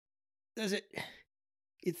Does it?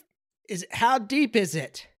 Is it? How deep is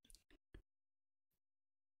it?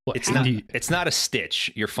 Well, it's not a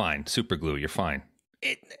stitch. You're fine. Super glue. You're fine.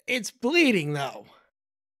 It's bleeding though.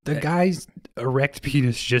 The guy's erect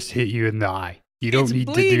penis just hit you in the eye. You don't It's need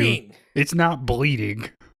bleeding. to do. It's not bleeding.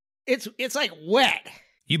 It's like wet.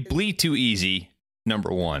 You bleed too easy.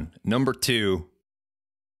 Number one. Number two.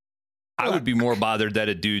 I would be more bothered that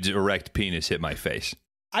a dude's erect penis hit my face.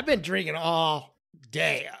 I've been drinking all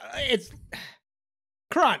day. It's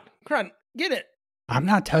Kron, get it. I'm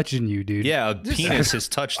not touching you, dude. Yeah, a penis has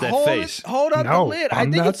touched that face. Hold up the lid. I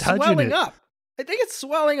I'm think not it's touching swelling it. up. I think it's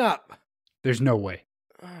swelling up. There's no way.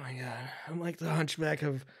 Oh my god, I'm like the Hunchback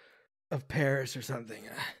of Paris or something.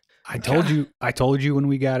 I told you when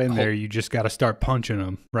we got in there, you just got to start punching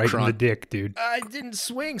him right in the dick, dude. I didn't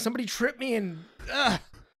swing. Somebody tripped me and.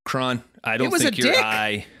 Kron, I don't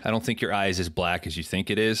think your eye is as black as you think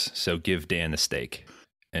it is. So give Dan the steak.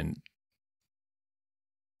 And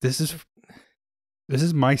this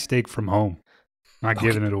is my steak from home. Not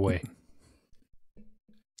giving it away.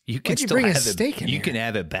 You can still bring have a steak it. in You here? can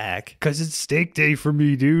have it back. Because it's steak day for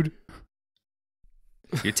me, dude.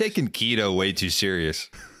 You're taking keto way too serious.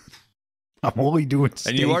 I'm only doing steaks.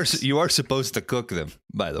 And you are supposed to cook them,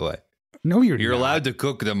 by the way. No, you're You're not. allowed to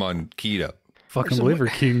cook them on keto. Fucking Liver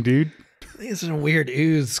King, dude. I think there's some weird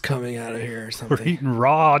ooze coming out of here or We're something. eating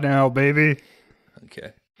raw now, baby.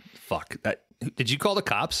 Okay. Fuck. Did you call the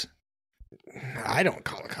cops? I don't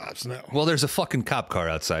call the cops, no. Well, there's a fucking cop car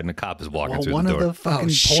outside, and a cop is walking Well, through one the of door. the fucking porn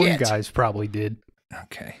shit. guys probably did.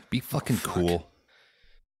 Okay. Be fucking cool.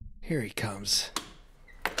 Here he comes.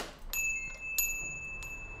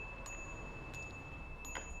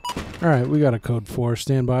 All right, we got a code 4.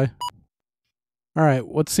 Stand by. All right,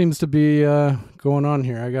 what seems to be going on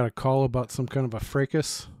here? I got a call about some kind of a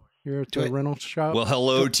fracas here to a rental shop. Well,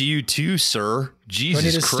 hello to you too, sir. Jesus Do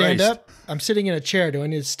I need to Christ. stand up? I'm sitting in a chair. Do I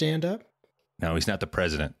need to stand up? No, he's not the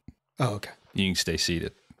president. Oh, okay. You can stay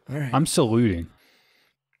seated. All right. I'm saluting.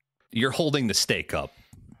 You're holding the steak up.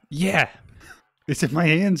 Yeah. It's in my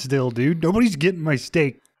hand still, dude. Nobody's getting my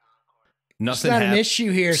steak. It's Nothing not an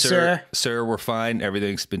issue here, sir. Sir, we're fine.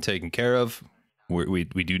 Everything's been taken care of. We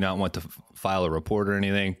do not want to file a report or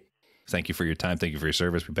anything. Thank you for your time. Thank you for your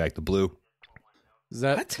service. We're back to blue. Does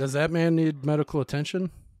that man need medical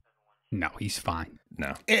attention? No, he's fine.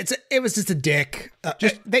 No. It was just a dick.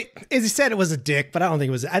 As he said, it was a dick, but I don't think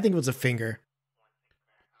it was. I think it was a finger.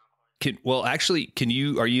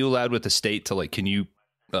 Are you allowed with the state to can you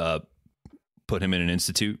put him in an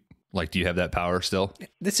institute? Do you have that power still?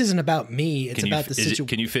 This isn't about me. It's about the situation.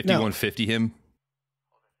 Can you 5150 him?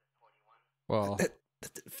 Well,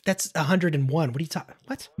 that's 101. What are you talking?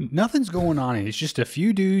 What? Nothing's going on. It's just a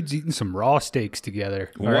few dudes eating some raw steaks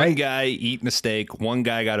together. All One right? guy eating a steak. One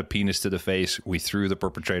guy got a penis to the face. We threw the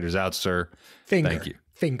perpetrators out, sir. Finger. Thank you.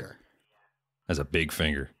 Finger. That's a big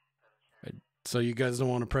finger. so you guys don't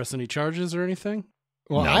want to press any charges or anything?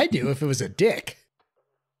 Well, No. I do if it was a dick.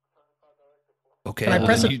 Okay. Can I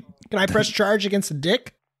press you- Can I press charge against a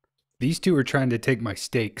dick? These two are trying to take my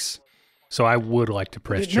steaks. So I would like to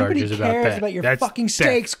press Nobody charges about cares that. about your That's fucking theft.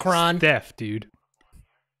 steaks, Kron. Theft, dude.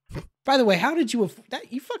 By the way, how did you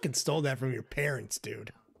you fucking stole that from your parents,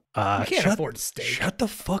 dude? You can't afford steak. Shut the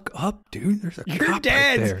fuck up, dude. There's a Your cop right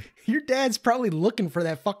dad's there. your dad's probably looking for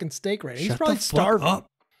that fucking steak right now. He's Shut probably the fuck starving. up.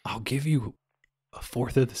 I'll give you a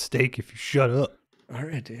fourth of the steak if you shut up. All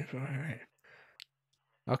right, dude. All right.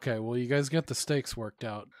 Okay, well, you guys got the stakes worked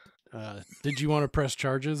out. Did you want to press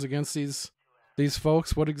charges against these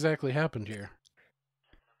folks? What exactly happened here?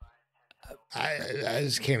 I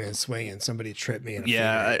just came in swinging. Somebody tripped me and in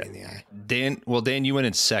the eye. Dan, you went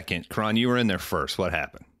in second. Kron, you were in there first. What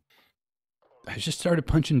happened? I just started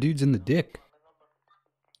punching dudes in the dick.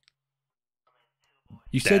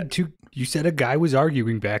 You said a guy was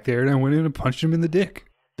arguing back there, and I went in and punched him in the dick.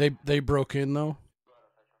 They broke in though.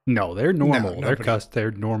 No, they're normal. No,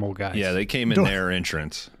 they're normal guys. Yeah, they came in their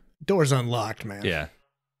entrance. Door's unlocked, man. Yeah.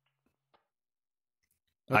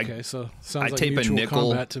 Okay, so sounds I like tape a mutual nickel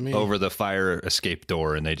combat to me. over the fire escape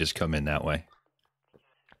door, and they just come in that way.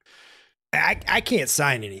 I can't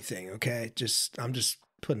sign anything, okay? I'm just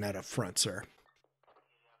putting that up front, sir.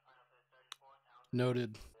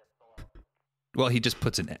 Noted. Well, he just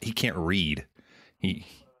puts he can't read. He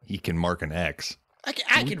can mark an X. I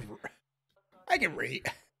can read.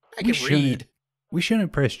 I can read. We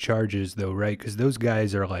shouldn't press charges though, right? Because those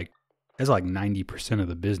guys are that's 90% of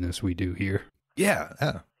the business we do here.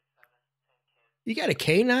 Yeah. You got a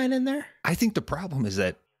K9 in there? I think the problem is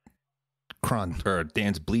that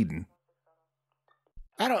Dan's bleeding.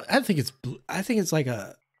 I think it's like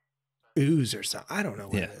a ooze or something. I don't know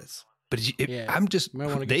what it is. But Yeah, I'm just, you might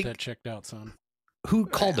want to get that checked out, son. who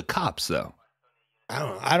called the cops though? I don't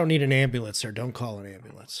know. I don't need an ambulance, sir. Don't call an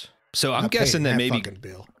ambulance. So I'm guessing that maybe, fucking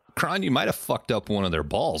bill. Kron, you might have fucked up one of their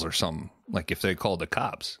balls or something. Like if they called the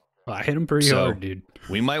cops. Well, I hit him pretty hard, dude.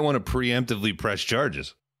 We might want to preemptively press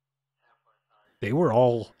charges. They were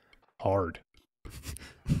all hard.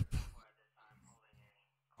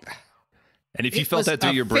 And if you felt that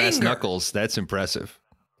through your brass knuckles, that's impressive.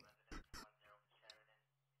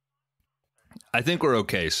 I think we're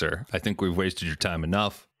okay, sir. I think we've wasted your time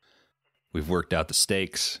enough. We've worked out the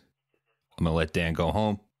stakes. I'm going to let Dan go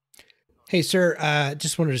home. Hey, sir,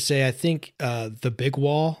 just wanted to say, I think the big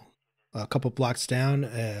wall, a couple blocks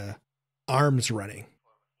down, arms running.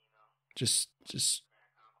 Just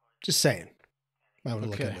saying. I want to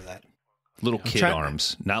look into that. Little kid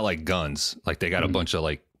arms, not like guns. Like they got a bunch of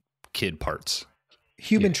like kid parts.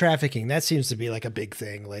 Human trafficking. That seems to be like a big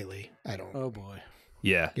thing lately. I don't. Oh boy.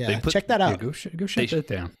 Yeah. Yeah. Check that out. Yeah, go shut that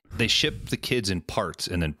down. They ship the kids in parts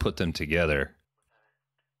and then put them together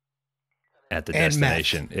at the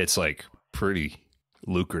destination. It's like pretty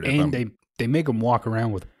lucrative. And they make them walk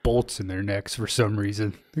around with bolts in their necks for some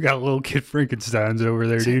reason. They got little kid Frankensteins over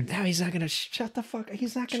there, dude. Now he's not gonna shut the fuck.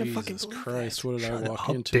 He's not gonna fucking. Jesus Christ! What did I walk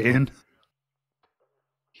Up, into? Dan.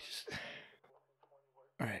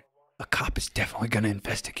 All right. A cop is definitely going to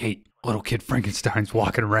investigate little kid Frankenstein's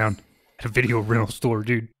walking around at a video rental store,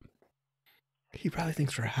 dude. He probably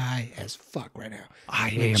thinks we're high as fuck right now. I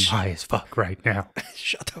am high as fuck right now.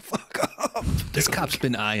 Shut the fuck up. This cop's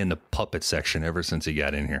been eyeing the puppet section ever since he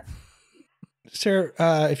got in here. Sir,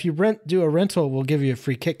 if you do a rental, we'll give you a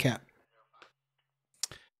free Kit Kat.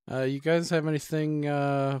 You guys have anything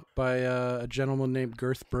by a gentleman named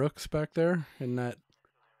Girth Brooks back there in that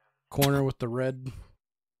corner with the red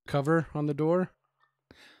cover on the door?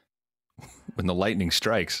 When the lightning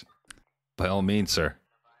strikes, by all means, sir.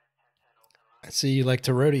 I see you like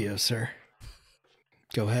to rodeo, sir.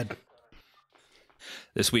 Go ahead.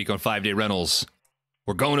 This week on 5 Day Rentals,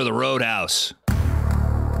 we're going to the Roadhouse.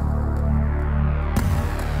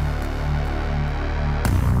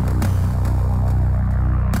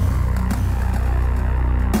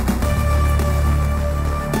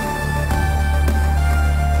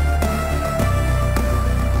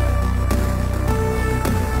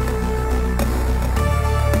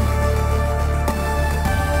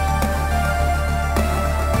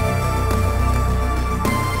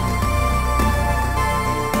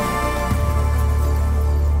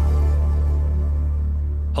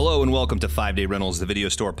 Welcome to 5 Day Rentals, the video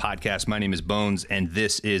store podcast. My name is Bones, and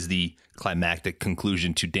this is the climactic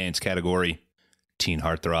conclusion to Dan's category, Teen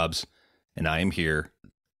Heartthrobs. And I am here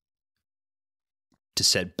to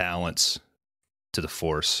set balance to the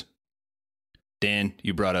force. Dan,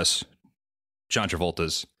 you brought us John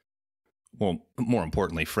Travolta's, well, more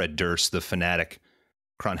importantly, Fred Durst, the fanatic.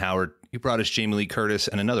 Cron Howard, you brought us Jamie Lee Curtis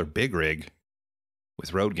and another big rig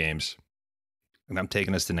with Road Games. And I'm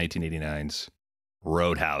taking us to 1989's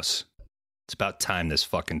Roadhouse. It's about time this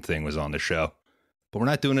fucking thing was on the show. But we're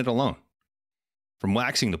not doing it alone. From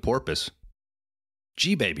Waxing the Porpoise,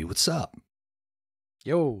 G-Baby, what's up?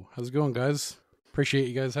 Yo, how's it going, guys? Appreciate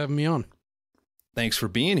you guys having me on. Thanks for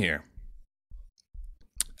being here.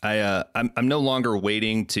 I'm no longer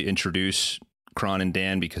waiting to introduce Cron and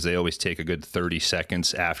Dan because they always take a good 30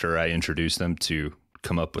 seconds after I introduce them to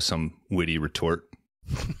come up with some witty retort.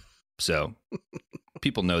 So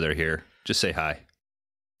people know they're here. Just say hi.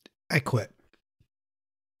 I quit.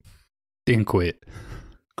 Dan quit.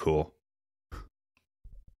 Cool.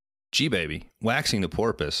 G-Baby, Waxing the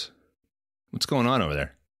Porpoise. What's going on over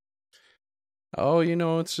there? Oh,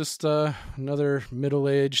 it's just another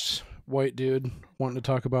middle-aged white dude wanting to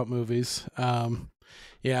talk about movies.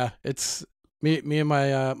 Yeah, it's me and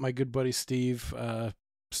my good buddy Steve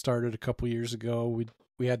started a couple years ago.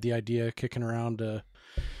 We had the idea kicking around to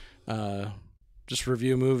just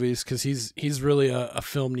review movies because he's really a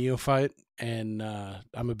film neophyte, and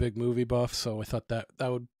I'm a big movie buff, so I thought that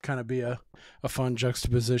would kind of be a fun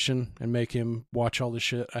juxtaposition and make him watch all the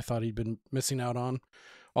shit I thought he'd been missing out on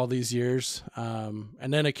all these years.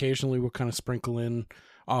 And then occasionally we'll kind of sprinkle in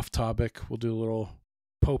off topic. We'll do a little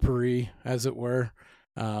potpourri, as it were,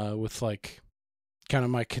 with like kind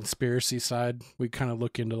of my conspiracy side. We kind of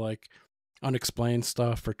look into like unexplained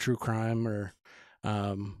stuff or true crime, or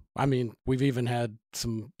I mean, we've even had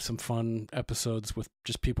some fun episodes with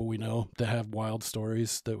just people we know that have wild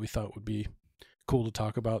stories that we thought would be cool to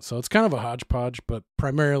talk about. So it's kind of a hodgepodge, but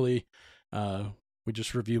primarily we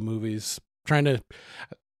just review movies, trying to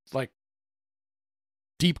like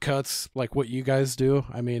deep cuts like what you guys do.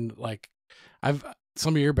 I mean, like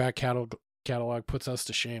some of your back catalog puts us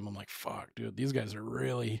to shame. I'm like, fuck, dude, these guys are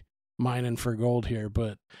really mining for gold here,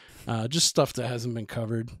 but just stuff that hasn't been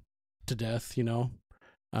covered to death, you know.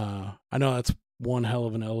 I know that's one hell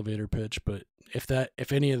of an elevator pitch, but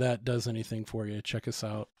if any of that does anything for you, check us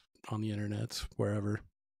out on the internets, wherever.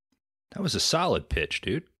 That was a solid pitch,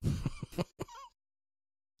 dude.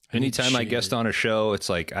 Anytime I guest on a show, it's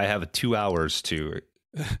like I have 2 hours to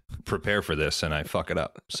prepare for this and I fuck it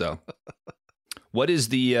up. So what's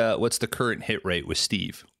the current hit rate with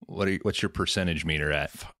Steve? What's your percentage meter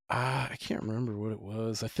at? I can't remember what it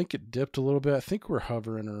was. I think it dipped a little bit. I think we're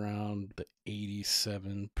hovering around the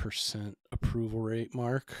 87% approval rate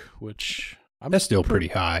mark, which that's still pretty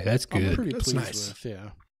high. That's good. I'm pretty That's pleased nice. with. Yeah.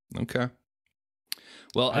 Okay.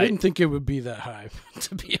 Well, I didn't think it would be that high,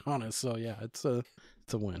 to be honest. So yeah, it's a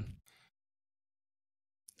win.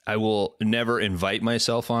 I will never invite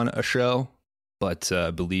myself on a show, but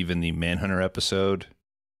I believe in the Manhunter episode,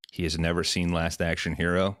 he has never seen Last Action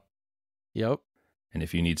Hero. Yep. And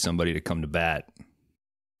if you need somebody to come to bat,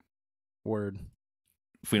 Word.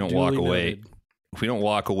 if we don't walk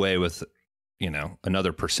away with,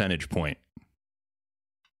 another percentage point,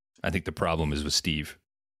 I think the problem is with Steve.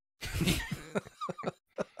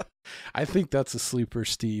 I think that's a sleeper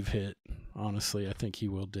Steve hit. Honestly, I think he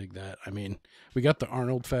will dig that. I mean, we got the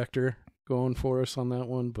Arnold factor going for us on that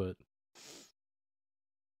one, but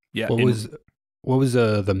yeah. What was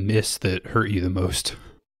the miss that hurt you the most?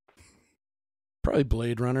 probably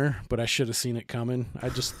Blade Runner, but I should have seen it coming. I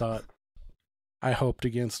just thought I hoped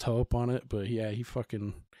against hope on it, but yeah, he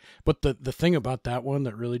fucking. But the thing about that one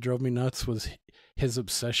that really drove me nuts was his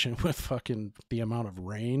obsession with fucking the amount of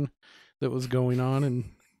rain that was going on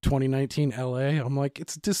in 2019 LA. I'm like,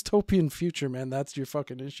 it's a dystopian future, man. That's your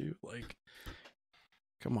fucking issue. Like,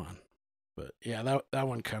 come on. But yeah, that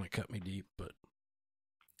one kind of cut me deep. But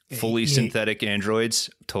fully synthetic androids,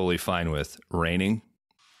 totally fine with. Raining,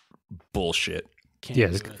 bullshit.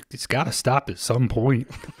 It's got to stop at some point.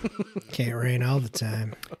 Can't rain all the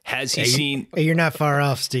time. Has he seen? Hey, you're not far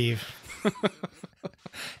off, Steve.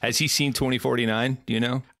 Has he seen 2049? Do you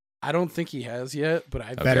know? I don't think he has yet, but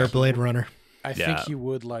I Better Blade Runner. I think he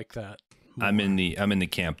would like that more. I'm in the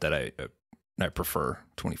camp that I prefer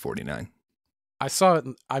 2049. I saw it.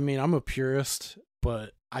 I mean, I'm a purist,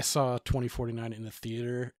 but I saw 2049 in the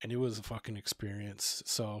theater, and it was a fucking experience.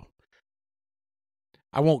 So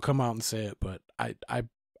I won't come out and say it, but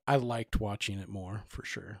I liked watching it more for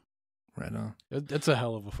sure. Right on. It's a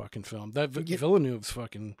hell of a fucking film. That Villeneuve's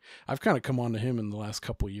fucking. I've kind of come on to him in the last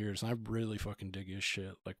couple of years, and I really fucking dig his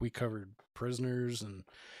shit. Like, we covered Prisoners, and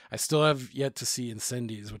I still have yet to see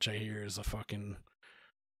Incendies, which I hear is a fucking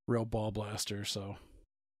real ball blaster. So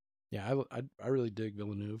yeah, I really dig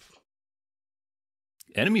Villeneuve.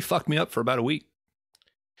 Enemy fucked me up for about a week.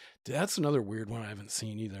 Dude, that's another weird one I haven't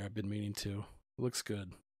seen either. I've been meaning to. It looks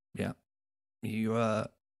good. Yeah. You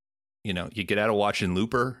get out of watching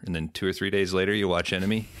Looper, and then 2 or 3 days later you watch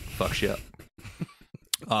Enemy. Fucks you up.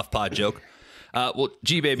 Off pod joke. Well,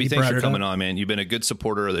 G-Baby, thanks for coming on, man. You've been a good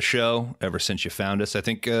supporter of the show ever since you found us. I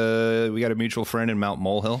think we got a mutual friend in Mount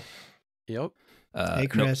Molehill. Yep. Hey,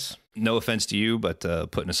 Chris. No offense to you, but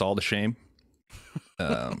putting us all to shame.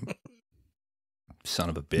 Son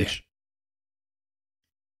of a bitch.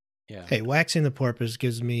 Yeah. Hey, Waxing the Porpoise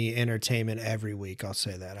gives me entertainment every week. I'll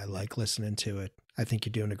say that. I like listening to it. I think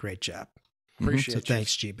you're doing a great job. Appreciate it. So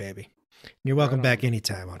thanks, G-Baby. You're welcome back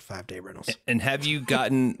anytime on 5 Day Rentals. And have you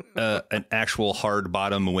gotten an actual hard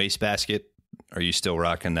bottom wastebasket? Are you still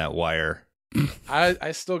rocking that wire?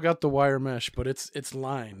 I still got the wire mesh, but it's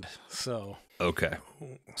lined. So okay,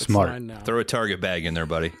 smart. Now. Throw a Target bag in there,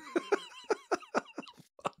 buddy.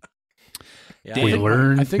 Yeah, we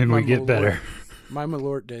learn and we get better. My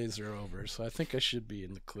Malort days are over, so I think I should be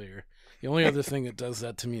in the clear. The only other thing that does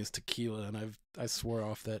that to me is tequila, and I swore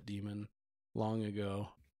off that demon long ago.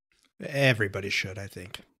 Everybody should, I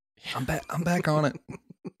think. I'm back on it.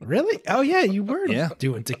 Really? Oh yeah, you were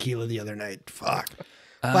doing tequila the other night. Fuck.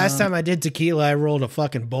 Last time I did tequila, I rolled a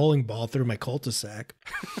fucking bowling ball through my cul-de-sac.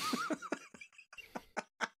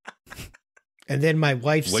 And then my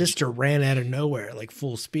wife's sister ran out of nowhere, like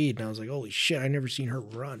full speed. And I was like, holy shit, I never seen her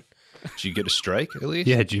run. Did you get a strike at least?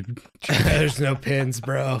 Yeah, There's no pins,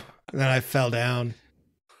 bro. And then I fell down.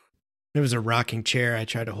 It was a rocking chair. I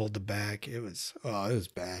tried to hold the back. It was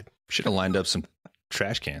bad. Should have lined up some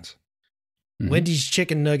trash cans. Mm-hmm. Wendy's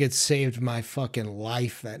chicken nuggets saved my fucking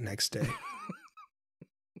life that next day.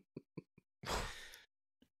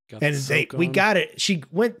 We got it. She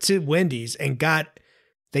went to Wendy's and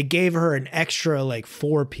they gave her an extra like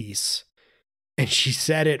 4-piece, and she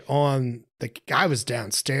set it on the guy was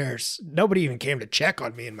downstairs. Nobody even came to check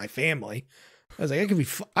on me and my family. I was like,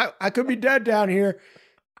 I could be dead down here.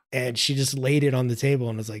 And she just laid it on the table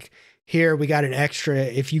and was like, here, we got an extra.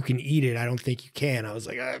 If you can eat it, I don't think you can. I was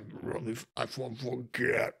like, I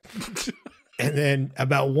forget. And then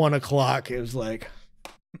about 1 o'clock, it was like,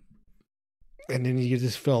 and then you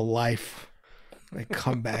just feel life like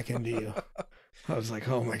come back into you. I was like,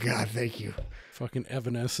 oh my God, thank you. Fucking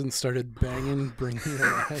Evanescence started banging, bringing it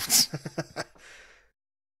alive.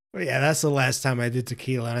 But yeah, that's the last time I did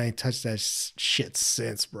tequila, and I ain't touched that shit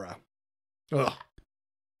since, bro. Ugh.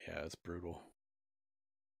 Yeah, it's brutal.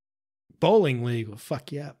 Bowling league will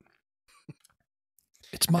fuck you up.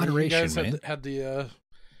 It's moderation, you guys man. had the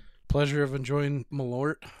pleasure of enjoying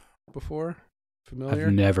Malort before? Familiar?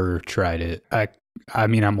 I've never tried it. I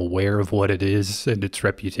mean, I'm aware of what it is and its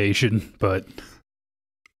reputation, but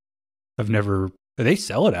I've never. They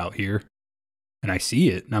sell it out here, and I see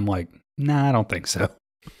it, and I'm like, nah, I don't think so.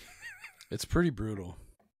 It's pretty brutal.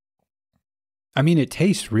 I mean, it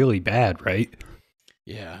tastes really bad, right?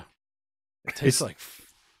 Yeah. It tastes like,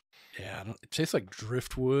 it tastes like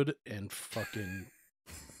driftwood and fucking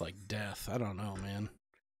like death. I don't know, man.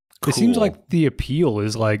 It seems like the appeal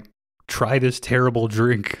is like, try this terrible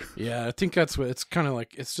drink. Yeah, I think that's what it's kind of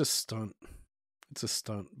like. It's just stunt. It's a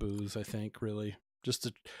stunt booze, I think, really. Just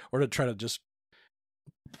to try to just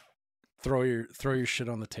throw your shit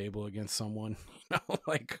on the table against someone, you know,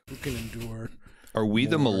 like who can endure. Are we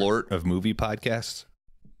the Malort of movie podcasts?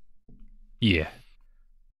 Yeah.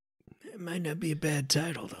 It might not be a bad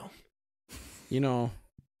title, though. You know,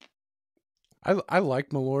 I like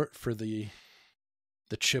Malort for the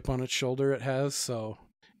chip on its shoulder it has. So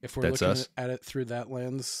if we're looking at it through that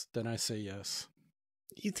lens, then I say yes.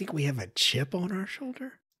 You think we have a chip on our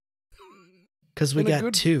shoulder? Because we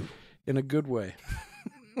got two. In a good way.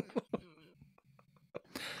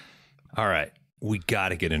 All right. We got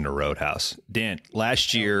to get into Roadhouse. Dan,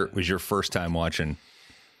 last year was your first time watching.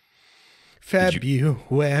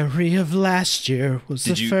 February of last year was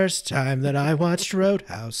the first time that I watched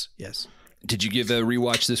Roadhouse. Yes. Did you give a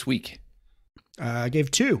rewatch this week? I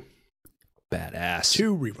gave 2. Badass.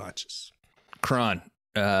 2 rewatches. Kron,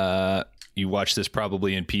 you watched this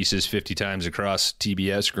probably in pieces 50 times across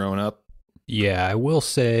TBS growing up. Yeah, I will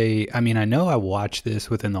say, I mean, I know I watched this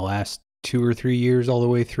within the last 2 or 3 years all the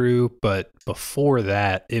way through, but before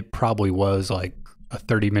that, it probably was like a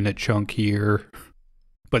 30-minute chunk here.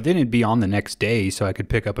 But then it'd be on the next day, so I could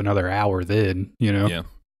pick up another hour then, you know? Yeah.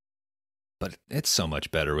 But it's so much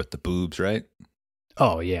better with the boobs, right?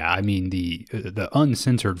 Oh, yeah. I mean, the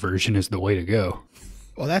uncensored version is the way to go.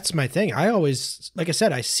 Well, that's my thing. I always, like I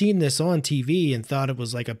said, I seen this on TV and thought it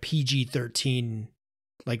was like a PG-13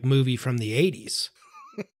 like movie from the 80s.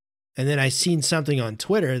 And then I seen something on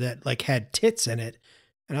Twitter that like had tits in it.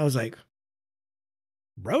 And I was like,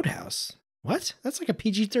 Roadhouse? What? That's like a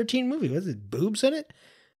PG-13 movie. Was it boobs in it?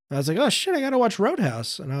 And I was like, oh shit, I got to watch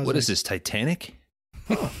Roadhouse. And I was What like, is this, Titanic?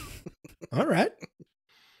 Oh, all right.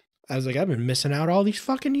 I was like, I've been missing out all these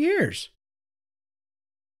fucking years.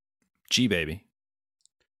 G baby.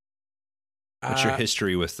 What's your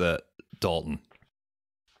history with Dalton?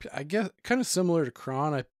 I guess kind of similar to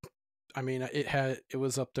Kron. I mean, it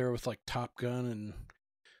was up there with like Top Gun and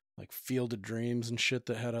like Field of Dreams and shit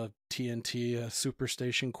that had a TNT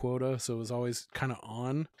Superstation quota, so it was always kind of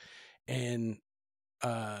on. And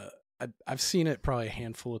I've seen it probably a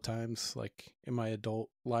handful of times, like in my adult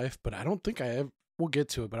life, but I don't think I ever. We'll get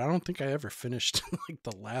to it, but I don't think I ever finished like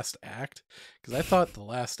the last act, because I thought the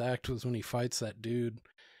last act was when he fights that dude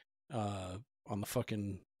on the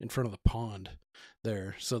fucking in front of the pond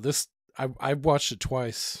there. So this I watched it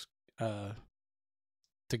twice to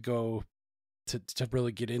go to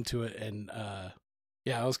really get into it, and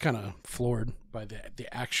yeah, I was kind of floored by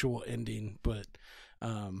the actual ending, but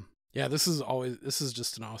yeah, this is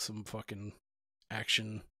just an awesome fucking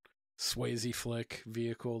action Swayze flick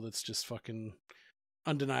vehicle that's just fucking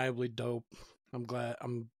undeniably dope.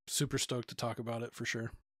 I'm super stoked to talk about it for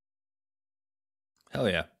sure. Hell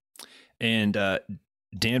yeah. And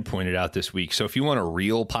Dan pointed out this week, so if you want a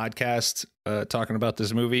real podcast talking about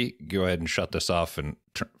this movie, go ahead and shut this off and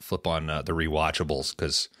flip on the rewatchables,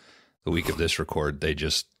 because the week of this record, they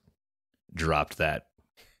just dropped that.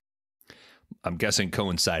 I'm guessing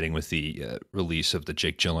coinciding with the release of the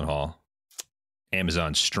Jake Gyllenhaal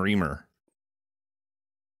Amazon streamer,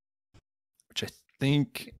 which I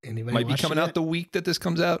think might be coming out the week that this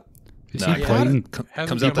comes out. Is he playing?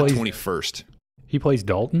 Comes out the 21st. He plays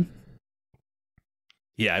Dalton?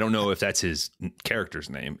 Yeah, I don't know if that's his character's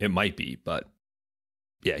name. It might be, but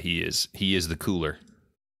yeah, he is. He is the cooler.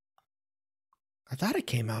 I thought it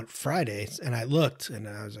came out Friday, and I looked, and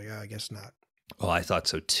I was like, oh, I guess not. Well, I thought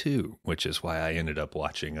so too, which is why I ended up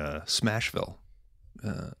watching Smashville,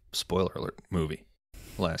 spoiler alert, movie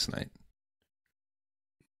last night.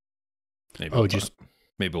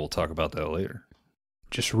 Maybe we'll talk about that later.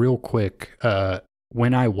 Just real quick,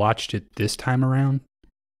 when I watched it this time around,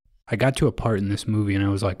 I got to a part in this movie and I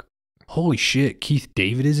was like, holy shit, Keith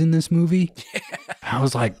David is in this movie? I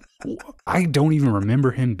was like, I don't even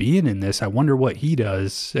remember him being in this. I wonder what he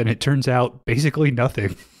does. And it turns out basically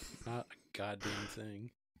nothing. Not a goddamn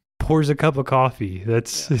thing. Pours a cup of coffee.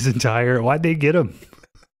 That's his entire... Why'd they get him?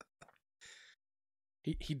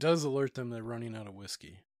 He does alert them they're running out of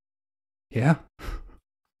whiskey. Yeah.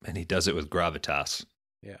 And he does it with gravitas.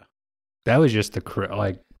 Yeah. That was just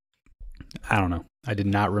I don't know. I did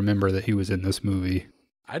not remember that he was in this movie.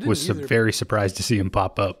 I didn't was either. Very surprised to see him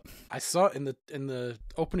pop up. I saw it in the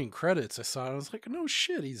opening credits. I was like, no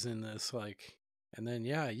shit, he's in this. Like, and then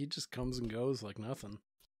he just comes and goes like nothing.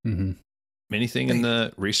 Mm-hmm. Anything in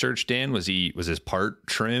the research, Dan? Was his part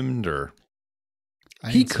trimmed or?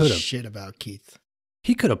 He could have shit about Keith.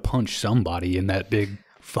 He could have punched somebody in that big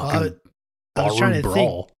fucking I was trying to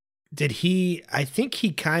brawl. think. Did he? I think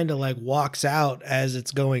he kind of like walks out as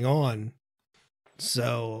it's going on.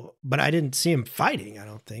 So, but I didn't see him fighting. I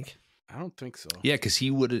don't think so. Yeah, because he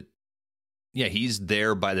would. Yeah, he's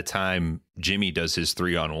there by the time Jimmy does his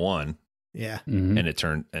 3-on-1. Yeah,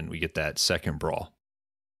 Mm-hmm. And we get that second brawl.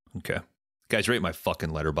 Okay, guys, rate my fucking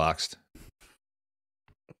Letterboxd.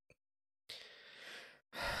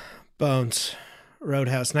 Bones,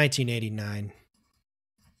 Roadhouse, 1989,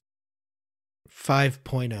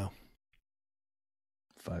 5.0.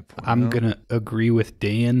 5.0. I'm going to agree with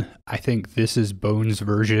Dan. I think this is Bones'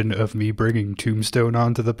 version of me bringing Tombstone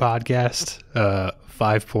onto the podcast.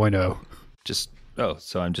 5.0.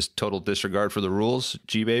 So I'm just total disregard for the rules,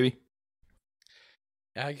 G baby.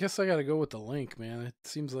 I guess I got to go with the link, man. It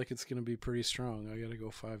seems like it's going to be pretty strong. I got to go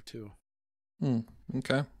 5.2.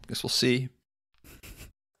 Okay, guess we'll see.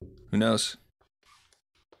 Who knows?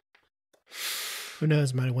 Who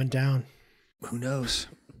knows? Might have went down. Who knows?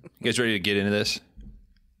 You guys ready to get into this?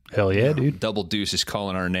 Hell yeah, dude. Double Deuce is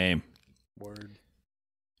calling our name. Word.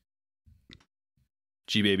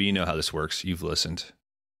 G baby, you know how this works. You've listened.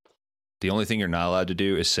 The only thing you're not allowed to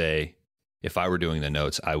do is say, if I were doing the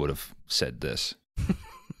notes, I would have said this.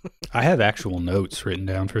 I have actual notes written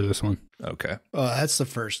down for this one. Okay. Oh, that's the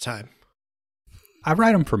first time. I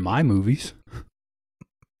write them for my movies.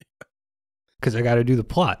 Because I got to do the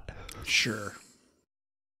plot. Sure.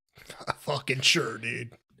 Fucking sure,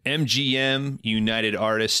 dude. MGM, United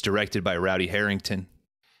Artists, directed by Rowdy Harrington.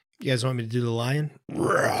 You guys want me to do the lion?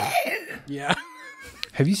 Yeah.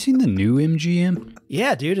 Have you seen the new MGM?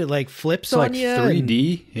 Yeah, dude. It like flips It's on like you.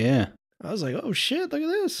 3D. Yeah. I was like, oh shit, look at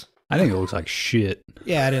this. I think it looks like shit.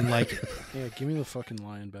 Yeah, I didn't like it. Yeah, give me the fucking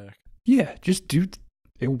lion back. Yeah, just dude,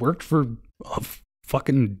 it worked for a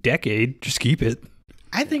fucking decade. Just keep it.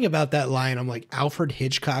 I think about that line. I'm like, Alfred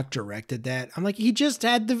Hitchcock directed that. I'm like, he just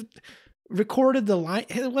had recorded the line.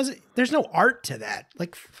 It wasn't. There's no art to that.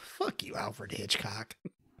 Like, fuck you, Alfred Hitchcock.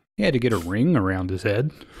 He had to get a ring around his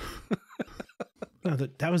head. No,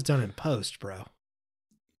 that was done in post, bro.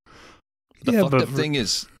 The fucked up thing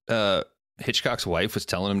is, Hitchcock's wife was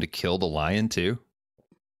telling him to kill the lion too.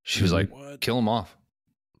 She was like, What? kill him off.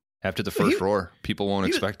 After the first roar, people won't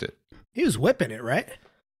expect it. He was whipping it, right?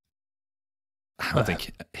 I don't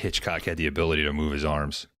think Hitchcock had the ability to move his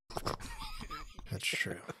arms. That's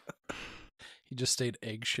true. He just stayed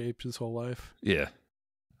egg-shaped his whole life. Yeah.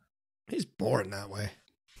 He's born that way.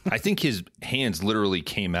 I think his hands literally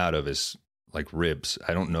came out of his like ribs.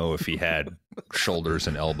 I don't know if he had shoulders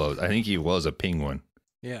and elbows. I think he was a penguin.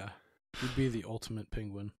 Yeah. He'd be the ultimate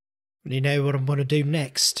penguin. You know what I'm going to do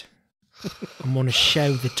next? I'm going to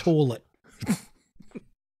show the toilet.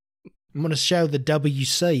 I'm going to show the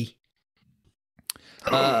WC.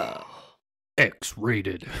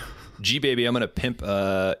 X-rated. G baby, I'm going to pimp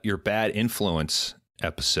your bad influence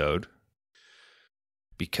episode,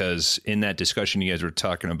 because in that discussion you guys were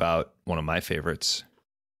talking about one of my favorites,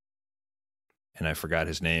 and I forgot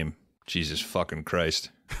his name. Jesus fucking Christ.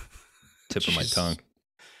 Tip of my tongue.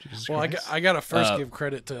 Well, I got to first give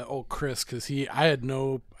credit to old Chris, because I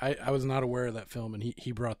was not aware of that film, and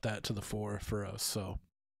he brought that to the fore for us. So,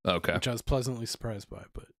 okay, which I was pleasantly surprised by,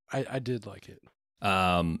 but I did like it.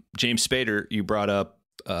 James Spader, you brought up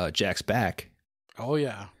Jack's Back. Oh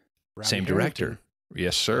yeah, Rowdy Same Harrington. director,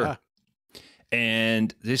 yes sir. Yeah.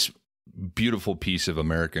 And this beautiful piece of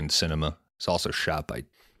American cinema is also shot by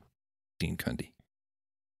Dean Cundy.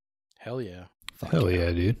 Hell yeah. Hell yeah,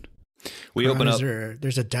 dude. We open up.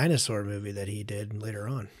 There's a dinosaur movie that he did later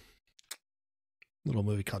on. Little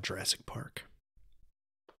movie called Jurassic Park.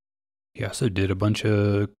 He also did a bunch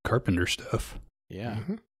of Carpenter stuff Yeah.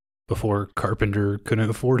 Mm-hmm. before Carpenter couldn't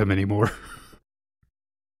afford him anymore.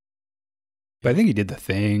 But I think he did The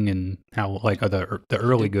Thing and how like the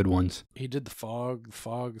early good ones. He did The Fog. The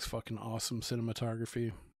Fog's fucking awesome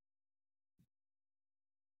cinematography.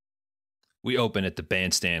 We open at the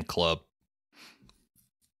Bandstand Club.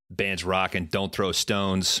 Band's rocking, Don't Throw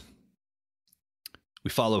Stones. We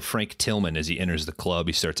follow Frank Tillman as he enters the club.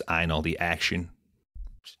 He starts eyeing all the action.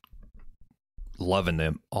 Loving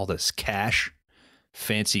them. All this cash.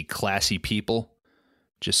 Fancy, classy people.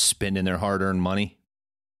 Just spending their hard-earned money.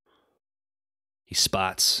 He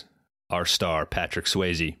spots our star, Patrick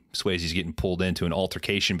Swayze. Swayze's getting pulled into an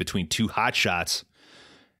altercation between two hotshots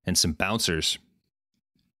and some bouncers.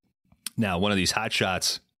 Now, one of these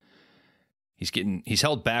hotshots, he's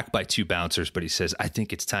held back by two bouncers, but he says, I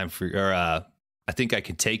think it's time for, I think I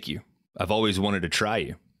can take you. I've always wanted to try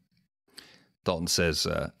you. Dalton says,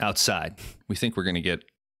 outside. We think we're going to get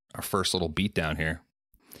our first little beat down here.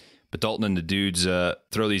 But Dalton and the dudes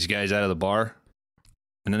throw these guys out of the bar,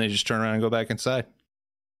 and then they just turn around and go back inside.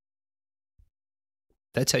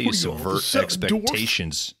 That's how you subvert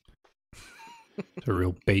expectations. It's a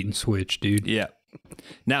real bait and switch, dude. Yeah.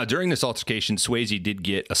 Now, during this altercation, Swayze did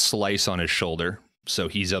get a slice on his shoulder, so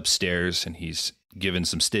he's upstairs and he's given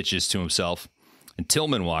some stitches to himself. And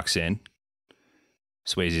Tillman walks in.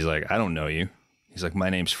 Swayze's like, I don't know you. He's like, my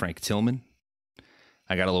name's Frank Tillman.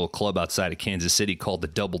 I got a little club outside of Kansas City called the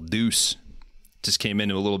Double Deuce. Just came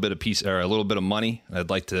into a little bit of money. I'd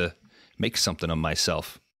like to make something of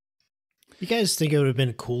myself. You guys think it would have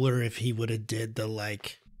been cooler if he would have did the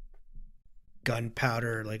like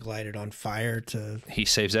gunpowder, like light it on fire to... He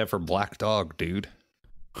saves that for Black Dog, dude.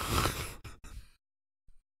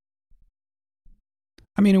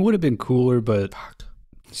 I mean, it would have been cooler, but it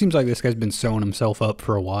seems like this guy's been sewing himself up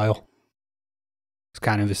for a while. It's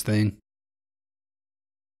kind of his thing.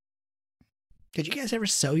 Could you guys ever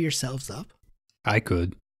sew yourselves up? I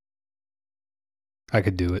could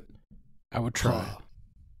do it. I would try. Oh,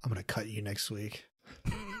 I'm going to cut you next week.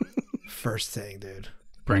 First thing, dude.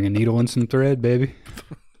 Bring a needle and some thread, baby.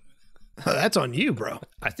 That's on you, bro.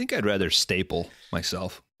 I think I'd rather staple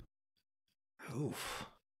myself. Oof.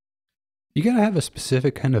 You gotta have a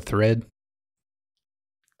specific kind of thread.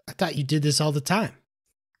 I thought you did this all the time.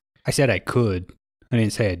 I said I could. I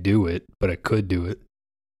didn't say I'd do it, but I could do it.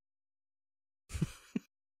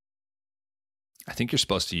 I think you're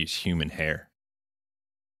supposed to use human hair.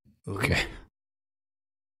 Okay.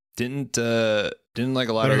 Didn't like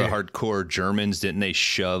a lot of the hardcore Germans, didn't they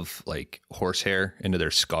shove like horsehair into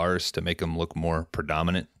their scars to make them look more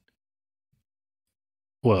predominant?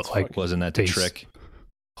 Well, like, wasn't that the trick?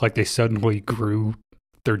 Like they suddenly grew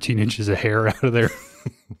 13 inches of hair out of their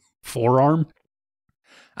forearm?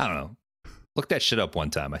 I don't know. Look that shit up one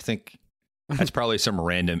time. I think that's probably some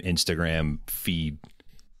random Instagram feed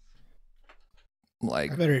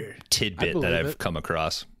like tidbit that I've come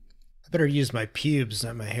across. I better use my pubes,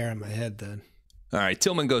 not my hair on my head then. All right,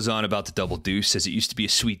 Tillman goes on about the Double Deuce, says it used to be a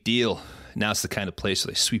sweet deal. Now it's the kind of place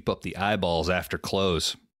where they sweep up the eyeballs after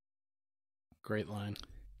close. Great line.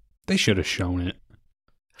 They should have shown it.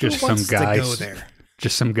 Just some guy go there.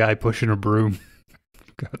 Just some guy pushing a broom.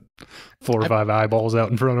 Got 4 or 5 eyeballs out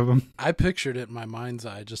in front of him. I pictured it in my mind's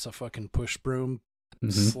eye, just a fucking push broom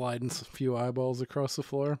sliding a few eyeballs across the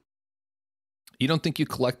floor. You don't think you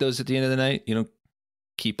collect those at the end of the night? You don't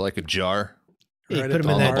keep like a jar? Yeah, you put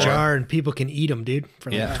them in that jar and people can eat them, dude, for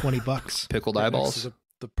like $20. Pickled eyeballs?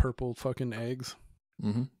 The purple fucking eggs.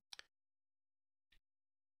 Mm-hmm.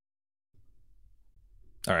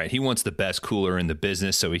 All right, he wants the best cooler in the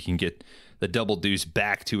business so he can get the Double Deuce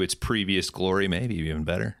back to its previous glory, maybe even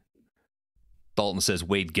better. Dalton says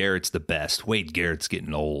Wade Garrett's the best. Wade Garrett's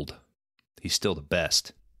getting old. He's still the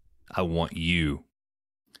best. I want you.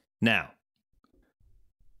 Now,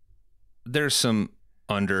 there's some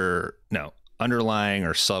underlying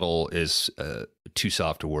or subtle is too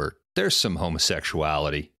soft a word. There's some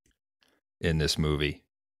homosexuality in this movie.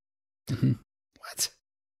 Mm-hmm. What?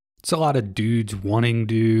 It's a lot of dudes wanting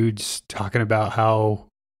dudes, talking about how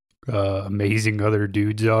amazing other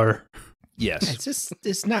dudes are. Yes.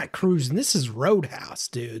 It's not cruising. This is Roadhouse,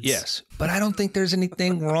 dudes. Yes. But I don't think there's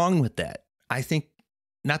anything wrong with that. I think,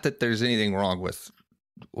 not that there's anything wrong with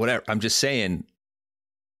whatever. I'm just saying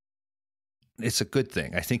it's a good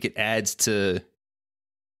thing. I think it adds to.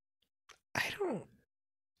 I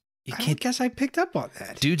guess I picked up on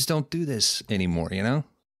that. Dudes don't do this anymore, you know?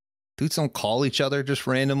 Dudes don't call each other just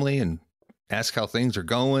randomly and ask how things are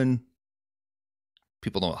going.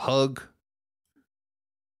 People don't hug.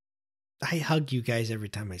 I hug you guys every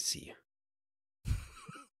time I see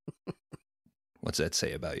you. What's that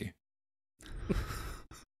say about you?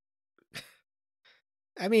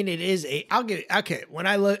 I mean, it is I'll get it. Okay. When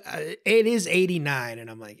I look, it is 89 and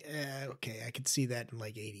I'm like, okay, I could see that in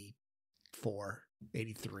like 84,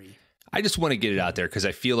 83. I just want to get it out there because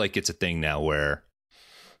I feel like it's a thing now where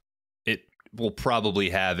it will probably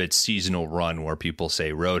have its seasonal run where people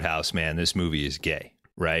say, Roadhouse, man, this movie is gay,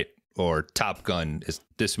 right? Or Top Gun,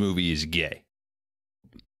 this movie is gay.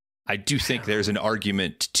 I do think there's an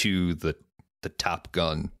argument to the Top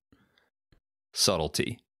Gun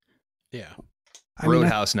subtlety. Yeah.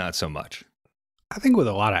 Roadhouse, not so much. I think with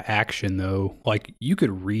a lot of action, though, like you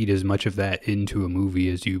could read as much of that into a movie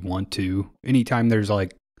as you want to. Anytime there's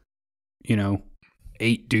like,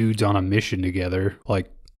 8 dudes on a mission together,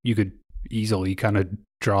 like you could easily kind of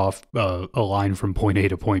draw a line from point A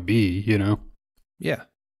to point B, Yeah.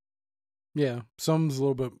 Yeah. Some's a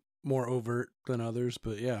little bit more overt than others,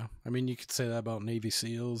 but yeah. I mean, you could say that about Navy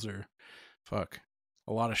SEALs or a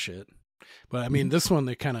lot of shit. But I mean, this one,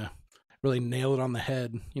 they kind of really nail it on the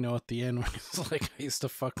head, at the end when it's like, I used to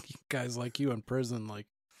fuck guys like you in prison. Like,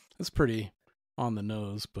 that's pretty on the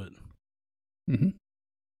nose, but. Mm-hmm.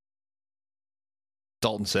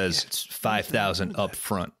 Dalton says it's $5,000 up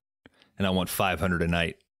front, and I want $500 a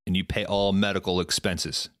night, and you pay all medical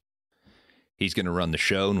expenses. He's going to run the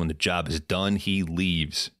show, and when the job is done, he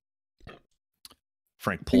leaves.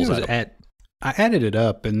 Frank pulls out. I added it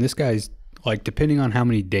up, and this guy's like, depending on how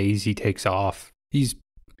many days he takes off, he's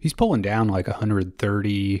pulling down like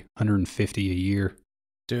 130, 150 a year.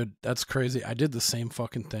 Dude, that's crazy. I did the same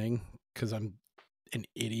fucking thing because I'm an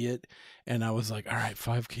idiot, and I was like, all right,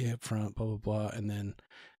 $5,000 up front, blah blah blah, and then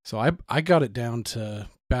so I got it down to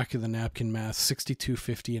back of the napkin math,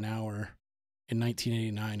 $62.50 an hour in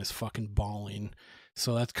 1989 is fucking balling.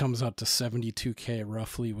 So that comes out to $72,000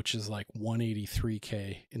 roughly, which is like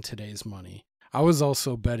 $183,000 in today's money. I was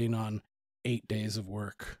also betting on 8 days of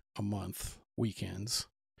work a month, weekends.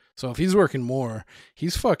 So if he's working more,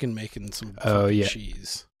 he's fucking making some fucking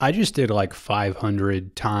cheese. I just did like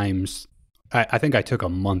 500 times. I think I took a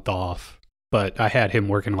month off, but I had him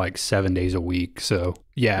working like 7 days a week. So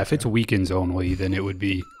yeah, okay. If it's weekends only, then it would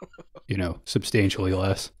be, substantially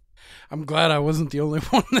less. I'm glad I wasn't the only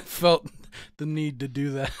one that felt the need to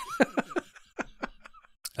do that.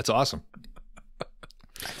 That's awesome.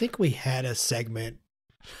 I think we had a segment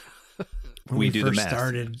when we do first the math.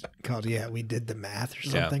 Started called we did the math or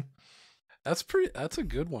something. Yeah. That's a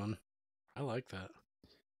good one. I like that.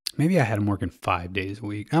 Maybe I had him working 5 days a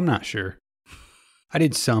week. I'm not sure. I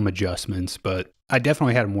did some adjustments, but I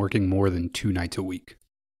definitely had him working more than 2 nights a week.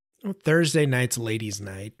 Well, Thursday night's ladies'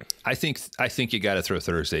 night. I think you got to throw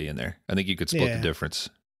Thursday in there. I think you could split the difference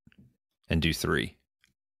and do 3.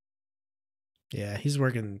 Yeah, he's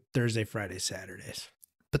working Thursday, Friday, Saturdays.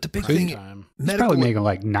 But the big thing, he's probably making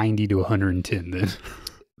like 90 to 110 then.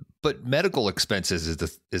 But medical expenses is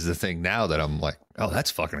the thing now that I'm like, oh,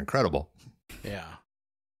 that's fucking incredible. Yeah,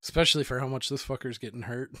 especially for how much this fucker's getting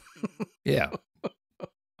hurt. Yeah.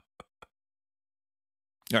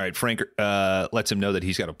 All right, Frank lets him know that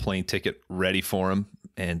he's got a plane ticket ready for him,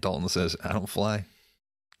 and Dalton says, I don't fly.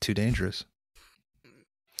 Too dangerous.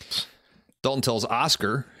 Dalton tells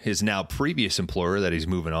Oscar, his now previous employer, that he's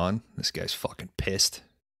moving on. This guy's fucking pissed.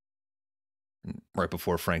 And right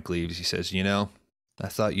before Frank leaves, he says, I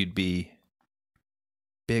thought you'd be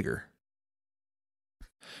bigger.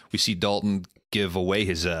 We see Dalton give away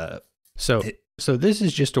his... So this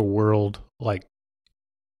is just a world, like,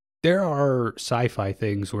 there are sci-fi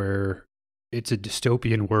things where it's a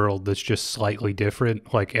dystopian world that's just slightly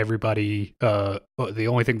different. Like everybody, the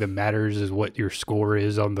only thing that matters is what your score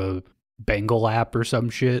is on the Bengal app or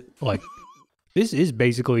some shit. Like this is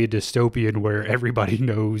basically a dystopian where everybody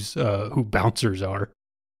knows who bouncers are.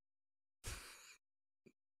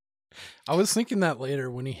 I was thinking that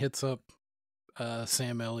later when he hits up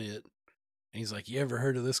Sam Elliott. And he's like, you ever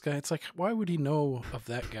heard of this guy? It's like, why would he know of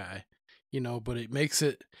that guy? But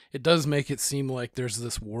it does make it seem like there's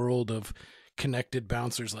this world of connected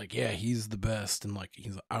bouncers. Like, yeah, he's the best. And like,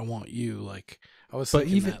 he's like, I want you. Like, I was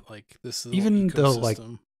thinking that like this is even the like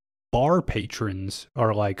bar patrons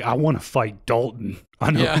are like, I want to fight Dalton.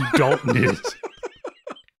 I know who Dalton is.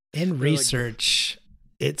 In research,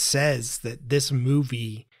 it says that this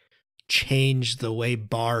movie changed the way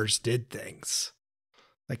bars did things.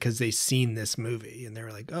 Like, because they seen this movie and they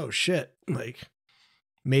were like, oh shit, like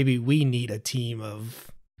maybe we need a team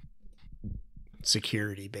of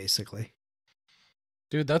security, basically.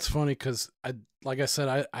 Dude, that's funny because like I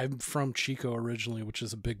said, I'm from Chico originally, which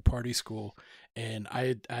is a big party school, and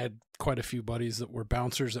I had quite a few buddies that were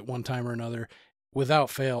bouncers at one time or another. Without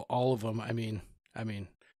fail, all of them. I mean,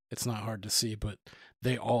 it's not hard to see, but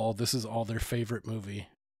this is all their favorite movie,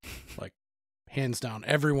 like hands down.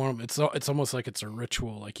 Every one of them. It's almost like it's a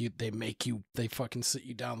ritual. Like they fucking sit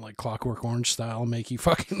you down like Clockwork Orange style, make you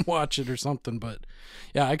fucking watch it or something. But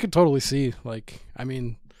yeah, I could totally see, like, I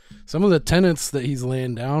mean, some of the tenets that he's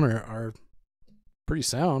laying down are pretty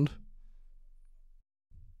sound.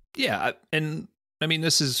 Yeah, and I mean,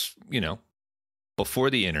 this is, before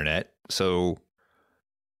the internet, so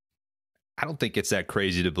I don't think it's that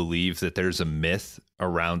crazy to believe that there's a myth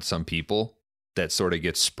around some people that sort of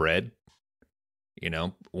gets spread.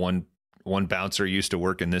 One bouncer used to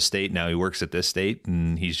work in this state, now he works at this state,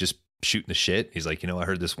 and he's just shooting the shit. He's like, I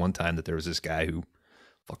heard this one time that there was this guy who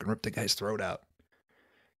fucking ripped the guy's throat out.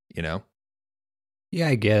 Yeah,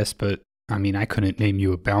 I guess, but I mean, I couldn't name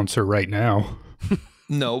you a bouncer right now.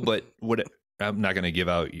 No, but I'm not going to give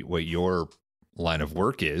out what your line of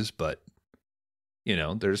work is, but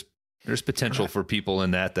there's potential for people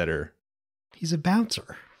in that are. He's a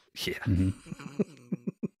bouncer. Yeah. Mm-hmm.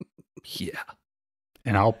 Yeah.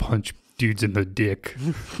 And I'll punch dudes in the dick.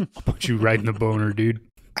 I'll punch you right in the boner, dude.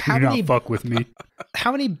 How Do many not fuck with me.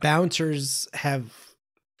 How many bouncers have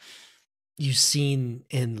you seen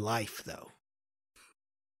in life, though?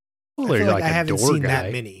 Well, I feel like I a haven't door seen guy.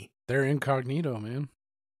 that many. They're incognito, man.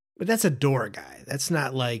 But that's a door guy. That's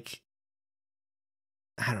not like,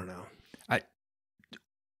 I don't know.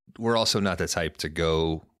 We're also not the type to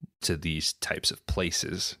go to these types of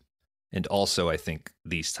places. And also, I think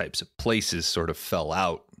these types of places sort of fell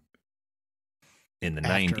out in the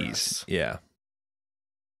After 90s. us. Yeah.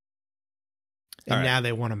 And All right. now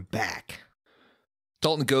they want him back.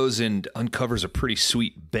 Dalton goes and uncovers a pretty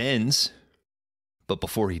sweet Benz. But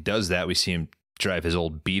before he does that, we see him drive his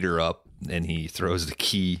old beater up, and he throws the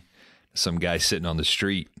key to some guy sitting on the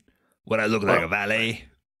street. What I look like, a valet?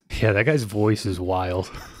 Yeah, that guy's voice is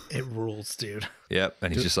wild. It rules, dude. Yep.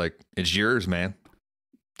 And he's just like, it's yours, man.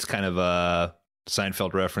 It's kind of a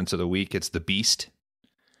Seinfeld reference of the week. It's the Beast.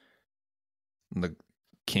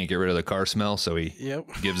 Can't get rid of the car smell, so he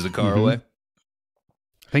gives the car away.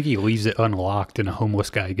 I think he leaves it unlocked and a homeless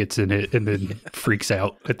guy gets in it and then freaks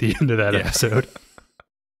out at the end of that episode.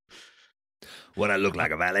 What I look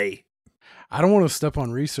like, a valet? I don't want to step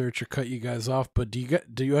on research or cut you guys off, but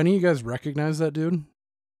do any of you guys recognize that dude?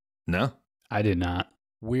 No. I did not.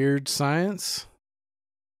 Weird Science?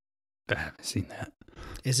 I haven't seen that.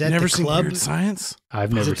 Is that Never the seen club? Weird Science? I've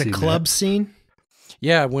Is never it the seen club that. scene?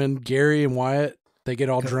 Yeah, when Gary and Wyatt, they get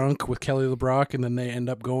all drunk with Kelly LeBrock, and then they end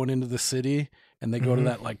up going into the city, and they go to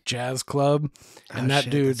that like jazz club, and that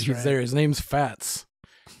dude, he's there. His name's Fats.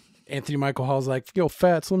 Anthony Michael Hall's like, yo,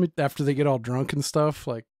 Fats, after they get all drunk and stuff,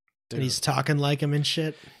 like, dude. And he's talking like him and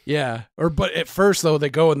shit. Yeah. But at first, though, they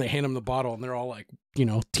go and they hand him the bottle, and they're all like,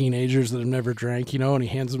 teenagers that have never drank, and he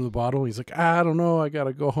hands them the bottle. He's like, I don't know, I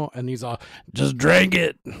gotta go home. And he's all, just drink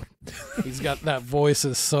it. He's got that voice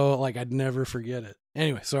is so, like, I'd never forget it.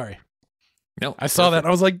 Anyway, sorry. No. I saw that, and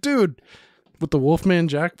I was like, dude, with the Wolfman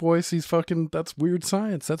Jack voice, that's Weird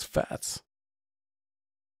Science. That's Fats.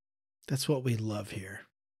 That's what we love here.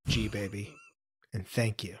 G baby. And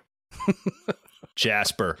thank you.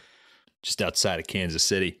 Jasper, just outside of Kansas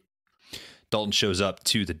City. Dalton shows up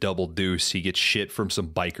to the Double Deuce. He gets shit from some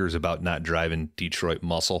bikers about not driving Detroit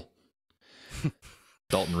Muscle.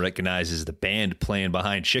 Dalton recognizes the band playing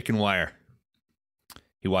behind chicken wire.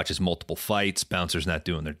 He watches multiple fights, bouncers not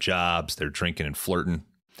doing their jobs, they're drinking and flirting.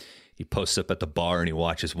 He posts up at the bar and he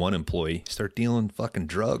watches one employee start dealing fucking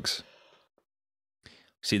drugs.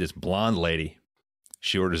 See this blonde lady.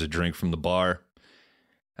 She orders a drink from the bar,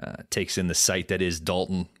 takes in the sight that is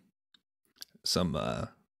Dalton. Some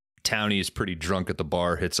townie is pretty drunk at the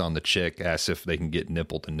bar, hits on the chick, asks if they can get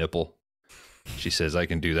nipple to nipple. She says, I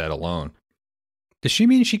can do that alone. Does she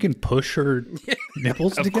mean she can push her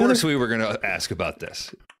nipples Of together? course we were going to ask about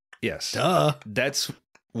this. Yes. Duh. That's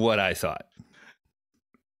what I thought.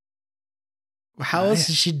 How else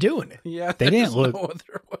is she doing it? Yeah, They didn't there's look- no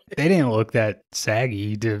other way. They didn't look that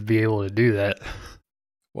saggy to be able to do that.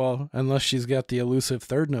 Well, unless she's got the elusive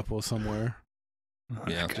third nipple somewhere.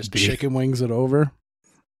 Yeah. Could Just be. chicken wings it over.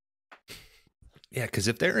 Yeah, because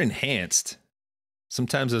if they're enhanced,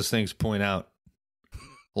 sometimes those things point out a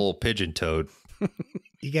little pigeon toed.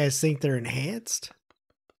 You guys think they're enhanced?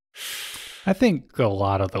 I think a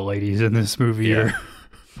lot of the ladies in this movie Yeah.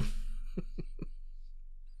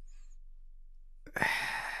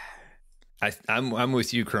 are. I'm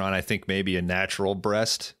with you, Kron. I think maybe a natural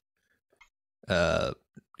breast, of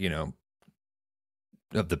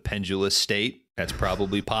the pendulous state, that's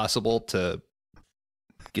probably possible to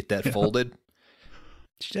get that folded.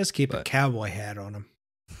 She does keep a But- cowboy hat on him.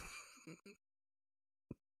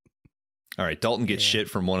 All right, Dalton gets shit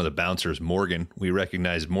from one of the bouncers, Morgan. We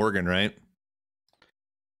recognize Morgan, right?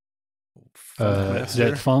 Is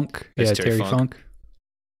that Funk? That's Terry Funk.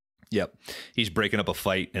 Yep. He's breaking up a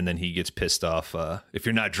fight, and then he gets pissed off. If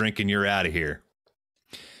you're not drinking, you're out of here.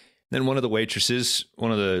 Then one of the waitresses,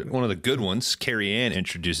 one of the good ones, Carrie Ann,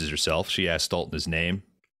 introduces herself. She asks Dalton his name.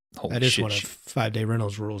 Holy that is shit, one of 5-day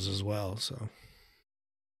rentals rules as well. So,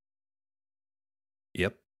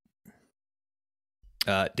 yep.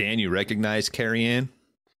 Dan, you recognize Carrie Ann?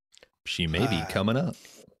 She may be coming up.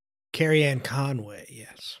 Carrie Ann Conway,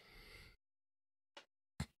 yes.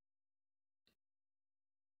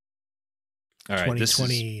 All right,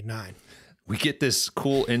 2029. We get this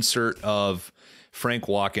cool insert of Frank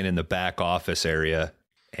walking in the back office area,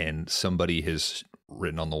 and somebody has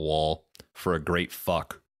written on the wall, "For a great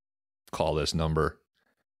fuck, call this number."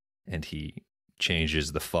 And he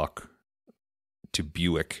changes the fuck to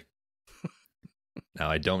Buick. Now,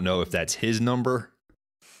 I don't know if that's his number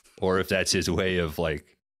or if that's his way of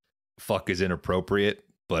like, fuck is inappropriate,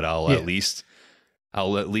 but I'll at least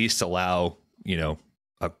allow,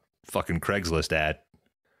 a fucking Craigslist ad.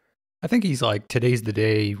 I think he's like, today's the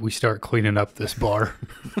day we start cleaning up this bar.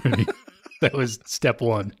 That was step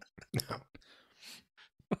one.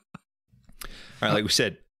 All right, like we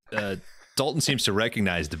said, Dalton seems to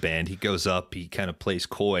recognize the band. He goes up, he kind of plays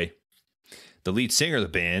coy. The lead singer of the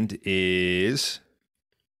band is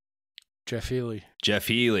Jeff Healey.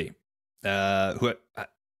 Who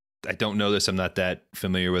I don't know this. I'm not that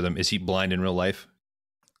familiar with him. Is he blind in real life?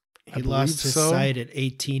 He lost his sight at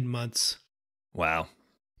 18 months. Wow.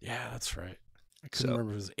 Yeah, that's right. I couldn't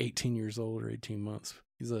remember if it was 18 years old or 18 months.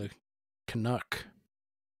 He's a Canuck.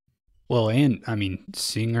 Well, and I mean,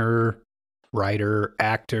 singer, writer,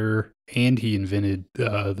 actor, and he invented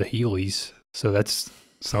the Heelys. So that's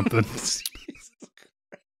something.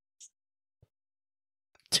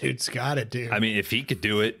 Dude's got it, dude. I mean, if he could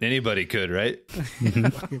do it, anybody could, right?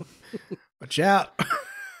 Watch out.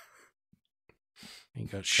 He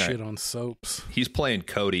got shit on soaps. He's playing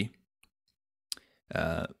Cody.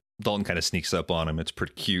 Dalton kind of sneaks up on him. It's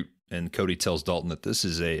pretty cute. And Cody tells Dalton that this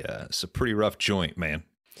is it's a pretty rough joint, man,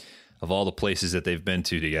 of all the places that they've been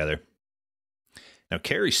to together. Now,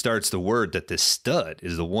 Carrie starts the word that this stud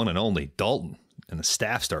is the one and only Dalton, and the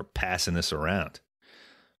staff start passing this around.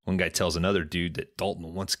 One guy tells another dude that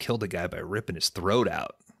Dalton once killed a guy by ripping his throat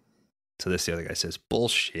out. To this, the other guy says,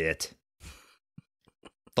 "Bullshit."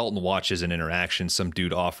 Dalton watches an interaction. Some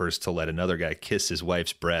dude offers to let another guy kiss his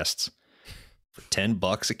wife's breasts for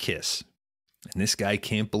 $10 a kiss. And this guy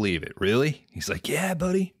can't believe it. Really? He's like, "Yeah,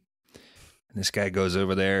 buddy." And this guy goes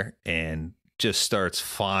over there and just starts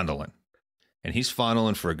fondling. And he's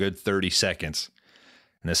fondling for a good 30 seconds.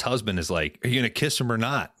 And this husband is like, "Are you going to kiss him or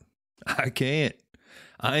not?" "I can't.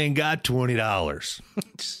 I ain't got $20.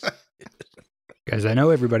 Guys, I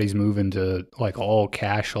know everybody's moving to like all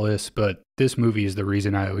cashless, but this movie is the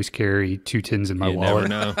reason I always carry 2 tins in my wallet. You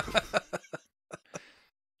never know.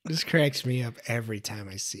 This cracks me up every time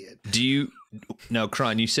I see it. Now,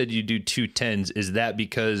 Kron, you said you do 2 tens. Is that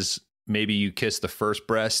because maybe you kiss the first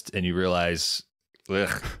breast and you realize,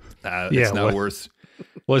 it's not worth.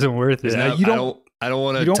 Wasn't worth it. I don't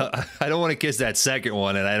want to kiss that second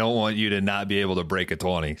one, and I don't want you to not be able to break a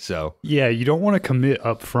 20. So yeah, you don't want to commit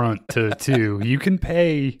up front to 2. You can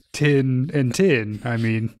pay 10 and 10. I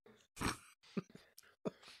mean,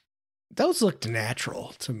 those looked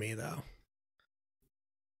natural to me, though.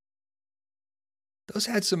 Those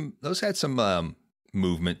had some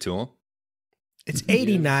movement to them. It's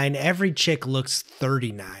 89. Every chick looks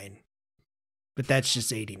 39, but that's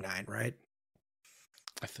just 89, right?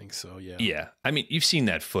 I think so, yeah. Yeah. I mean, you've seen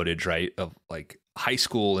that footage, right, of like high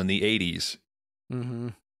school in the 80s. Mm-hmm.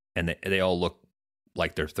 And they all look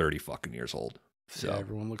like they're 30 fucking years old. So yeah,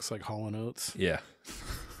 everyone looks like Hall & Oates. Yeah.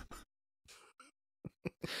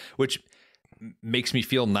 Which makes me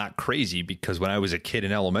feel not crazy, because when I was a kid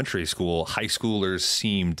in elementary school, high schoolers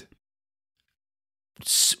seemed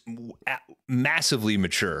massively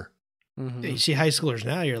mature. Mm-hmm. You see high schoolers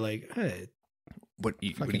now, you're like, hey, what are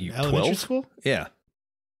you, elementary 12? school? Yeah.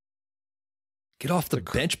 Get off the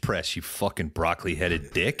bench press, you fucking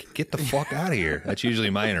broccoli-headed dick. Get the fuck out of here. That's usually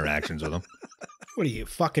my interactions with them. What do you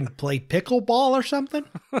fucking play pickleball or something?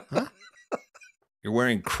 Huh? You're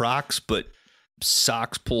wearing Crocs, but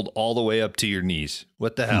socks pulled all the way up to your knees.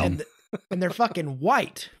 What the hell? And they're fucking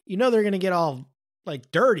white. You know they're going to get all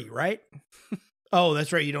like dirty, right? Oh,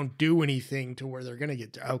 that's right. You don't do anything to where they're going to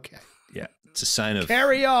get dirty. Okay. Yeah. It's a sign of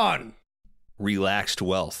carry on. Relaxed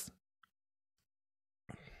wealth.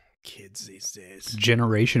 Kids these days.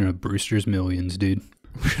 Generation of Brewster's Millions, dude.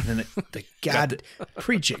 And God,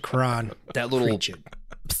 preach it, Kron. That little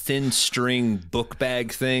thin string book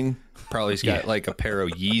bag thing probably has got like a pair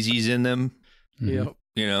of Yeezys in them. Yep.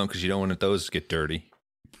 you know, because you don't want those to get dirty.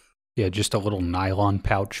 Yeah, just a little nylon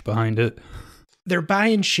pouch behind it. They're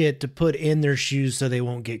buying shit to put in their shoes so they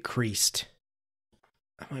won't get creased.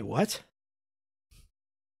 I'm like, what?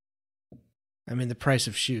 I mean, the price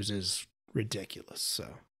of shoes is ridiculous,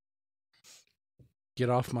 so. Get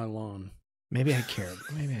off my lawn. Maybe I care.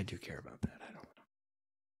 Maybe I do care about that. I don't know.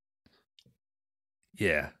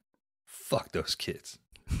 Yeah. Fuck those kids.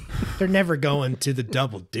 They're never going to the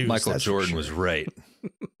Double Deuce. Michael Jordan was right.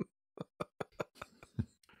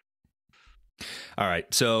 All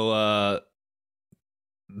right. So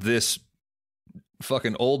this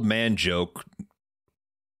fucking old man joke.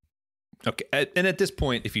 Okay. And at this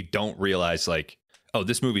point, if you don't realize, like, oh,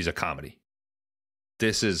 this movie's a comedy.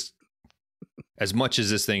 This is, as much as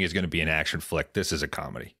this thing is going to be an action flick, this is a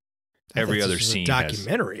comedy. Every other scene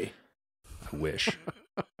documentary. I wish.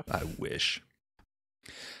 I wish.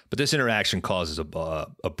 But this interaction causes a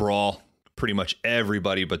brawl. Pretty much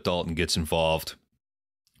everybody but Dalton gets involved.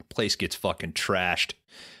 Place gets fucking trashed.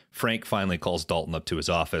 Frank finally calls Dalton up to his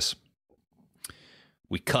office.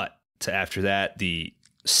 We cut to after that. The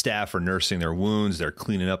staff are nursing their wounds. They're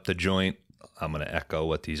cleaning up the joint. I'm going to echo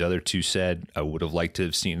what these other two said. I would have liked to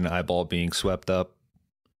have seen an eyeball being swept up.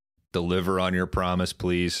 Deliver on your promise,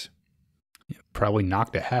 please. Yeah, probably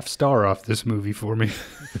knocked a half star off this movie for me.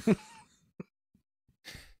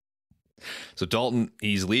 So Dalton,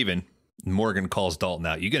 he's leaving. Morgan calls Dalton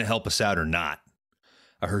out. You going to help us out or not?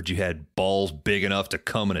 I heard you had balls big enough to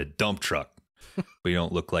come in a dump truck, but you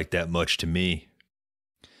don't look like that much to me.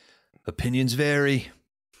 Opinions vary.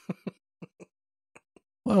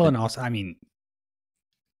 Well, and also, I mean,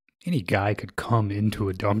 any guy could come into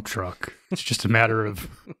a dump truck. It's just a matter of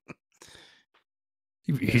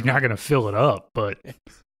he's not going to fill it up, but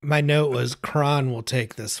My note was Kron will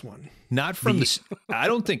take this one. Not from the I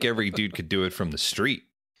don't think every dude could do it from the street.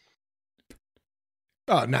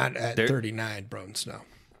 Oh, not at 39, Bones, no.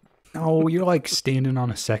 no, you're like standing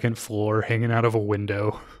on a second floor, hanging out of a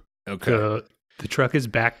window. Okay. The truck is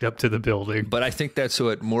backed up to the building. But I think that's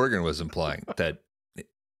what Morgan was implying, that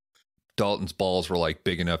Dalton's balls were like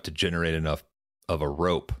big enough to generate enough of a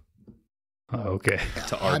rope Oh, okay.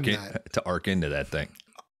 to arc into that thing.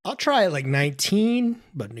 I'll try it like 19,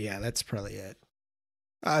 but yeah, that's probably it.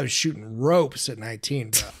 I was shooting ropes at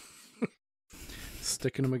 19, but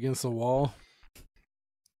Sticking them against the wall.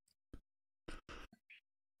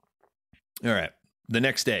 All right. The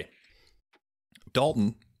next day,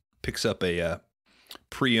 Dalton picks up a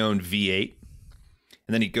pre-owned V8,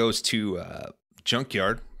 and then he goes to a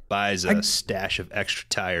junkyard, buys a stash of extra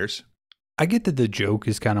tires. I get that the joke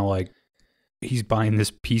is kind of like he's buying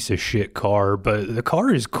this piece of shit car, but the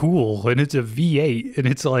car is cool, and it's a V8, and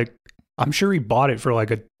it's like, I'm sure he bought it for like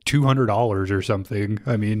a $200 or something.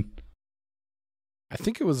 I mean, I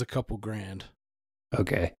think it was a couple grand.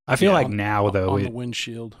 Okay. I feel like now, though, on the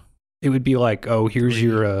windshield. It would be like, oh, here's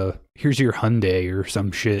your Hyundai or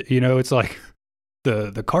some shit. You know, it's like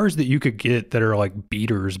the cars that you could get that are like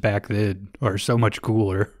beaters back then are so much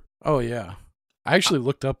cooler. Oh, yeah. I actually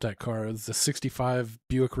looked up that car. It was the 65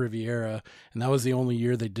 Buick Riviera, and that was the only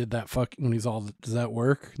year they did that when he's all, does that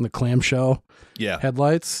work? In the clamshell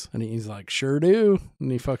headlights? And he's like, sure do.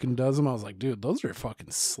 And he fucking does them. I was like, dude, those are fucking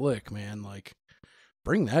slick, man. Like,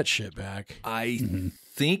 bring that shit back. I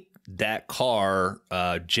think that car,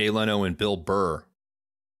 Jay Leno and Bill Burr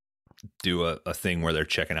do a thing where they're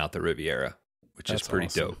checking out the Riviera, which is pretty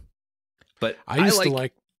dope. But I used to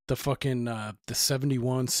like the fucking the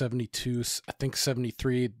 71, 72, I think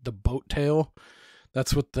 73, the boat tail.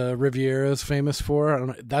 That's what the Riviera is famous for. I don't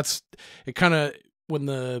know. That's it. Kind of when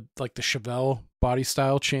the Chevelle body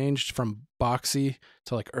style changed from boxy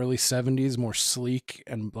to like early 70s, more sleek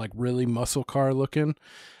and like really muscle car looking.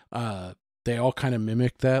 They all kind of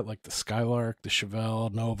mimic that, like the Skylark, the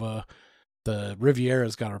Chevelle, Nova. The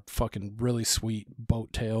Riviera's got a fucking really sweet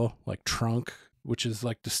boat tail, like trunk, which is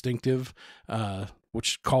like distinctive,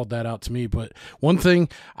 which called that out to me. But one thing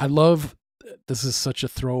I love, this is such a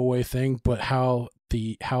throwaway thing, but how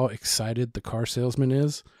excited the car salesman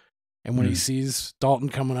is. And when he sees Dalton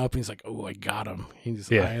coming up, he's like, oh, I got him.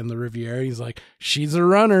 He's eyeing the Riviera. He's like, she's a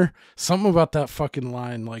runner. Something about that fucking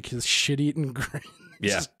line, like his shit-eating grin.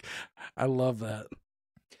 Yeah. I love that.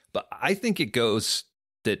 But I think it goes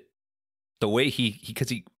that the way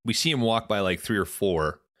because we see him walk by like 3 or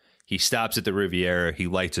 4. He stops at the Riviera. He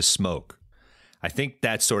lights a smoke. I think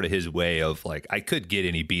that's sort of his way of like, I could get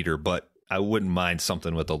any beater, but I wouldn't mind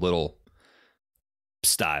something with a little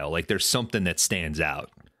style. Like there's something that stands out.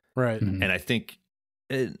 Right. And I think,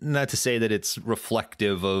 not to say that it's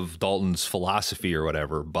reflective of Dalton's philosophy or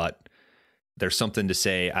whatever, but there's something to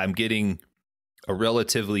say, I'm getting a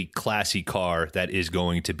relatively classy car that is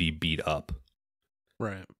going to be beat up.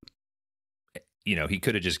 Right. You know, he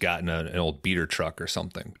could have just gotten an old beater truck or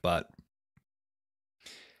something, but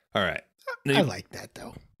all right. I like that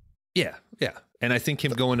though. Yeah. Yeah. And I think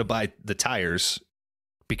him going to buy the tires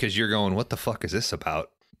because you're going, what the fuck is this about?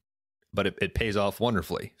 But it pays off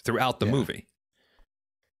wonderfully throughout the movie.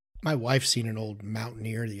 My wife seen an old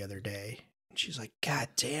Mountaineer the other day, and she's like, God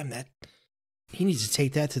damn, that he needs to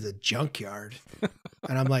take that to the junkyard.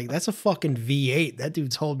 And I'm like, that's a fucking V8. That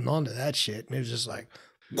dude's holding on to that shit. And it was just like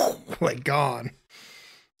gone.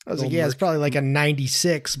 I was like, yeah, it's probably like a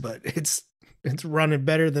 96, but it's running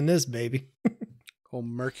better than this, baby. Old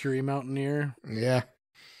Mercury Mountaineer. Yeah.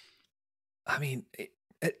 I mean,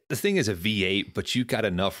 the thing is a V8, but you got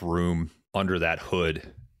enough room under that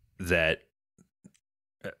hood that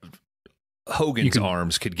Hogan's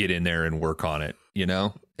arms could get in there and work on it, you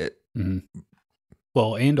know?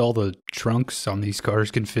 Well, and all the trunks on these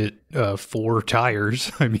cars can fit 4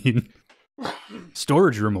 tires. I mean,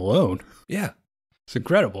 storage room alone. Yeah. It's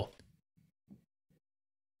incredible.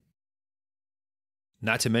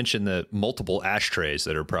 Not to mention the multiple ashtrays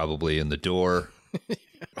that are probably in the door.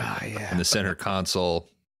 In the center console.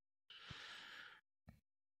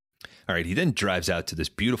 All right, he then drives out to this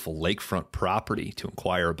beautiful lakefront property to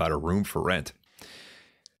inquire about a room for rent.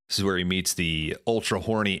 This is where he meets the ultra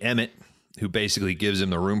horny Emmett, who basically gives him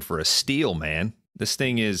the room for a steal, man. This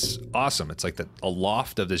thing is awesome. It's like a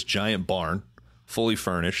loft of this giant barn, fully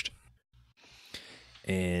furnished.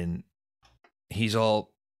 And he's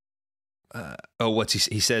all,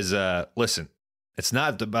 he says, listen, it's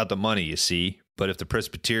not about the money, you see, but if the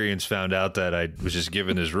Presbyterians found out that I was just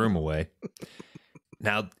giving this room away.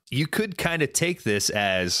 Now, you could kind of take this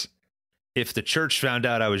as if the church found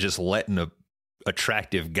out I was just letting a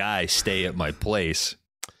attractive guy stay at my place,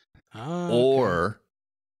 or,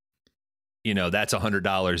 you know, that's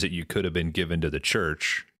 $100 that you could have been given to the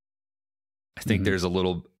church. I think there's a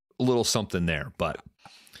little something there, but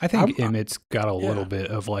I think Emmett's got a little bit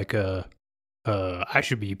of like I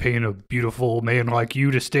should be paying a beautiful man like you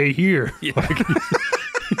to stay here. Yeah. Like,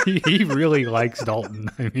 he really likes Dalton.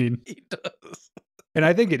 I mean, He does. And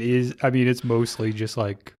I think it is. I mean, it's mostly just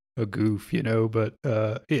like a goof, you know, but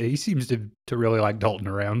he seems to really like Dalton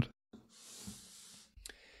around.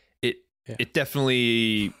 It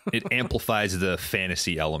definitely amplifies the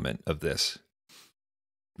fantasy element of this.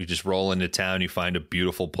 You just roll into town, you find a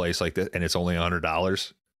beautiful place like this, and it's only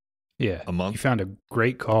 $100. Yeah, a month. You found a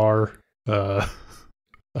great car,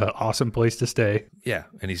 awesome place to stay. Yeah,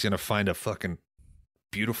 and he's gonna find a fucking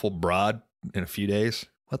beautiful broad in a few days.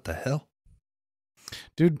 What the hell?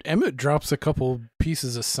 Dude, Emmett drops a couple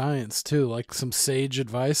pieces of science too, like some sage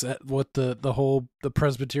advice at what the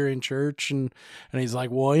Presbyterian church, and he's like,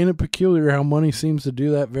 well, ain't it peculiar how money seems to do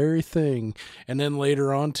that very thing? And then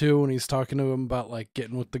later on too, when he's talking to him about like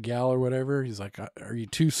getting with the gal or whatever, he's like, are you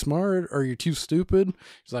too smart? Are you too stupid?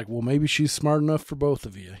 He's like, well, maybe she's smart enough for both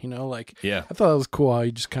of you, you know? Like, yeah, I thought it was cool how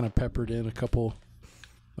he just kind of peppered in a couple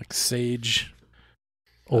like sage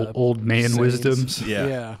old man sayings. wisdoms.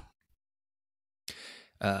 Yeah.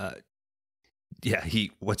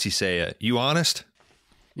 What's he say? You honest?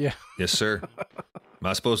 Yeah. Yes, sir. Am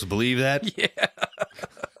I supposed to believe that? Yeah.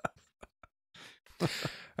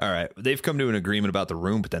 All right. They've come to an agreement about the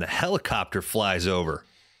room, but then a helicopter flies over.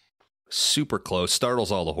 Super close,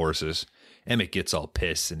 startles all the horses. Emmett gets all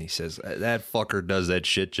pissed and he says, that fucker does that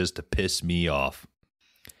shit just to piss me off.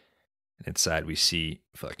 And inside we see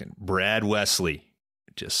fucking Brad Wesley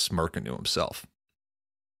just smirking to himself.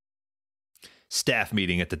 Staff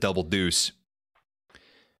meeting at the Double Deuce.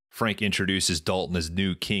 Frank introduces Dalton as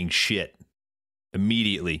new king shit.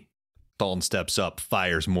 Immediately, Dalton steps up,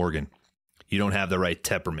 fires Morgan. You don't have the right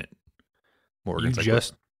temperament. Morgan's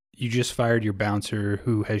you just fired your bouncer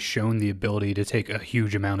who has shown the ability to take a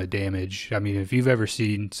huge amount of damage. I mean, if you've ever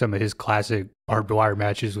seen some of his classic barbed wire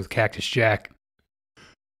matches with Cactus Jack,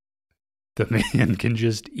 the man can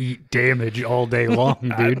just eat damage all day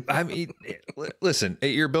long, dude. I mean, listen,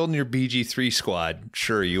 you're building your BG3 squad.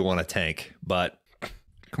 Sure, you want a tank, but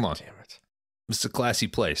come on. Damn it. It's a classy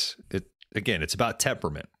place. It's about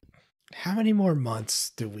temperament. How many more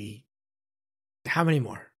months how many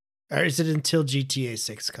more? Or is it until GTA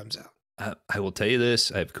 6 comes out? I will tell you this.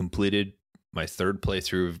 I've completed my third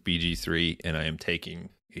playthrough of BG3, and I am taking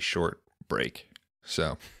a short break.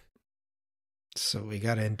 So we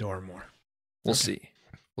got to endure more. We'll see.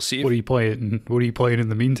 We'll see. What are you playing? What are you playing in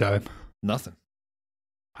the meantime? Nothing.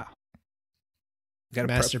 Wow.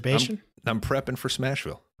 Masturbation? I'm prepping for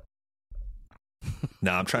Smashville.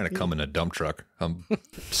 No, I'm trying to come in a dump truck. I'm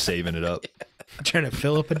saving it up. Trying to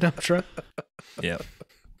fill up a dump truck? Yeah.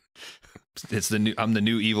 I'm the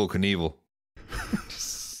new Evil Knievel.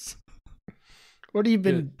 What have you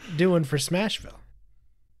been doing for Smashville?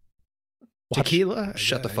 Tequila?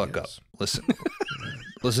 Shut the fuck up. Listen.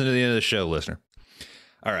 Listen to the end of the show, listener.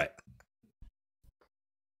 All right.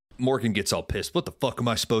 Morgan gets all pissed. What the fuck am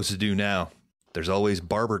I supposed to do now? There's always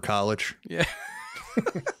barber college. Yeah.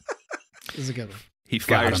 This is a good one. He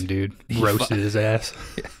fires Got him, dude. Roasted his ass.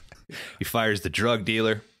 He fires the drug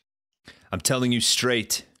dealer. I'm telling you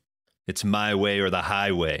straight, it's my way or the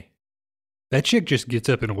highway. That chick just gets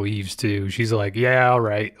up and leaves too. She's like, "Yeah, all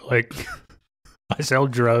right. Like, I sell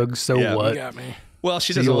drugs, so Yeah, what?" You got me. Well,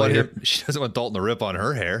 she See doesn't you want later. him. She doesn't want Dalton to rip on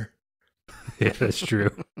her hair. Yeah, that's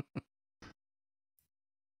true.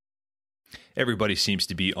 Everybody seems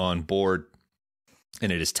to be on board,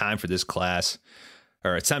 and it is time for this class,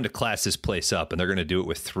 or it's time to class this place up, and they're going to do it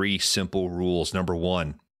with 3 simple rules. Number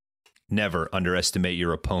 1, never underestimate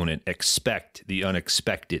your opponent. Expect the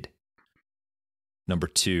unexpected. Number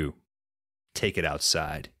 2, take it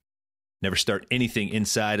outside. Never start anything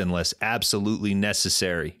inside unless absolutely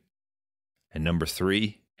necessary. And number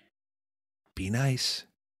 3, be nice.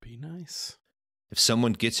 Be nice. If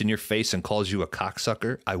someone gets in your face and calls you a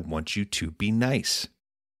cocksucker, I want you to be nice.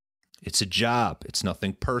 It's a job. It's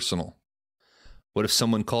nothing personal. What if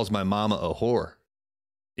someone calls my mama a whore?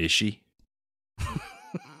 Is she?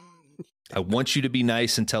 I want you to be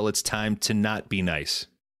nice until it's time to not be nice.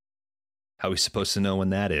 How are we supposed to know when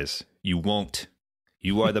that is? You won't.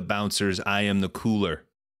 You are the bouncers. I am the cooler.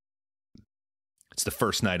 It's the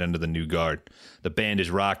first night under the new guard. The band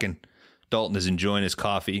is rocking. Dalton is enjoying his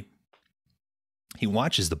coffee. He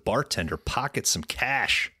watches the bartender pocket some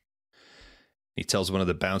cash. He tells one of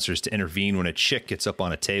the bouncers to intervene when a chick gets up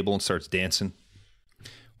on a table and starts dancing.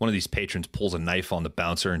 One of these patrons pulls a knife on the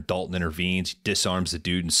bouncer and Dalton intervenes. He disarms the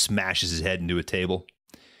dude and smashes his head into a table.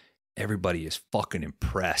 Everybody is fucking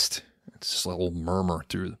impressed. It's just a little murmur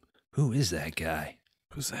through them. Who is that guy?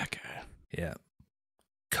 Who's that guy? Yeah.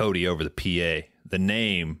 Cody over the PA. The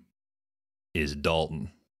name is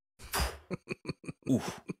Dalton.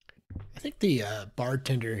 Oof. I think the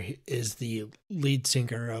bartender is the lead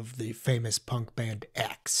singer of the famous punk band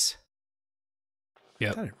X.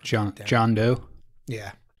 Yep. John Doe.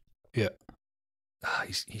 Yeah. Yeah.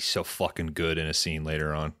 He's so fucking good in a scene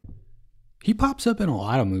later on. He pops up in a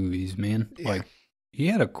lot of movies, man. Yeah. Like, he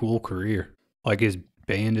had a cool career. Like, his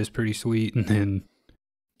band is pretty sweet, and then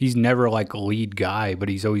he's never like a lead guy, but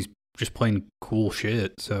he's always just playing cool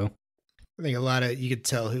shit. So I think you could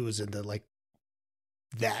tell who was into like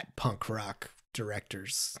that punk rock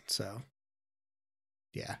directors. So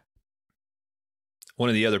yeah. One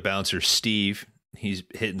of the other bouncers, Steve, he's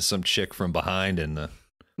hitting some chick from behind in the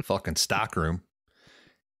fucking stock room.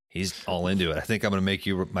 He's all into it. I think I'm going to make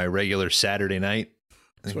you my regular Saturday night.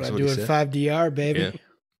 That's what I do at 5DR, baby. Yeah.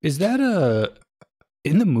 is that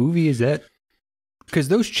in the movie? Is that because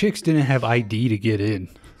those chicks didn't have ID to get in?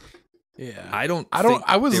 Yeah. I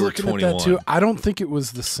was they were looking at 21. that too. I don't think it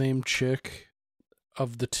was the same chick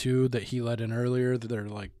of the 2 that he let in earlier. They're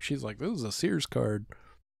like, she's like, this is a Sears card.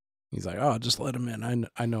 He's like, oh, just let him in.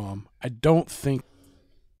 I know him. I don't think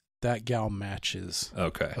that gal matches.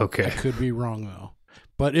 Okay. I could be wrong though.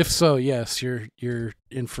 But if so, yes, your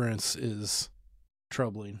inference is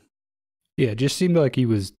troubling. Yeah, it just seemed like he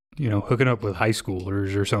was, hooking up with high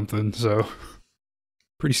schoolers or something. So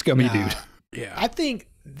pretty scummy dude. Yeah. I think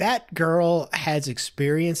that girl has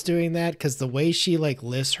experience doing that because the way she like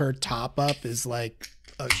lifts her top up is like,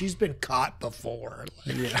 oh, she's been caught before.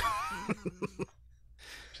 Like, Yeah.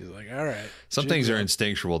 She's like, all right. Some things are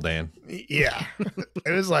instinctual, Dan. yeah.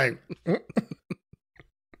 It was like,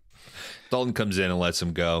 Dalton comes in and lets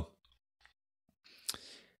him go.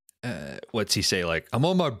 What's he say? Like, I'm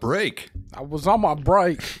on my break. I was on my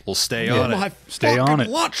break. We'll stay on it. Stay on it.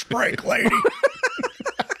 Lunch break, lady.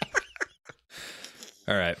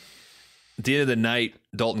 All right. At the end of the night,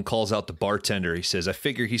 Dalton calls out the bartender. He says, I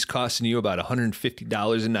figure he's costing you about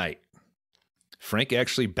 $150 a night. Frank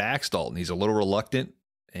actually backs Dalton. He's a little reluctant,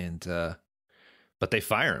 but they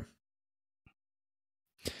fire him.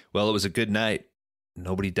 Well, it was a good night.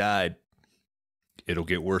 Nobody died. It'll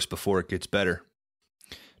get worse before it gets better.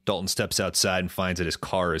 Dalton steps outside and finds that his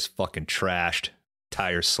car is fucking trashed.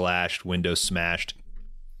 Tires slashed, windows smashed.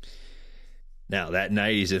 Now, that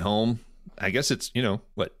night he's at home. I guess it's, 3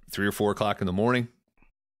 or 4 o'clock in the morning.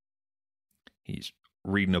 He's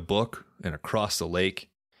reading a book, and across the lake,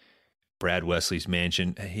 Brad Wesley's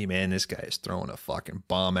mansion. Hey, man, this guy is throwing a fucking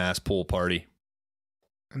bomb-ass pool party.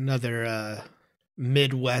 Another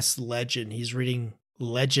Midwest legend. He's reading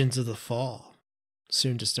Legends of the Fall,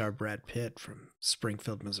 soon to star Brad Pitt from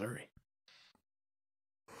Springfield, Missouri.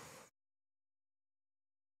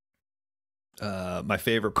 My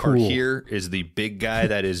favorite part Cool. here is the big guy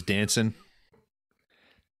that is dancing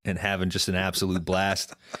and having just an absolute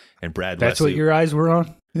blast. And Brad That's Wesley. what your eyes were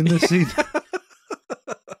on in this scene?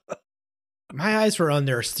 My eyes were on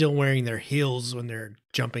there still wearing their heels when they're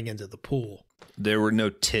jumping into the pool. There were no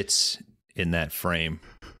tits in that frame,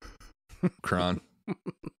 Kron.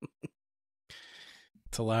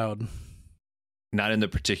 It's allowed. Not in the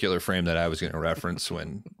particular frame that I was going to reference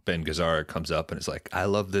when Ben Gazzara comes up and is like, I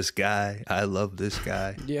love this guy. I love this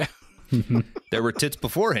guy. Yeah. There were tits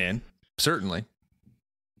beforehand, certainly.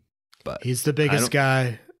 But He's the biggest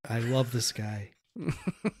guy. I love this guy. You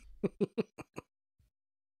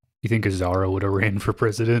think Azara would have ran for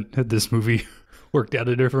president had this movie worked out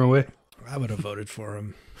a different way? I would have voted for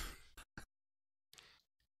him.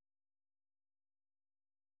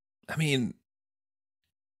 I mean,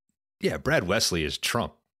 yeah, Brad Wesley is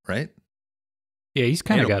Trump, right? Yeah, he's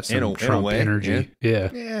kind of got in some a Trump way, energy. Yeah.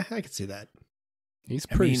 Yeah, I could see that. He's a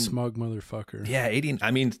pretty mean- smug motherfucker. Yeah, 80.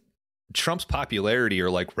 I mean, Trump's popularity or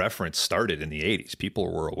like reference started in the 80s.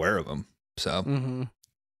 People were aware of him. So Mm-hmm.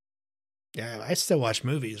 Yeah, I still watch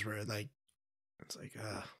movies where like it's like,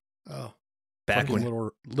 oh, back when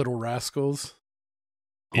Little Rascals.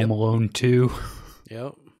 Yep. Home Alone 2.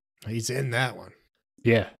 Yep. he's in that one.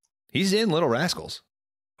 Yeah. he's in Little Rascals.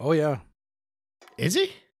 Oh yeah. Is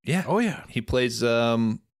he? Yeah. Oh yeah. He plays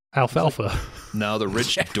Alfalfa. no, the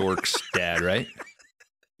rich dork's dad, right?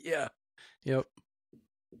 Yeah. Yep.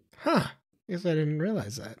 Huh. Guess I didn't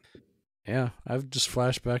realize that. Yeah. I've just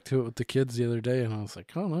flashed back to it with the kids the other day, and I was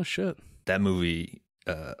like, oh no shit. That movie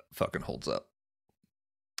fucking holds up.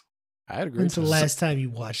 I had a great When's the time. last time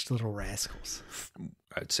you watched Little Rascals?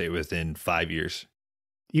 I'd say within 5 years.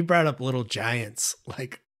 You brought up Little Giants.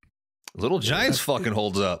 Like, Little Giants fucking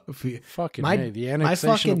holds up. if we, Fucking My- hey, the my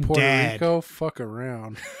annexation fucking of Puerto dad- Rico, fuck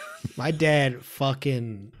around. my dad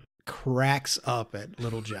fucking cracks up at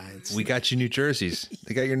Little Giants. We got you New Jerseys.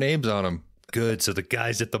 They got your names on them. Good, so the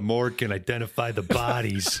guys at the morgue can identify the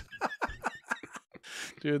bodies.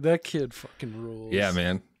 Dude, that kid fucking rules. Yeah,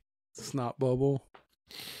 man. Snot bubble.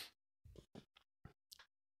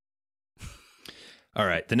 All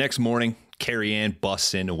right. The next morning, Carrie Ann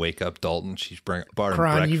busts in to wake up Dalton. She's barring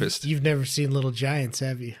Kron, breakfast. you've never seen Little Giants,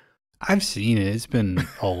 have you? I've seen it. It's been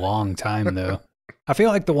a long time, though. I feel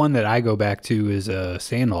like the one that I go back to is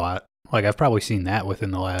Sandlot. Like, I've probably seen that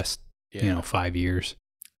within the last, Yeah. 5 years.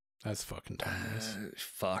 That's fucking timeless.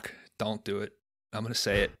 Fuck. Don't do it. I'm going to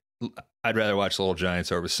say it. I'd rather watch Little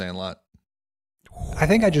Giants over Sandlot. I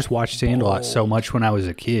think I just watched Sandlot so much when I was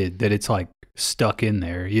a kid that it's, like, stuck in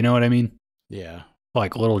there. You know what I mean? Yeah.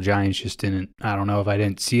 Like, Little Giants just didn't, I don't know if I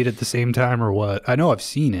didn't see it at the same time or what. I know I've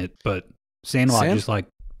seen it, but Sandlot just, like,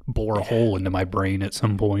 bore a hole into my brain at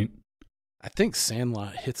some point. I think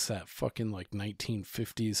Sandlot hits that fucking like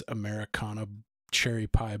 1950s Americana cherry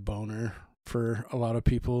pie boner for a lot of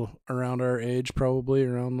people around our age, probably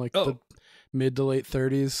around like the mid to late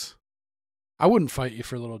 30s. I wouldn't fight you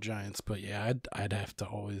for Little Giants, but yeah, I'd have to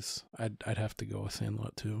always I'd have to go with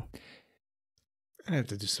Sandlot too. I'd have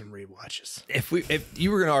to do some rewatches. If you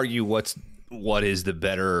were going to argue what is the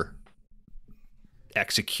better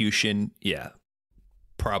execution, yeah,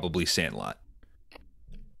 probably Sandlot.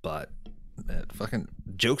 But fucking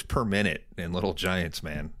jokes per minute in Little Giants,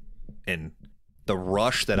 man. And the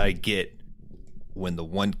rush that I get when the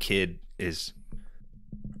one kid is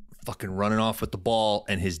fucking running off with the ball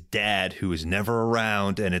and his dad, who is never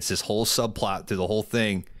around, and it's this whole subplot through the whole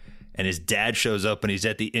thing, and his dad shows up and he's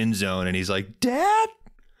at the end zone and he's like, Dad!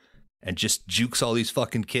 And just jukes all these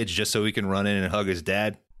fucking kids just so he can run in and hug his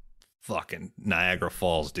dad. Fucking Niagara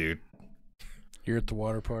Falls, dude. You're at the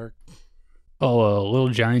water park. Oh, Little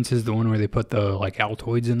Giants is the one where they put the, like,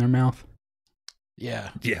 Altoids in their mouth?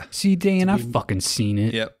 Yeah. Yeah. See, Dan, I've fucking seen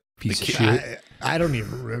it. Yep. Piece The of kid- shit. I don't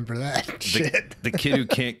even remember that shit. The kid who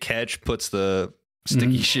can't catch puts the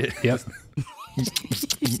sticky shit. Yep.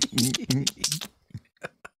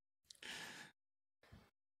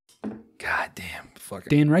 God damn. Fucking.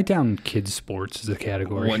 Dan, write down kids sports as a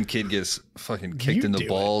category. One kid gets fucking kicked You in the do it.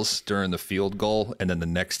 balls during the field goal, and then the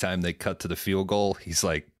next time they cut to the field goal, he's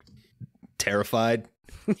like terrified.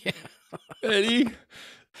 Yeah. Eddie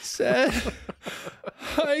said,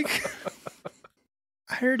 "Hike."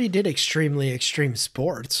 I heard he did extremely extreme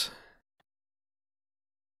sports.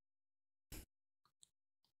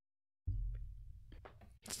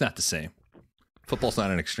 It's not the same. Football's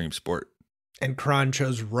not an extreme sport. And Kron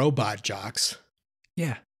chose robot jocks.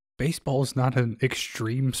 Yeah. Baseball's not an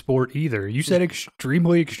extreme sport either. You said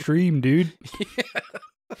extremely extreme, dude.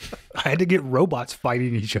 I had to get robots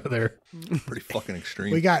fighting each other. Pretty fucking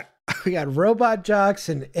extreme. We got robot jocks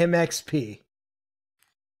and MXP.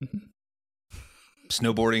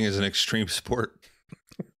 snowboarding is an extreme sport.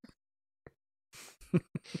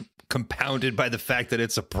 Compounded by the fact that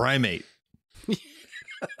it's a primate.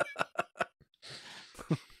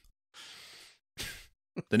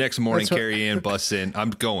 The next morning, Carrie Ann busts in.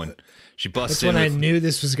 I'm going. She busts in. That's when I knew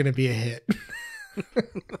this was going to be a hit.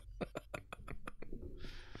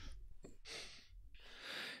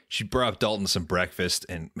 She brought Dalton some breakfast,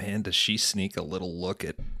 and man, does she sneak a little look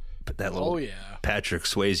at that little Patrick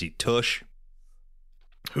Swayze tush.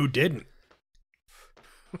 Who didn't?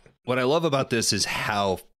 What I love about this is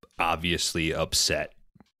how obviously upset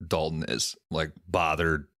Dalton is, like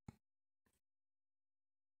bothered.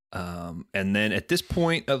 And then at this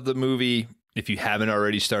point of the movie, if you haven't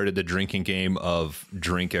already started the drinking game of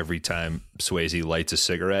drink every time Swayze lights a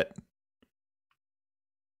cigarette,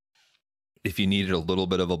 if you needed a little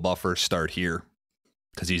bit of a buffer, start here,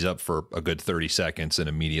 because he's up for a good 30 seconds and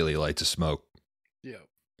immediately lights a smoke. Yeah.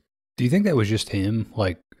 Do you think that was just him?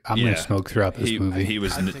 Like, I'm going to smoke throughout this movie. He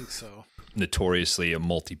was I think so. Notoriously a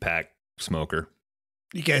multi-pack smoker.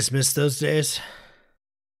 You guys miss those days?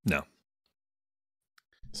 No.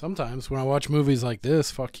 Sometimes when I watch movies like this,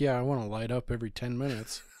 fuck yeah, I want to light up every 10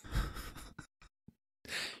 minutes.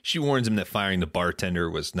 She warns him that firing the bartender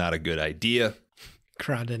was not a good idea.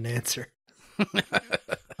 Cron didn't answer.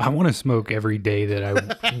 I want to smoke every day that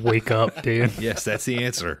I wake up, Dan. Yes, that's the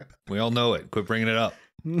answer. We all know it. Quit bringing it up.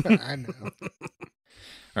 I know.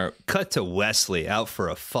 All right, cut to Wesley out for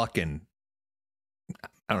a fucking,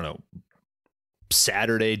 I don't know,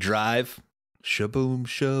 Saturday drive. Shaboom,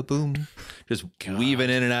 shaboom. Just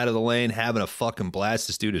weaving in and out of the lane, having a fucking blast.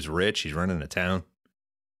 This dude is rich. He's running a town.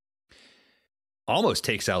 Almost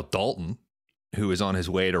takes out Dalton, who is on his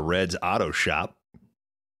way to Red's auto shop.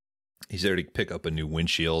 He's there to pick up a new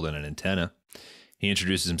windshield and an antenna. He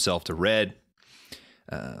introduces himself to Red.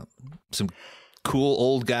 Some cool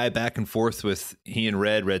old guy back and forth with he and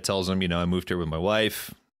Red. Red tells him, I moved here with my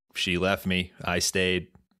wife. She left me. I stayed.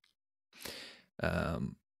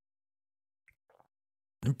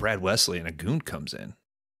 Then Brad Wesley and a goon comes in.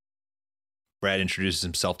 Brad introduces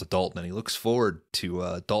himself to Dalton, and he looks forward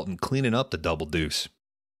to Dalton cleaning up the Double Deuce.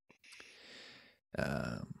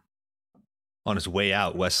 On his way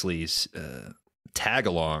out, Wesley's tag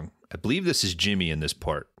along, I believe this is Jimmy in this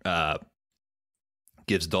part,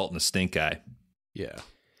 gives Dalton a stink eye. Yeah.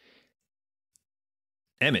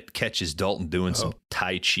 Emmett catches Dalton doing some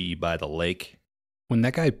Tai Chi by the lake. When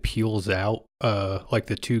that guy peels out, like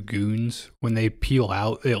the two goons, when they peel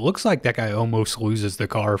out, it looks like that guy almost loses the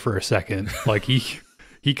car for a second. Like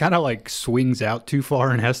he kind of like swings out too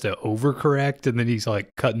far and has to overcorrect, and then he's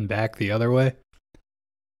like cutting back the other way.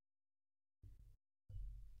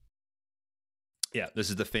 Yeah, this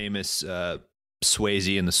is the famous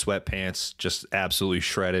Swayze in the sweatpants, just absolutely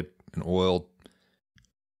shredded and oiled.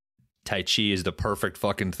 Tai Chi is the perfect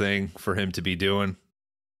fucking thing for him to be doing.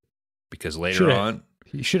 Because later on,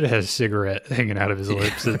 he should have had a cigarette hanging out of his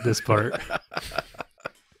lips at this part.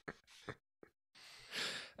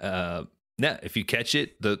 Now, if you catch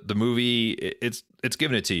it, the movie, it's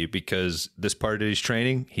giving it to you, because this part of his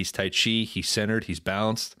training, he's Tai Chi, he's centered, he's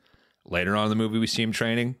balanced. Later on in the movie, we see him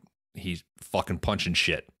training, he's fucking punching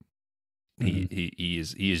shit. Mm-hmm.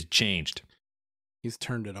 He is changed. He's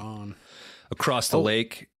turned it on. Across the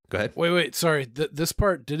lake. Go ahead. Wait. Sorry. This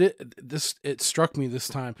part, it struck me this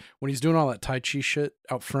time when he's doing all that Tai Chi shit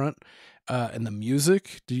out front, and the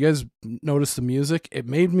music. Did you guys notice the music? It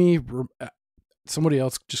made me, somebody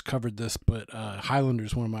else just covered this, but Highlander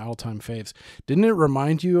is one of my all-time faves. Didn't it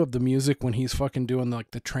remind you of the music when he's fucking doing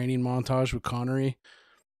like the training montage with Connery?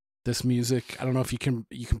 This music, I don't know if you can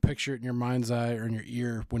picture it in your mind's eye or in your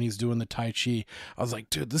ear when he's doing the Tai Chi. I was like,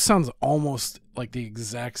 dude, this sounds almost like the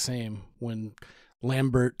exact same when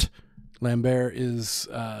Lambert is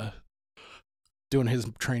doing his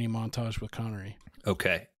training montage with Connery.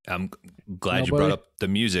 Okay, I'm glad you brought up the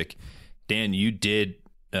music. Dan, you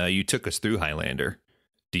took us through Highlander.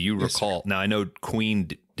 Do you recall? Now I know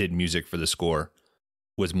Queen did music for the score.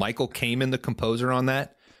 Was Michael Kamen the composer on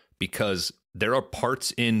that? Because there are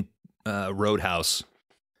parts in Roadhouse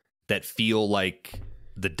that feel like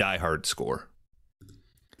the Die Hard score,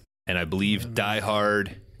 and I believe Die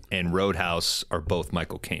Hard and Roadhouse are both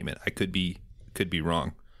Michael Kamen. I could be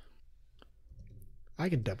wrong. I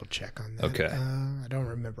can double check on that. Okay, I don't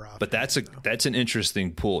remember off. But that's an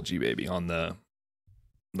interesting pull, G baby, on the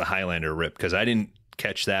Highlander rip, because I didn't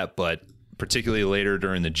catch that, but particularly later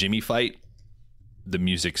during the Jimmy fight, the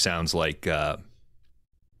music sounds like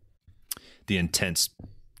the intense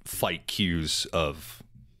fight cues of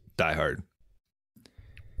Die Hard.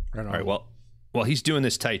 Right on. All right, well, while he's doing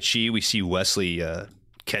this Tai Chi, we see Wesley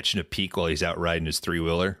catching a peek while he's out riding his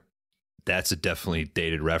three-wheeler. That's a definitely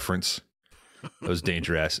dated reference. Those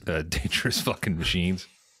dangerous fucking machines.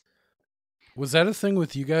 Was that a thing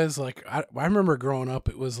with you guys? Like, I remember growing up,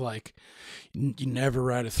 it was like, you never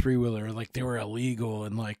ride a 3-wheeler. Like, they were illegal.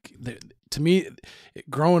 And like, to me,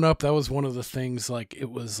 growing up, that was one of the things, like,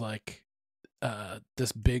 it was like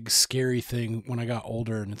this big scary thing when I got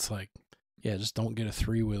older. And it's like, yeah, just don't get a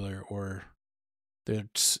 3-wheeler, or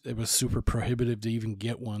it was super prohibitive to even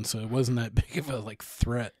get one. So it wasn't that big of a like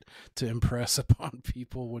threat to impress upon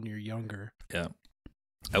people when you're younger. Yeah.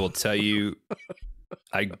 I will tell you,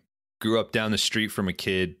 I grew up down the street from a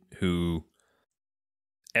kid who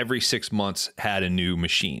every 6 months had a new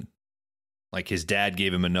machine. Like, his dad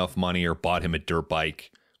gave him enough money or bought him a dirt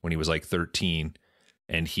bike when he was like 13,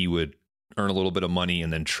 and he would earn a little bit of money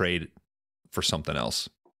and then trade for something else.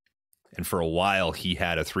 And for a while he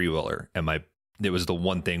had a 3-wheeler, and it was the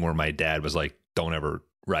one thing where my dad was like, don't ever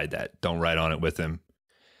ride that. Don't ride on it with him.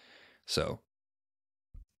 So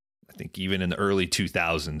I think even in the early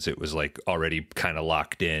 2000s, it was like already kind of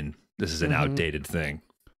locked in. This is an outdated thing.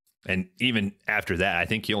 And even after that, I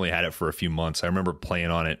think he only had it for a few months. I remember playing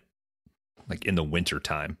on it like in the winter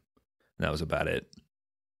time. And that was about it.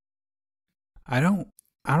 I don't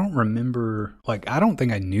remember, like, I don't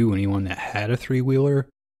think I knew anyone that had a 3-wheeler,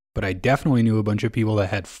 but I definitely knew a bunch of people that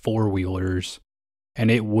had 4-wheelers, and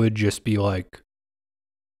it would just be like,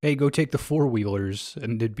 hey, go take the 4-wheelers.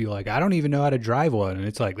 And it'd be like, I don't even know how to drive one. And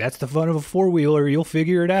it's like, that's the fun of a 4-wheeler. You'll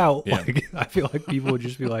figure it out. Yeah. Like, I feel like people would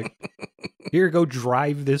just be like, here, go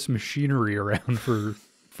drive this machinery around for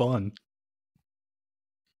fun.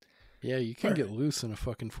 Yeah, you can get loose in a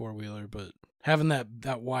fucking 4-wheeler, but having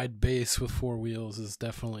that wide base with 4 wheels is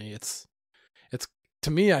definitely, it's to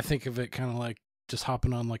me, I think of it kind of like just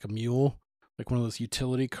hopping on like a mule, like one of those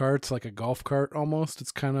utility carts, like a golf cart almost.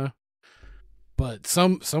 It's kind of, but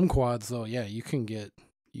some quads though, yeah, you can get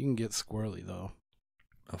squirrely though.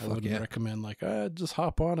 I wouldn't recommend like, just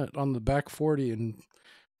hop on it on the back 40 and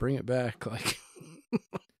bring it back. Like,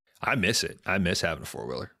 I miss it. I miss having a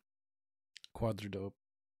 4-wheeler. Quads are dope.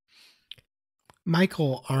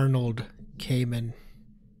 Michael Arnold Kamen,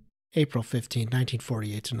 April 15,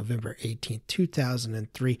 1948 to November 18,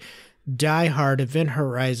 2003. Die Hard, Event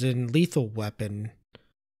Horizon, Lethal Weapon,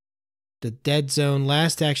 The Dead Zone,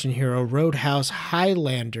 Last Action Hero, Roadhouse,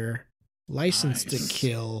 Highlander, License to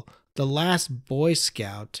Kill, The Last Boy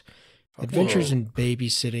Scout, Adventures in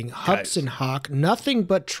Babysitting, Hups and Hawk, Nothing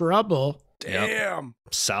But Trouble. Damn. Yep.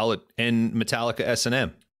 Solid. And Metallica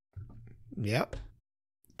S&M. Yep.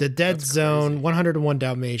 The Dead Zone, 101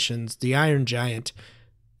 Dalmatians, The Iron Giant,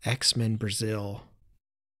 X-Men Brazil.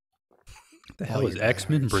 The hell is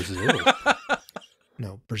X-Men Brazil?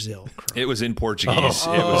 No, Brazil. It was in Portuguese.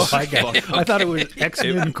 I thought it was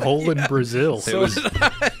X-Men Brazil. It was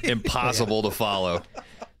impossible to follow.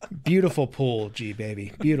 Beautiful pool, G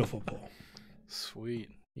baby. Beautiful pool. Sweet.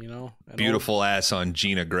 You know? Beautiful ass on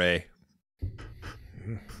Gina Gray.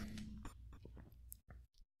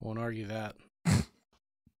 Won't argue that.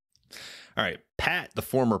 All right. Pat, the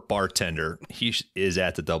former bartender, he is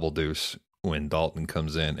at the Double Deuce when Dalton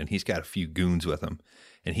comes in, and he's got a few goons with him,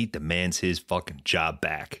 and he demands his fucking job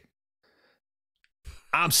back.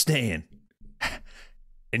 I'm staying,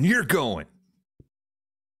 and you're going.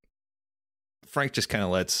 Frank just kind of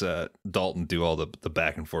lets Dalton do all the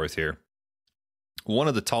back and forth here. One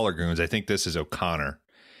of the taller goons, I think this is O'Connor,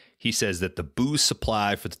 he says that the booze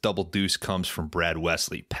supply for the Double Deuce comes from Brad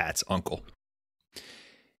Wesley, Pat's uncle.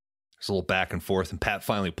 There's a little back and forth, and Pat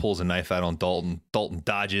finally pulls a knife out on Dalton. Dalton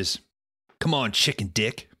dodges. Come on, chicken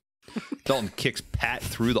dick. Dalton kicks Pat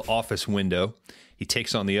through the office window. He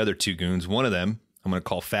takes on the other two goons. One of them, I'm going to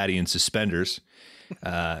call Fatty in suspenders.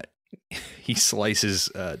 He slices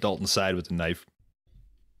Dalton's side with a knife.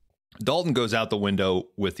 Dalton goes out the window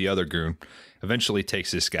with the other goon, eventually takes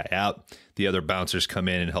this guy out. The other bouncers come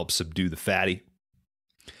in and help subdue the Fatty.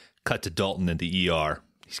 Cut to Dalton in the ER.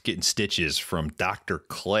 He's getting stitches from Dr.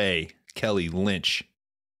 Kelly Lynch.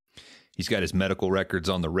 He's got his medical records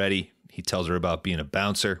on the ready. He tells her about being a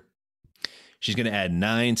bouncer. She's going to add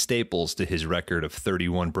 9 staples to his record of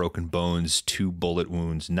 31 broken bones, 2 bullet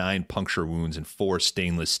wounds, 9 puncture wounds, and 4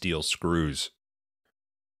 stainless steel screws.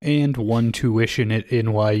 And 1 tuition at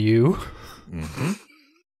NYU. Mm-hmm.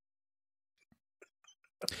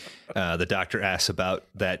 The doctor asks about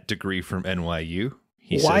that degree from NYU.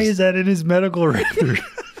 Why is that in his medical record?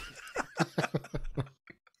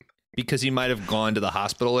 Because he might have gone to the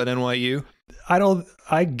hospital at NYU. I don't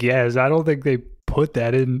think they put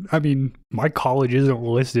that in. I mean, my college isn't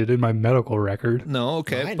listed in my medical record. No,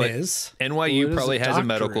 okay. Mine but is. NYU probably has a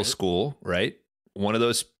medical doctorate. school, right? One of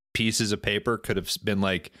those pieces of paper could have been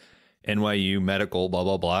like, NYU medical, blah,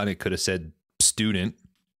 blah, blah. And it could have said student.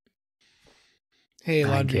 Hey, I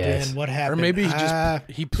Laundry guess. Dan, what happened? Or maybe he just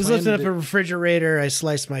he was lifting planned up a refrigerator. I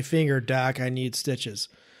sliced my finger, Doc. I need stitches.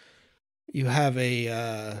 You have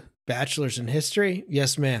a bachelor's in history?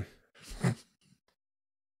 Yes, ma'am.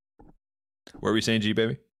 What were we saying, G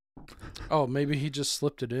baby? Oh, maybe he just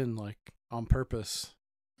slipped it in like on purpose,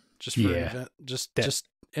 just for an event, just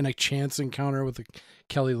in a chance encounter with a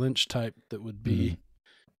Kelly Lynch type that would be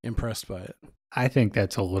impressed by it. I think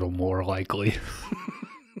that's a little more likely.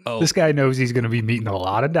 Oh, This guy knows he's going to be meeting a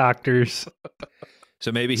lot of doctors.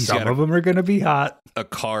 so maybe he's Some got of them are going to be hot. a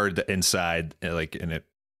card inside, like in it.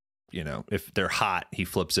 You know, if they're hot, he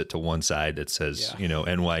flips it to one side that says, Yeah.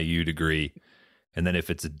 NYU degree, and then if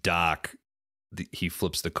it's a doc, he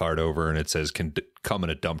flips the card over and it says can come in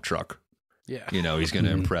a dump truck. Yeah. He's going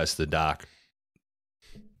to impress the doc.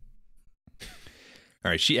 All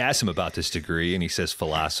right, she asked him about this degree, and he says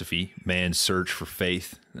philosophy, man's search for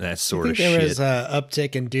faith, that sort of there shit. was an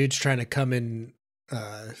uptick in dudes trying to come in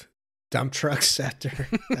dump trucks after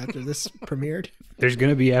this premiered. There's going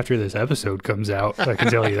to be after this episode comes out. I can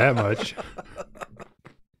tell you that much.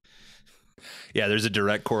 Yeah, there's a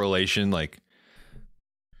direct correlation. Like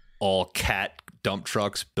all cat dump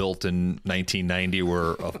trucks built in 1990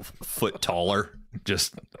 were a foot taller.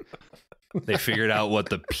 Just they figured out what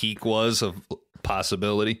the peak was of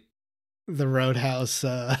possibility. The Roadhouse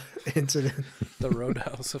incident. The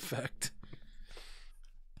Roadhouse effect.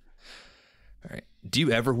 All right. Do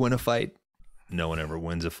you ever win a fight? No one ever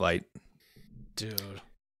wins a fight. Dude,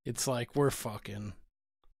 it's like we're fucking.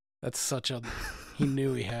 That's such a. He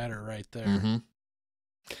knew he had her right there.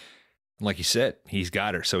 Mm-hmm. Like you said, he's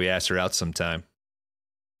got her, so he asked her out sometime.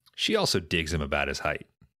 She also digs him about his height.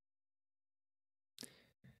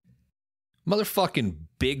 Motherfucking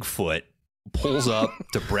Bigfoot pulls up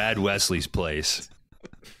to Brad Wesley's place.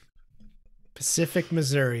 Pacific,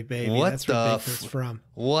 Missouri, baby. What That's the where Bigfoot's from.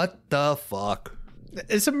 What the fuck?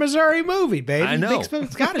 It's a Missouri movie, baby. I know.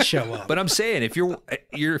 Bigfoot's got to show up. But I'm saying, if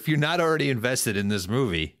you're not already invested in this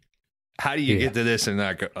movie, how do you get to this and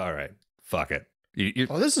not go, all right, fuck it.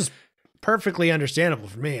 Well, this is perfectly understandable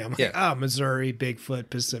for me. I'm like, Yeah. Missouri, Bigfoot,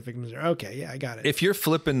 Pacific, Missouri. Okay, yeah, I got it. If you're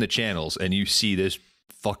flipping the channels and you see this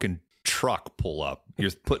fucking truck pull up,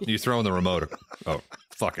 you're throwing the remote. Oh,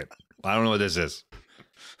 fuck it. I don't know what this is.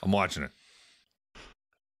 I'm watching it.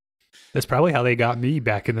 That's probably how they got me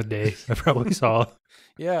back in the day. I probably saw a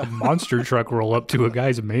Yeah. monster truck roll up to a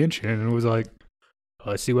guy's mansion and was like,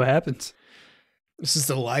 let's see what happens. This is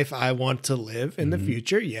the life I want to live in the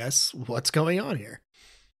future. Yes. What's going on here?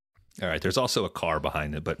 All right. There's also a car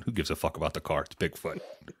behind it, but who gives a fuck about the car? It's Bigfoot.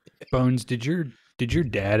 Bones, did your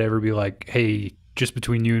dad ever be like, hey, just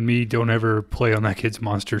between you and me, don't ever play on that kid's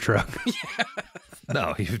monster truck?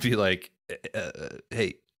 No, he would be like,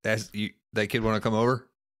 hey, that kid want to come over?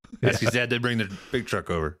 Ask his dad to bring the big truck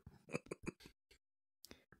over.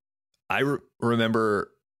 I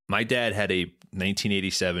remember my dad had a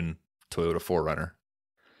 1987 Toyota 4Runner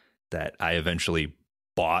that I eventually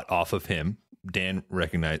bought off of him. Dan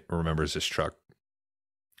remembers this truck.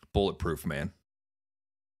 Bulletproof, man.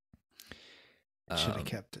 Should have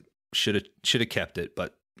kept it. Should have kept it,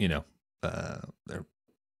 but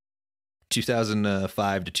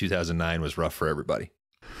 2005 to 2009 was rough for everybody.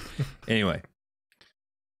 Anyway,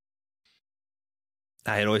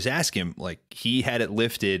 I had always asked him, like, he had it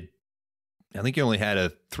lifted. I think he only had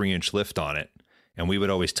a 3-inch lift on it. And we would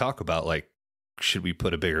always talk about, like, should we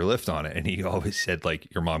put a bigger lift on it? And he always said,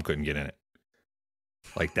 like, your mom couldn't get in it.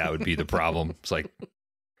 Like, that would be the problem. It's like,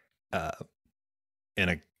 and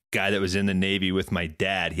a guy that was in the Navy with my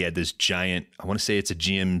dad, he had this giant, I want to say it's a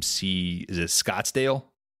GMC, is it Scottsdale?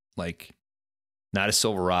 Like, not a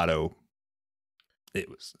Silverado. It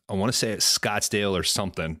was, I want to say it's Scottsdale or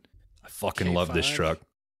something. I fucking love this truck.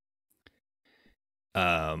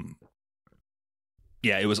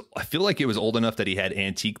 Yeah, it was, I feel like it was old enough that he had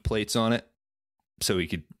antique plates on it. So he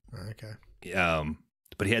could, Okay.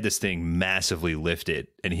 but he had this thing massively lifted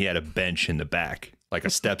and he had a bench in the back, like a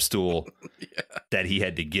step stool that he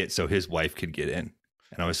had to get so his wife could get in.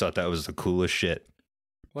 And I always thought that was the coolest shit.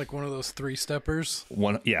 Like one of those 3-steppers.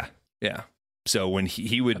 Yeah. So when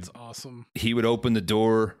he would, That's awesome. he would open the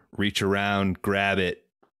door, reach around, grab it,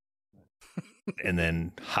 and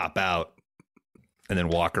then hop out and then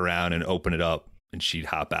walk around and open it up and she'd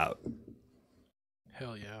hop out.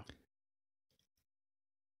 Hell yeah.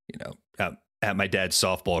 At my dad's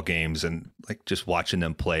softball games and like just watching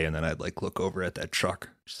them play. And then I'd like look over at that truck,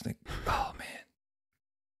 just think, oh man,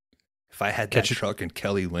 if I had that truck and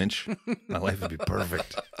Kelly Lynch, my life would be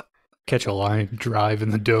perfect. Catch a line, drive in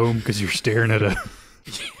the dome because you're staring at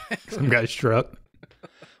some guy's truck.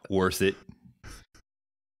 worth it.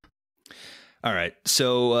 All right.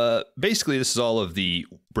 So basically, this is all of the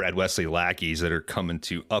Brad Wesley lackeys that are coming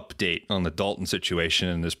to update on the Dalton situation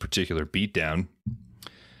in this particular beatdown.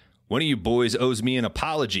 One of you boys owes me an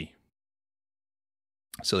apology.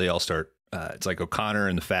 So they all start. It's like O'Connor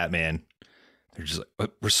and the Fat Man. They're just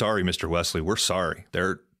like, we're sorry, Mr. Wesley. We're sorry.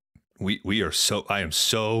 I am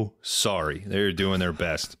so sorry. They're doing their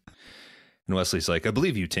best. And Wesley's like, I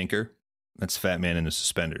believe you, Tinker. That's Fat Man in the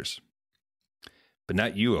suspenders. But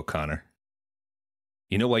not you, O'Connor.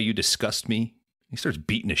 You know why you disgust me? He starts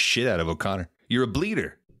beating the shit out of O'Connor. You're a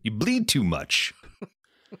bleeder. You bleed too much.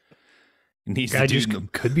 Guy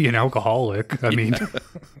just could be an alcoholic. I mean,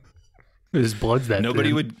 his blood's that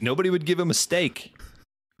nobody thin. Nobody would give him a steak.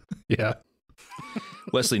 Yeah.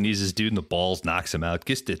 Wesley knees his dude in the balls, knocks him out.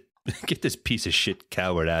 Get this piece of shit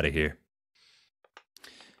coward out of here.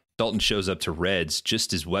 Dalton shows up to Red's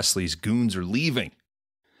just as Wesley's goons are leaving.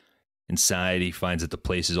 Inside, he finds that the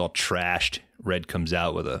place is all trashed. Red comes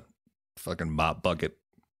out with a fucking mop bucket.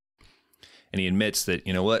 And he admits that,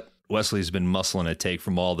 you know what? Wesley's been muscling a take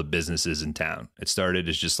from all the businesses in town. It started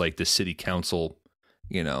as just like the city council,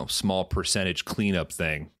 small percentage cleanup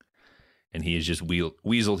thing. And he has just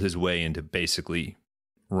weaseled his way into basically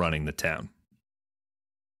running the town.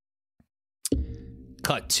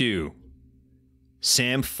 Cut 2.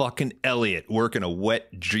 Sam fucking Elliott working a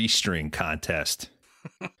wet G-string contest.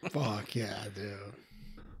 Fuck yeah,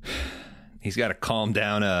 dude. He's got to calm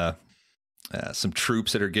down some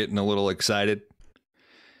troops that are getting a little excited.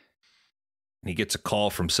 And he gets a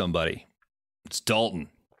call from somebody. It's Dalton.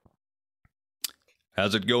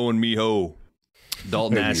 How's it going, mijo?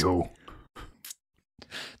 Dalton asks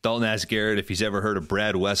Garrett if he's ever heard of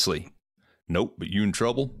Brad Wesley. Nope, but you in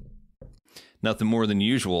trouble? Nothing more than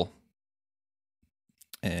usual.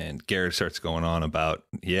 And Garrett starts going on about,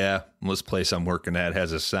 this place I'm working at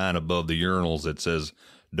has a sign above the urinals that says,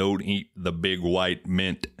 don't eat the big white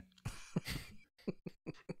mint.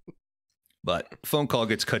 But phone call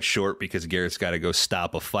gets cut short because Garrett's got to go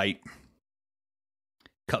stop a fight.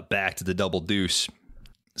 Cut back to the Double Deuce.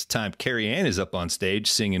 This time, Carrie Ann is up on stage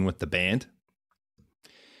singing with the band.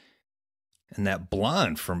 And that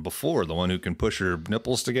blonde from before, the one who can push her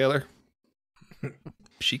nipples together,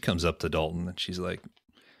 she comes up to Dalton and she's like,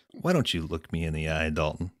 why don't you look me in the eye,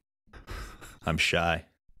 Dalton? I'm shy.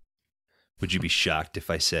 Would you be shocked if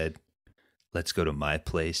I said, let's go to my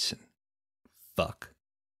place and fuck?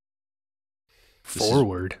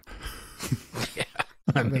 Forward. Yeah.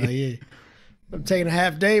 I'm taking a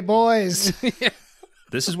half day, boys.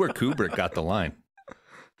 This is where Kubrick got the line.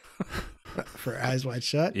 For Eyes Wide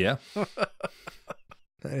Shut? Yeah. I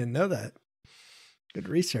didn't know that. Good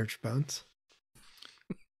research, Bones.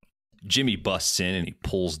 Jimmy busts in and he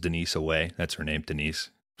pulls Denise away. That's her name, Denise.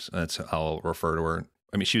 So that's how I'll refer to her.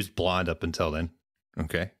 I mean, she was blonde up until then.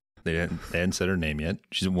 Okay. They hadn't said her name yet.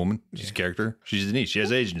 She's a woman. She's a character. She's Denise. She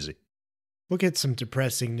has agency. We'll get some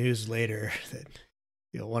depressing news later that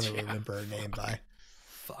you'll want to remember her name by.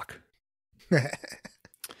 Fuck.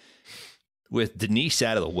 With Denise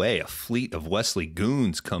out of the way, a fleet of Wesley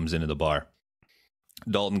goons comes into the bar.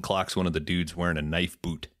 Dalton clocks one of the dudes wearing a knife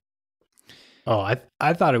boot. Oh,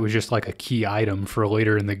 I thought it was just like a key item for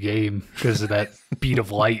later in the game because of that beat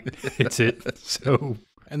of light hits it so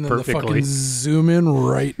and then perfectly. The fucking zoom in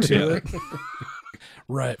right to it.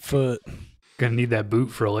 Right foot. Gonna need that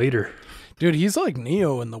boot for later. Dude, he's like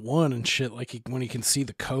Neo in the one and shit. Like when he can see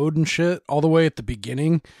the code and shit all the way at the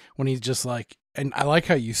beginning when he's just like, and I like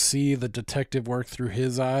how you see the detective work through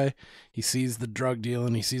his eye. He sees the drug deal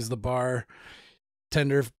and he sees the bar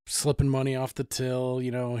tender slipping money off the till.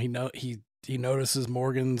 He notices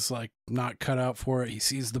Morgan's like not cut out for it. He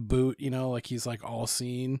sees the boot, like he's like all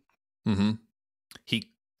seen. Mm-hmm.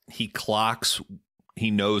 He clocks. He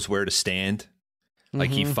knows where to stand. Like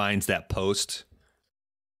he finds that post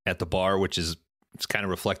at the bar, which is it's kind of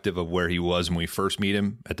reflective of where he was when we first meet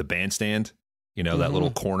him at the bandstand. That little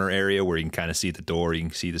corner area where you can kind of see the door, you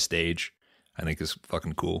can see the stage. I think is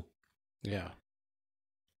fucking cool. Yeah.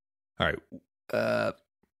 All right.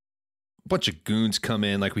 Bunch of goons come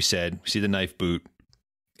in, like we said. We see the knife boot,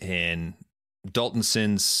 and Dalton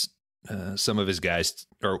sends some of his guys,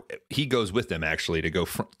 or he goes with them actually to go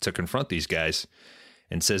to confront these guys,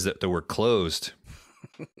 and says that they were closed.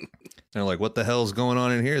 They're like, "What the hell's going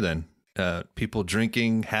on in here?" Then people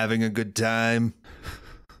drinking, having a good time,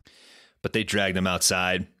 but they drag them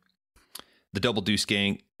outside. The Double Deuce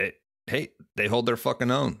gang, they hold their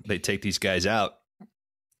fucking own. They take these guys out.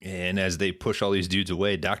 And as they push all these dudes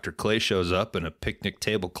away, Dr. Clay shows up in a picnic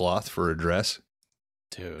tablecloth for a dress.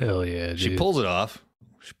 Dude. Hell yeah, dude. She pulls it off.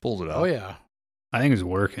 Oh, yeah. I think it's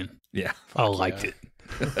working. Yeah. I liked it.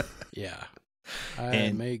 Yeah.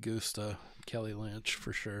 And- May Gusta, Kelly Lynch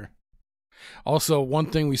for sure. Also, one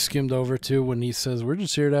thing we skimmed over too when he says we're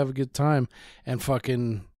just here to have a good time, and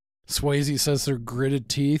fucking Swayze says they're gritted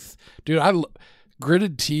teeth. Dude,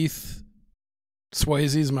 gritted teeth.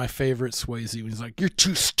 Swayze's my favorite Swayze. When he's like, "You're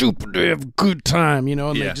too stupid to have a good time,"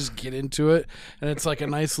 and they just get into it, and it's like a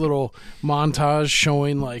nice little montage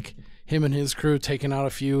showing like him and his crew taking out a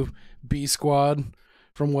few B squad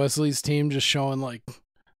from Wesley's team, just showing like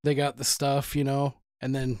they got the stuff, and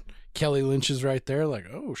then Kelly Lynch is right there, like,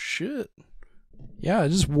 "Oh shit, yeah, I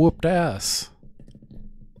just whooped ass."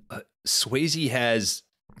 Swayze has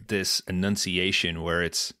this enunciation where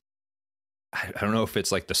it's, I don't know if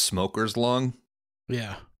it's like the smoker's lung.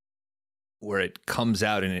 Yeah. Where it comes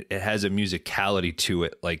out and it has a musicality to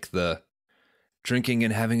it, like the drinking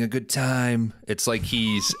and having a good time. It's like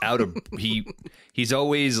he's he's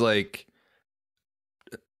always like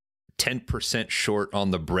 10% short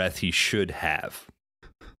on the breath he should have.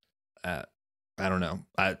 I don't know.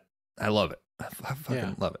 I love it. I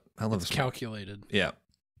fucking love it. I love It's this calculated. Yeah.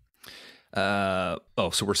 So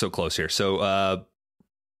we're so close here. So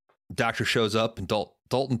Doctor shows up and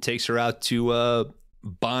Dalton takes her out to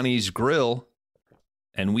Bonnie's Grill,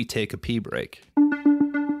 and we take a pee break.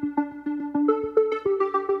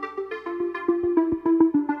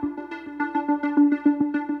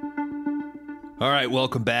 All right,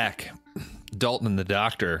 welcome back. Dalton and the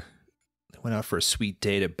Doctor went out for a sweet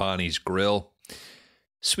date at Bonnie's Grill.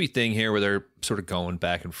 Sweet thing here where they're sort of going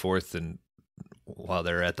back and forth, and while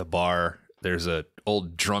they're at the bar, there's a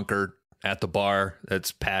old drunkard at the bar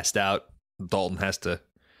that's passed out. Dalton has to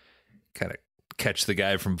kind of catch the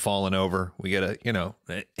guy from falling over. We get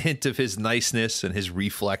a hint of his niceness and his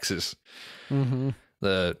reflexes. Mm-hmm.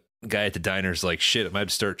 The guy at the diner's like, shit, I might have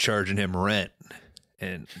to start charging him rent.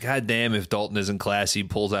 And goddamn, if Dalton isn't classy,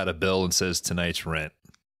 pulls out a bill and says tonight's rent.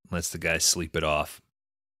 Lets the guy sleep it off.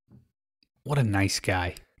 What a nice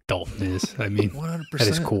guy Dalton is. I mean, 100%. at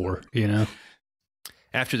his core,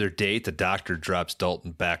 After their date, the Doctor drops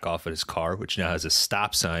Dalton back off at his car, which now has a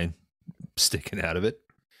stop sign sticking out of it.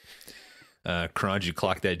 Cron, you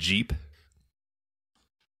clock that Jeep?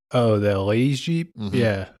 Oh, the ladies' Jeep? Mm-hmm.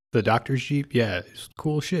 Yeah. The doctor's Jeep? Yeah. It's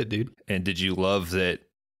cool shit, dude. And did you love that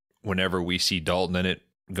whenever we see Dalton in it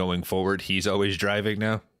going forward, he's always driving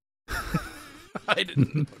now? I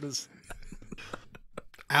didn't notice.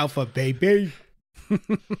 Alpha, baby.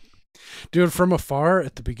 Dude, from afar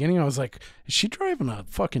at the beginning, I was like, is she driving a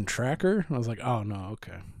fucking tracker? And I was like, oh, no,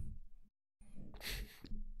 okay.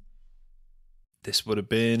 This would have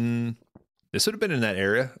been in that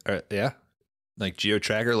area. Yeah. Like Geo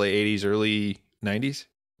Tracker, late 80s, early 90s.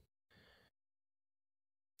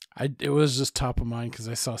 It was just top of mind because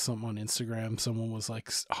I saw something on Instagram. Someone was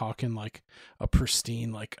like hawking like a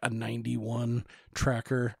pristine, like a 91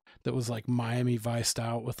 tracker that was like Miami viced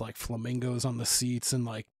out with like flamingos on the seats and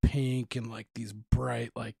like pink and like these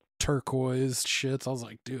bright like turquoise shits. I was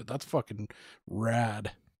like, dude, that's fucking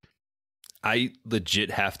rad. I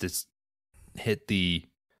legit have to hit the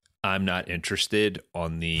I'm not interested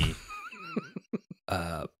on the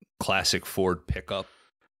classic Ford pickup.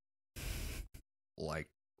 Like,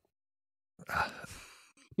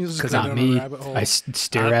 because not me. I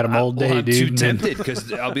stare at them all day, I'm dude. too tempted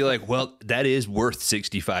because I'll be like, well, that is worth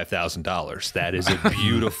 $65,000. That is a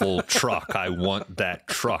beautiful truck. I want that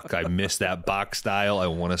truck. I miss that box style. I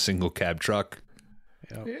want a single cab truck.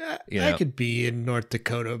 Yep. Yeah, I could be in North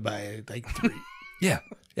Dakota by like 3. Yeah.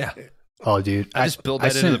 Oh, dude. I just built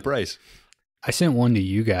that into the price. I sent one to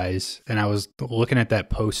you guys, and I was looking at that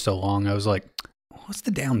post so long, I was like, what's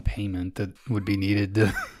the down payment that would be needed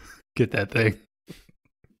to get that thing?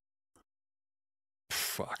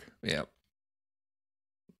 Fuck. Yeah.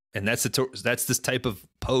 And that's this type of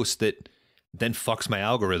post that then fucks my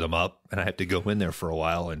algorithm up, and I have to go in there for a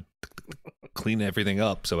while and clean everything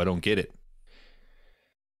up so I don't get it.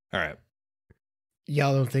 All right.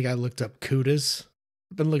 Y'all don't think I looked up Cudas?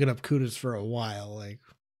 I've been looking up Cudas for a while. Like,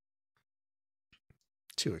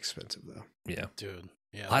 too expensive though. Yeah. Dude.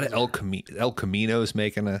 Yeah. A lot of El Camino's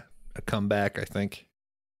making a comeback, I think.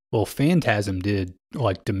 Well, Phantasm did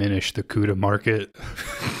like diminish the CUDA market.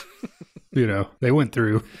 They went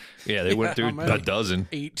through. Yeah, they went through a dozen.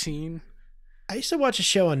 18. I used to watch a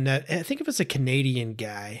show on net. I think it was a Canadian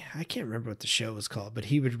guy. I can't remember what the show was called, but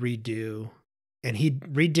he would redid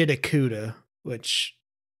a CUDA, which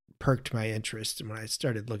perked my interest. And when I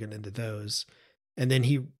started looking into those, and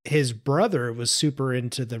then his brother was super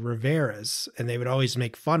into the Riveras, and they would always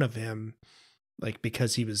make fun of him, like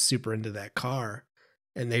because he was super into that car.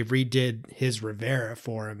 And they redid his Rivera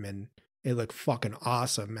for him, and it looked fucking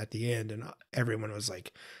awesome at the end. And everyone was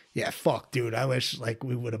like, yeah, fuck, dude. I wish like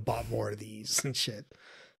we would have bought more of these and shit.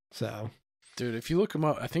 So, dude, if you look them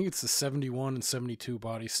up, I think it's the 71 and 72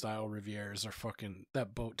 body style Rivieres are fucking,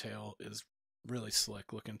 that boat tail is really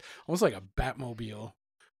slick looking. Almost like a Batmobile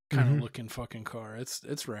kind of looking fucking car.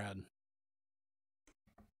 It's rad.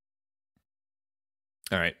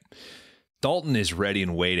 All right. Dalton is ready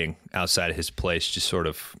and waiting outside of his place, just sort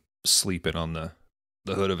of sleeping on the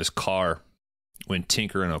hood of his car when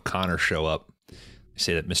Tinker and O'Connor show up. They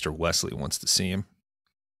say that Mr. Wesley wants to see him.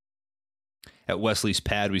 At Wesley's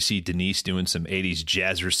pad, we see Denise doing some 80s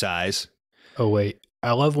jazzercise. Oh, wait.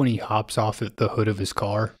 I love when he hops off at the hood of his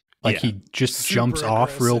car. Like he just Super jumps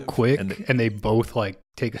off real aggressive. quick and they both like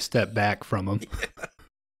take a step back from him.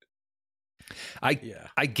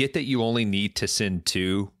 I get that you only need to send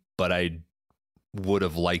 2, but I would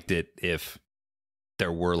have liked it if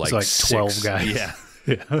there were like, 12 6. guys. Yeah.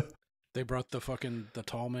 Yeah. They brought the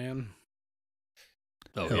tall man.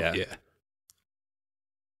 Oh, Hell yeah.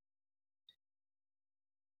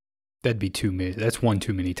 That'd be too many. That's one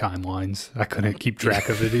too many timelines. I couldn't keep track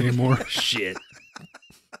of it anymore. Shit.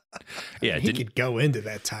 Yeah. he could go into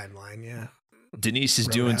that timeline. Yeah. Denise is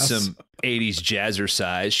doing Roadhouse. some 80s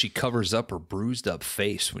jazzercise. She covers up her bruised up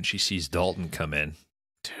face when she sees Dalton come in.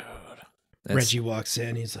 Dude. Reggie walks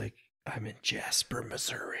in. He's like, I'm in Jasper,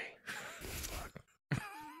 Missouri.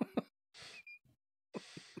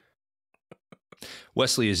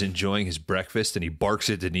 Wesley is enjoying his breakfast and he barks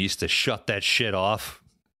at Denise to shut that shit off.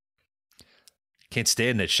 Can't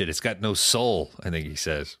stand that shit. It's got no soul, I think he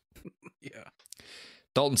says. Yeah.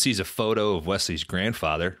 Dalton sees a photo of Wesley's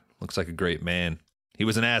grandfather. Looks like a great man. He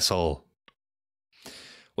was an asshole.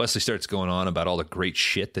 Wesley starts going on about all the great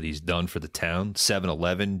shit that he's done for the town.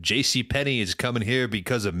 7-Eleven. JCPenney is coming here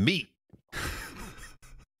because of me.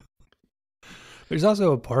 There's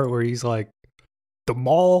also a part where he's like, the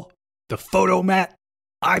mall, the photo mat,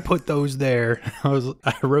 I put those there.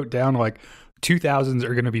 I wrote down like 2000s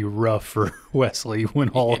are going to be rough for Wesley when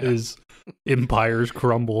all his empires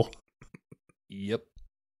crumble. Yep.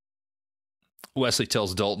 Wesley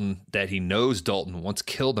tells Dalton that he knows Dalton once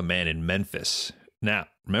killed a man in Memphis. Now,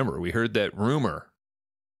 remember, we heard that rumor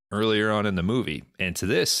earlier on in the movie, and to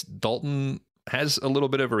this, Dalton has a little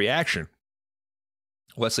bit of a reaction.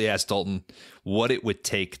 Wesley asks Dalton what it would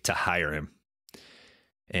take to hire him,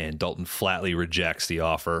 and Dalton flatly rejects the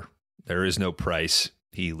offer. There is no price.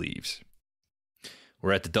 He leaves.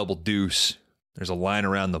 We're at the Double Deuce. There's a line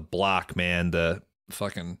around the block, man. The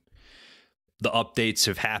updates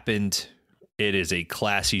have happened. It is a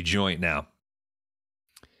classy joint now.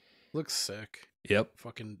 Looks sick. Yep.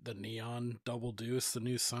 Fucking the neon Double Deuce, the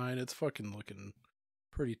new sign. It's fucking looking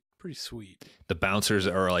pretty sweet. The bouncers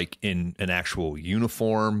are like in an actual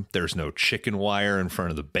uniform. There's no chicken wire in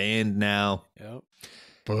front of the band now. Yep.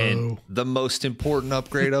 And the most important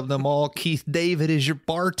upgrade of them all, Keith David is your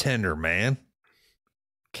bartender, man.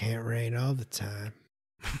 Can't rain all the time.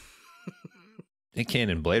 It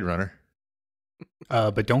can in Blade Runner.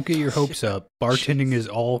 But don't get your hopes up. Bartending is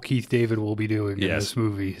all Keith David will be doing in this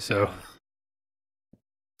movie. So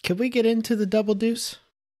Can we get into the Double Deuce?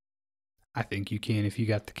 I think you can if you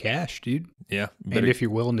got the cash, dude. Yeah. And if you're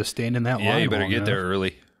willing to stand in that line. Yeah, you better long get enough. there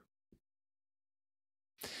early.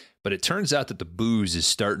 But it turns out that the booze is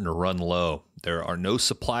starting to run low. There are no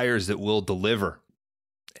suppliers that will deliver.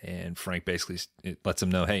 And Frank basically lets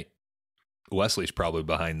him know, hey, Wesley's probably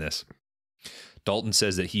behind this. Dalton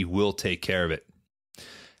says that he will take care of it.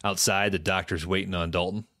 Outside, the doctor's waiting on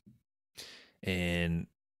Dalton. And,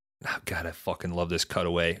 oh God, I fucking love this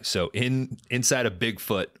cutaway. So inside of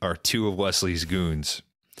Bigfoot are 2 of Wesley's goons.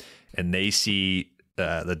 And they see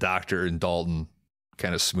the doctor and Dalton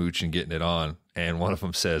kind of smooching, getting it on. And one of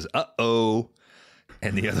them says, uh-oh.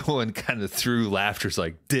 And the other one kind of through laughter's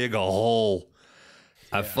like, dig a hole.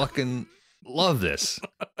 Yeah. I fucking love this.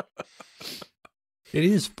 It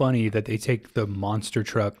is funny that they take the monster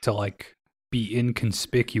truck to like be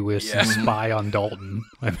inconspicuous and spy on Dalton.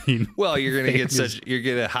 I mean, well, you're going to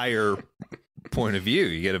get a higher point of view.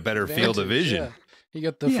 You get a better field of vision. Yeah. You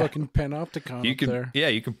got the fucking panopticon up there. Yeah,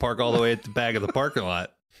 you can park all the way at the back of the parking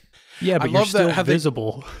lot. Yeah, but you're still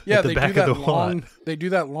visible at the back of the lot. They do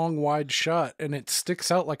that long, wide shot, and it sticks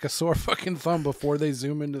out like a sore fucking thumb before they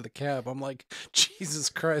zoom into the cab. I'm like, Jesus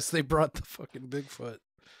Christ, they brought the fucking Bigfoot.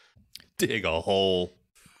 Dig a hole.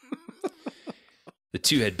 The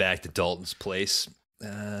 2 head back to Dalton's place.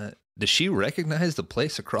 Does she recognize the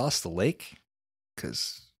place across the lake?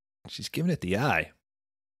 Because she's giving it the eye.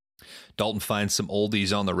 Dalton finds some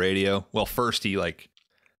oldies on the radio. Well, first he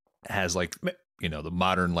has the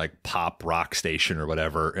modern pop rock station or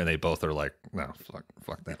whatever, and they both are like, no,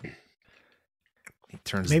 fuck that. He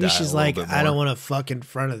turns Maybe the dial she's a little like, bit I don't more. want to fuck in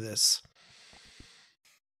front of this.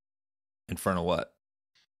 In front of what?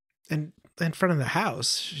 And in front of the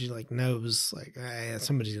house, she like knows like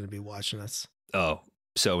somebody's gonna be watching us. Oh,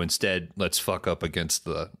 so instead, let's fuck up against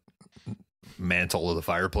the mantle of the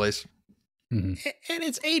fireplace. Mhm. And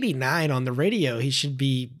it's 89 on the radio. He should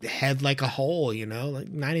be head like a hole, you know, like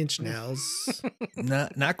 9 Inch Nails.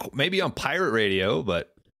 Not maybe on pirate radio,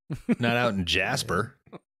 but not out in Jasper.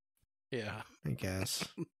 Yeah. I guess.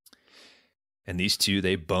 And these two,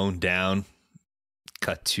 they bone down.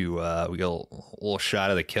 Cut to we get a little shot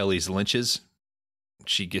of the Kelly's Lynches.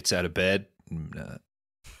 She gets out of bed and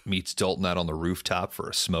meets Dalton out on the rooftop for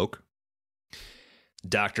a smoke.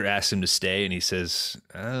 Doctor asks him to stay, and he says,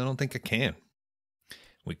 I don't think I can.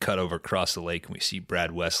 We cut over across the lake, and we see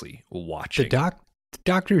Brad Wesley watching. The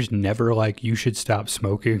doctor's never like, you should stop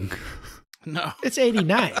smoking. No. It's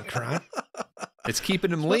 89, Kron. It's keeping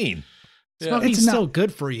him lean. Yeah. Smoking's It's not- still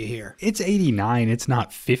good for you here. It's 89. It's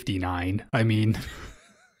not 59. I mean,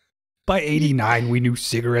 by 89, we knew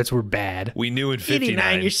cigarettes were bad. We knew in 59.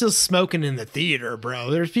 89, you're still smoking in the theater, bro.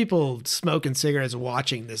 There's people smoking cigarettes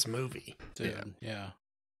watching this movie. Dude, yeah.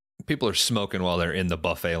 People are smoking while they're in the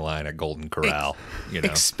buffet line at Golden Corral, you know.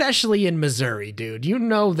 Especially in Missouri, dude. You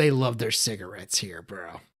know they love their cigarettes here,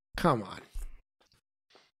 bro. Come on.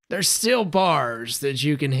 There's still bars that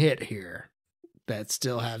you can hit here that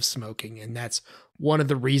still have smoking, and that's one of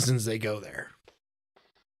the reasons they go there.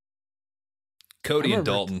 Cody I and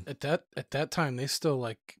remember Dalton. at that time they still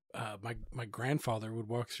like my grandfather would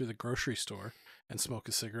walk through the grocery store and smoke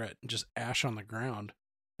a cigarette and just ash on the ground,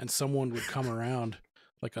 and someone would come around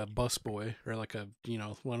like a busboy or like a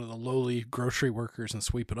one of the lowly grocery workers and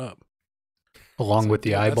sweep it up Along with the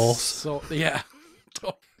Dude, that's eyeballs. So yeah.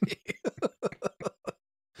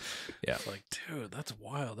 Yeah. It's like, dude, that's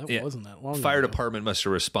wild. That Yeah. wasn't that long Fire ago. department must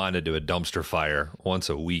have responded to a dumpster fire once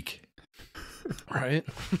a week. Right?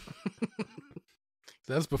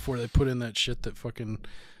 That's before they put in that shit that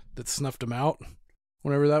snuffed them out,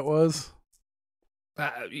 whenever that was.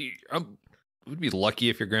 Would be lucky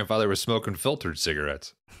if your grandfather was smoking filtered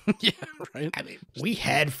cigarettes. Yeah, right. I mean, we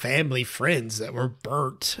had family friends that were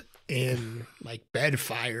burnt in like bed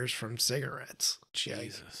fires from cigarettes.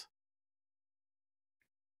 Jesus.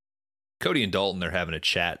 Cody and Dalton, they're having a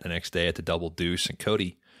chat the next day at the Double Deuce, and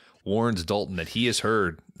Cody warns Dalton that he has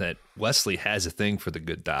heard that Wesley has a thing for the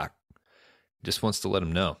good doc. Just wants to let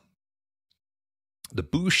him know. The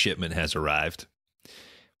booze shipment has arrived,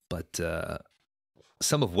 but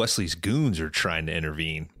some of Wesley's goons are trying to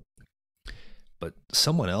intervene. But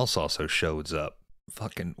someone else also shows up.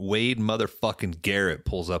 Fucking Wade motherfucking Garrett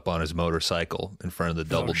pulls up on his motorcycle in front of the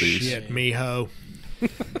Double Deuce. Shit, mijo.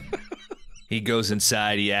 He goes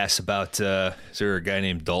inside. He asks about, is there a guy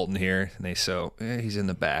named Dalton here? And they say, he's in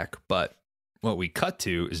the back. But what we cut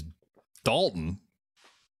to is Dalton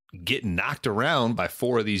getting knocked around by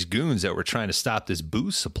 4 of these goons that were trying to stop this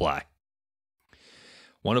booze supply.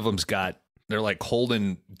 One of them's they're like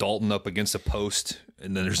holding Dalton up against a post.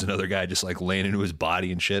 And then there's another guy just like laying into his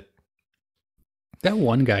body and shit. That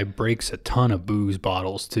one guy breaks a ton of booze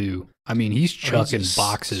bottles, too. I mean, he's chucking just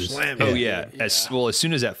boxes. slamming. Oh, yeah. As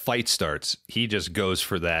soon as that fight starts, he just goes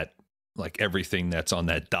for that, like everything that's on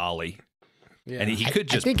that dolly. Yeah. And he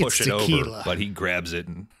could I just think push it's it over, tequila. but he grabs it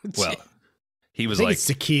and, well, he I was think like, it's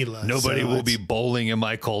tequila. nobody so will be it's- bowling in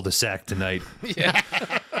my cul-de-sac tonight. Yeah.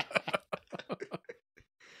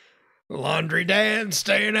 Laundry Dan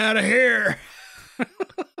staying out of here.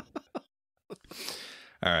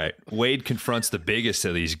 All right. Wade confronts the biggest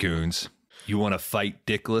of these goons. You want to fight,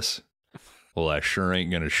 dickless? Well, I sure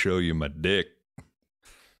ain't going to show you my dick.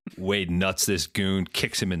 Wade nuts this goon,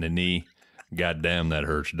 kicks him in the knee. Goddamn, that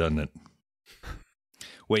hurts, doesn't it?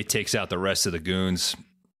 Wade takes out the rest of the goons.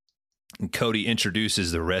 And Cody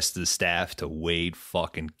introduces the rest of the staff to Wade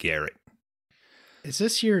fucking Garrett. Is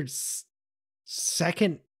this your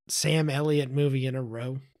second Sam Elliott movie in a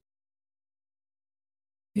row?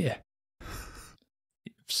 Yeah.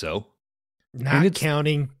 So, Not it's-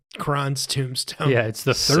 counting Kron's Tombstone. Yeah, it's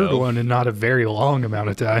the third So? one in not a very long amount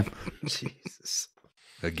of time. Jesus.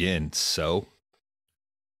 again, so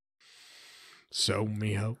So,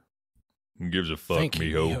 mijo. who gives a fuck, Thank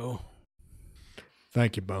you, mijo? mijo.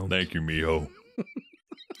 Thank you, Bone. Thank you, mijo.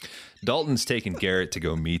 Dalton's taking Garrett to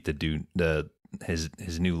go meet the dude, his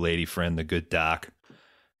new lady friend, the good doc.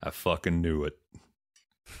 I fucking knew it.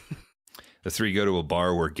 The 3 go to a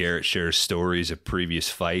bar where Garrett shares stories of previous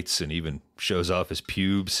fights and even shows off his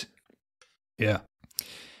pubes. Yeah.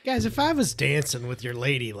 Guys, if I was dancing with your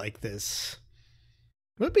lady like this,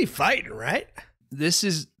 we'd be fighting, right? This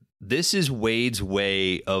is Wade's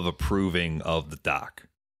way of approving of the doc.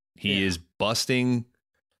 He is busting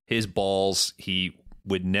his balls. He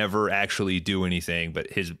would never actually do anything, but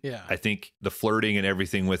I think the flirting and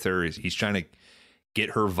everything with her is he's trying to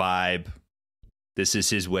get her vibe. This is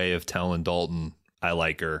his way of telling Dalton, I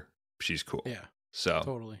like her. She's cool. Yeah. So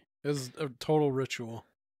totally. It was a total ritual.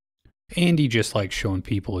 And he just likes showing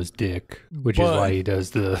people his dick, which is why he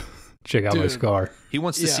does the check out my scar. He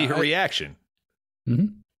wants to see her reaction.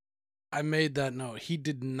 Mm-hmm. I made that note. He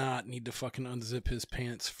did not need to fucking unzip his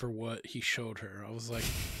pants for what he showed her. I was like,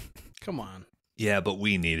 come on. Yeah, but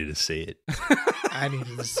we needed to see it. I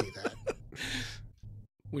needed to see that.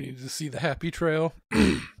 We needed to see the happy trail.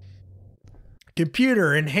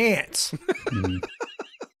 Computer enhance.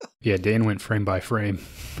 Yeah, Dan went frame by frame.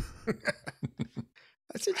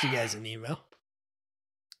 I sent you guys an email.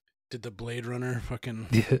 Did the Blade Runner fucking...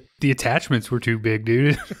 The attachments were too big,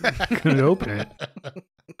 dude. Couldn't open it.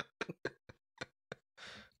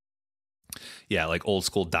 Yeah, like old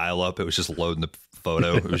school dial up. It was just loading the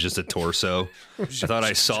photo. It was just a torso. I thought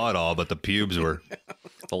I saw it all, but the pubes were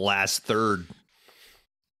the last third.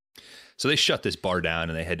 So they shut this bar down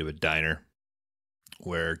and they head to a diner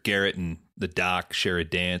where Garrett and the doc share a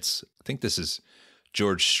dance. I think this is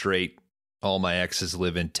George Strait. All my exes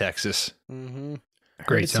live in Texas. Mm-hmm.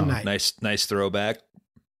 Great song. Nice throwback.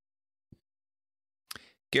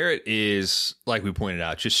 Garrett is, like we pointed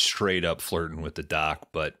out, just straight up flirting with the doc,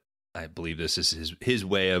 but I believe this is his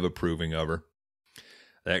way of approving of her.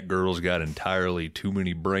 That girl's got entirely too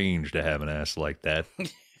many brains to have an ass like that.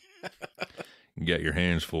 You got your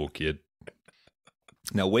hands full, kid.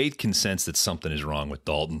 Now, Wade can sense that something is wrong with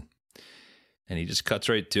Dalton, and he just cuts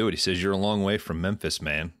right to it. He says, you're a long way from Memphis,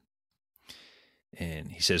 man.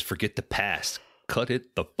 And he says, forget the past. Cut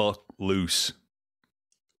it the fuck loose.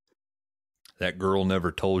 That girl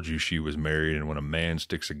never told you she was married, and when a man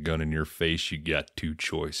sticks a gun in your face, you got two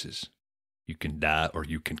choices. You can die or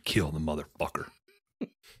you can kill the motherfucker.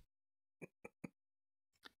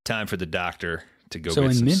 Time for the doctor to go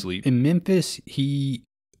get some sleep. In Memphis, he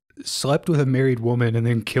slept with a married woman and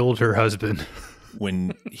then killed her husband.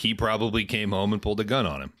 When he probably came home and pulled a gun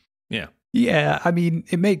on him. Yeah. Yeah, I mean,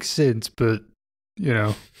 it makes sense, but, you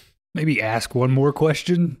know, maybe ask one more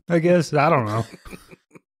question, I guess. I don't know.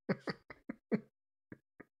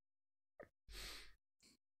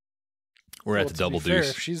 We're at the Double Deuce.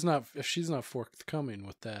 If she's not forthcoming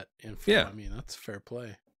with that info, I mean, that's fair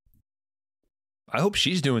play. I hope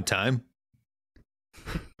she's doing time.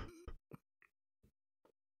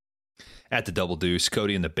 At the Double Deuce,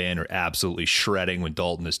 Cody and the band are absolutely shredding when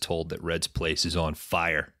Dalton is told that Red's place is on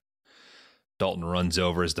fire. Dalton runs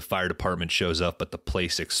over as the fire department shows up, but the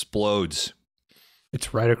place explodes.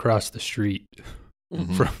 It's right across the street.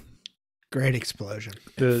 Mm-hmm. From Great explosion.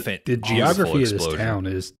 The geography of this town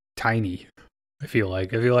is tiny. I feel like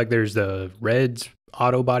there's the Red's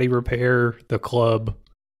auto body repair, the club.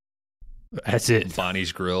 That's it.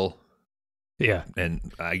 Bonnie's Grill. Yeah. And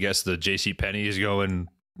I guess the JCPenney is going.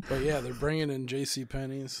 But yeah, they're bringing in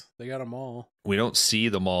JCPenney's. They got them all. We don't see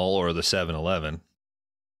the mall or the 7-Eleven.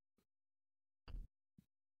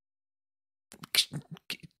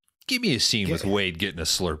 Give me a scene with Wade getting a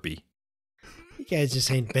Slurpee. You guys just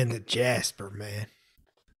ain't been to Jasper, man.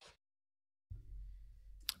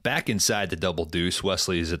 Back inside the Double Deuce,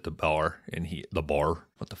 Wesley is at the bar, and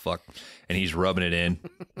what the fuck? And he's rubbing it in.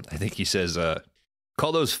 I think he says,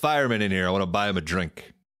 call those firemen in here. I want to buy them a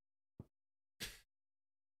drink.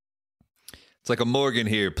 It's like a Morgan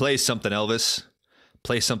here. Play something, Elvis.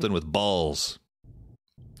 Play something with balls.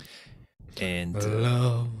 And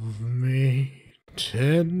love me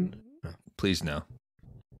please no.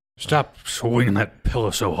 Stop swinging that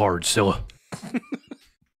pillow so hard, Scylla.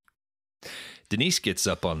 Denise gets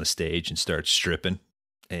up on the stage and starts stripping.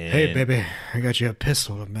 And hey, baby, I got you a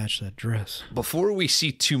pistol to match that dress. Before we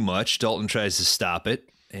see too much, Dalton tries to stop it,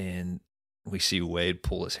 and we see Wade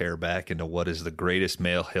pull his hair back into what is the greatest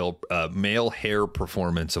male hair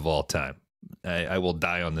performance of all time. I will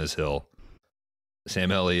die on this hill.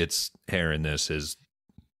 Sam Elliott's hair in this is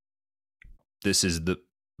the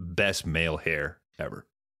best male hair ever.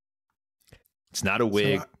 It's not a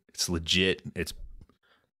wig. It's legit.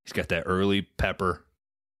 He's got that early pepper.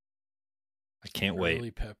 I can't wait.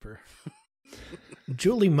 Early pepper.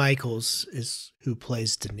 Julie Michaels is who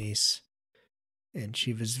plays Denise. And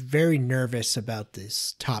she was very nervous about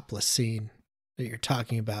this topless scene that you're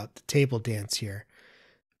talking about, the table dance here,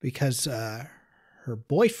 because her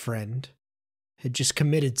boyfriend had just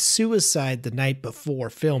committed suicide the night before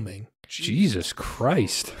filming. Jesus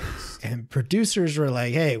Christ. And producers were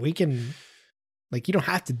like, hey, we can, like, you don't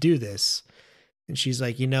have to do this. And she's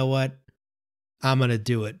like, you know what? I'm going to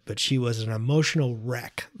do it. But she was an emotional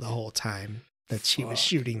wreck the whole time that she was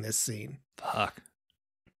shooting this scene. Fuck.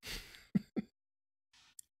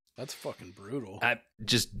 That's fucking brutal.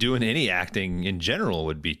 Just doing any acting in general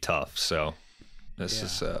would be tough. So this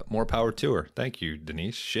is more power to her. Thank you,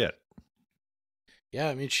 Denise. Shit. Yeah,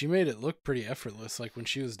 I mean, she made it look pretty effortless. Like when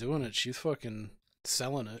she was doing it, she's fucking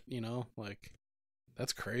selling it, you know? Like,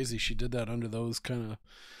 that's crazy. She did that under those kind of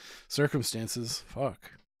circumstances.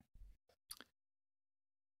 Fuck.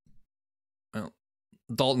 Well,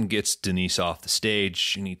 Dalton gets Denise off the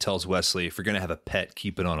stage and he tells Wesley, if you're going to have a pet,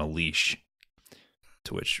 keep it on a leash.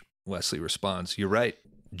 To which Wesley responds, you're right,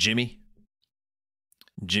 Jimmy.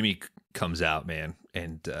 Jimmy comes out, man,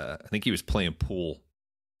 and I think he was playing pool.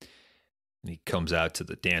 And he comes out to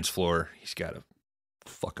the dance floor. He's got a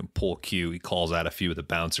fucking pool cue. He calls out a few of the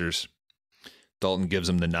bouncers. Dalton gives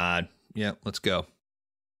him the nod. Yeah, let's go.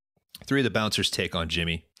 3 of the bouncers take on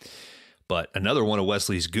Jimmy. But another one of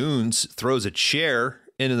Wesley's goons throws a chair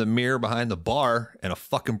into the mirror behind the bar, and a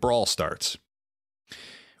fucking brawl starts.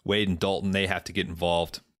 Wade and Dalton, they have to get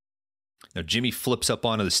involved. Now, Jimmy flips up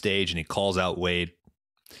onto the stage, and he calls out Wade.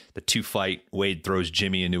 The 2 fight. Wade throws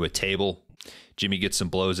Jimmy into a table. Jimmy gets some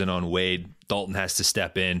blows in on Wade. Dalton has to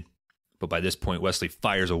step in. But by this point, Wesley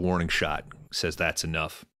fires a warning shot. Says that's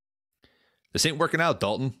enough. This ain't working out,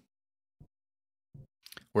 Dalton.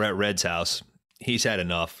 We're at Red's house. He's had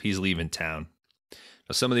enough. He's leaving town.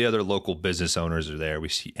 Now, some of the other local business owners are there. We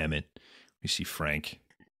see Emmett. We see Frank.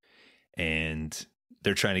 And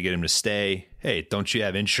they're trying to get him to stay. Hey, don't you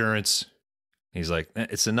have insurance? He's like,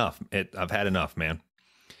 it's enough. I've had enough, man.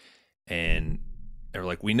 And they're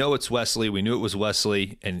like, we know it's Wesley. We knew it was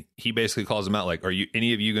Wesley. And he basically calls them out like, are you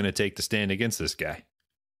any of you going to take the stand against this guy?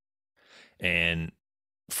 And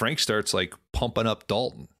Frank starts like pumping up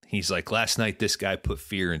Dalton. He's like, last night this guy put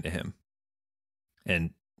fear into him.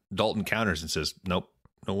 And Dalton counters and says, nope,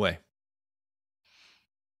 no way.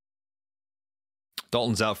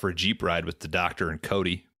 Dalton's out for a Jeep ride with the doctor and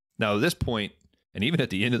Cody. Now, at this point, and even at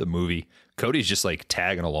the end of the movie, Cody's just like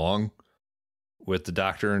tagging along with the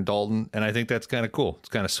doctor and Dalton. And I think that's kind of cool. It's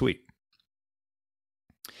kind of sweet.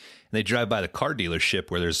 And they drive by the car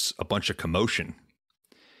dealership where there's a bunch of commotion.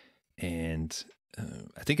 And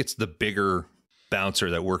I think it's the bigger bouncer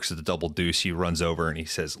that works at the Double Deuce. He runs over and he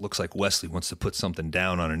says, looks like Wesley wants to put something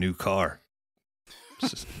down on a new car.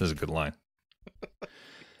 This is a good line.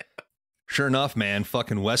 Sure enough, man,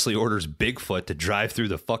 fucking Wesley orders Bigfoot to drive through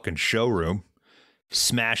the fucking showroom,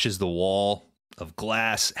 smashes the wall of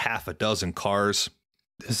glass, 6 cars.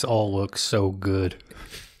 This all looks so good.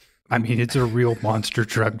 I mean, it's a real monster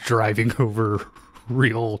truck driving over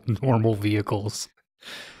real normal vehicles.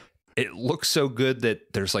 It looks so good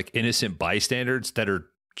that there's like innocent bystanders that are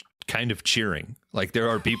kind of cheering. Like there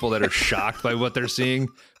are people that are shocked by what they're seeing,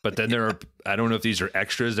 but then there are, I don't know if these are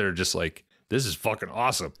extras that are just like, this is fucking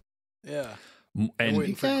awesome. Yeah. And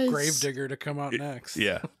waiting for Gravedigger to come out next.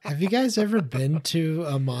 Yeah. Have you guys ever been to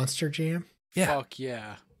a Monster Jam? Yeah. Fuck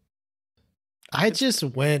yeah. I just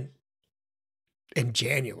went in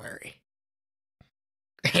January.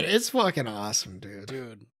 And it's fucking awesome, dude.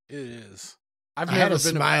 Dude, it is. I had a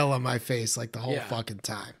smile on my face like the whole fucking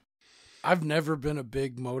time. I've never been a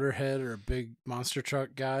big motorhead or a big monster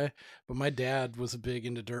truck guy, but my dad was a big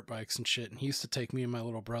into dirt bikes and shit, and he used to take me and my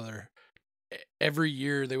little brother. Every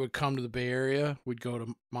year they would come to the Bay Area, we'd go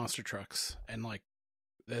to monster trucks, and like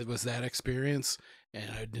that was that experience,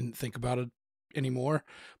 and I didn't think about it anymore.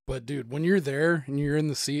 But dude, when you're there and you're in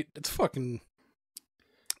the seat, it's fucking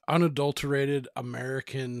unadulterated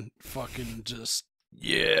American fucking just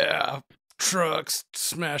trucks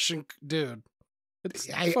smashing, dude. It's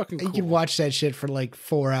fucking cool. You can watch that shit for like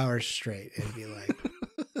 4 hours straight and be like,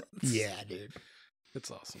 yeah, dude.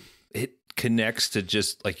 It's awesome. It connects to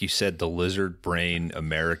just, like you said, the lizard brain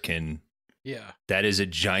American. Yeah. That is a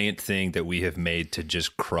giant thing that we have made to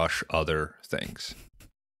just crush other things.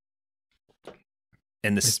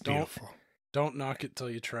 And this is beautiful. Don't knock it till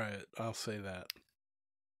you try it. I'll say that.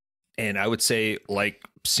 And I would say, like,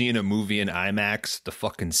 seeing a movie in IMAX, the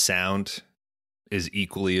fucking sound is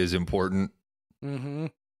equally as important. Mm-hmm.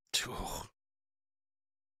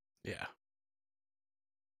 Yeah.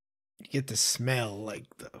 You get the smell, like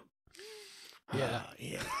the... Yeah.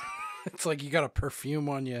 Yeah. It's like you got a perfume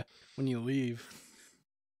on you when you leave.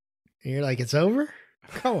 And you're like, it's over?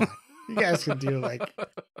 Come on. You guys can do like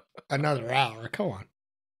another hour. Come on.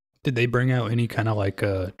 Did they bring out any kind of like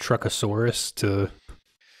a Truckosaurus to...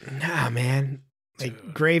 Nah, man.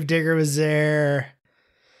 Like Gravedigger was there.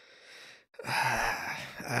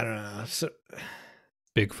 I don't know. So,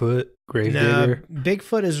 Bigfoot? Gravedigger? no,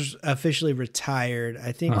 Bigfoot is officially retired.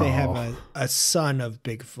 I think they have a son of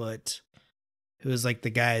Bigfoot who is like the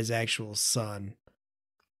guy's actual son.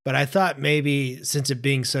 But I thought maybe since it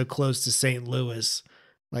being so close to St. Louis,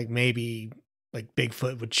 like maybe like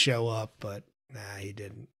Bigfoot would show up, but nah, he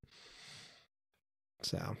didn't.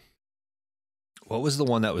 So, What was the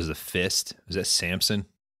one that was the fist? Was that Samson?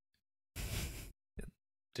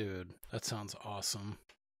 Dude, that sounds awesome.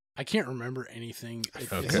 I can't remember anything.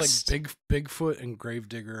 It Okay. feels like Bigfoot and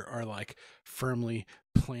Gravedigger are like firmly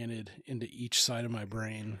planted into each side of my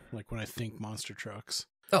brain, like when I think monster trucks.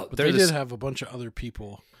 Oh, But they did have a bunch of other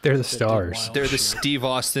people. They're the that did stars. wild They're the shit. Steve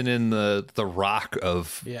Austin and the Rock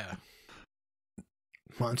of Yeah.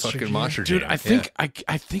 Monster fucking Jam. Monster Dude, Jam. I think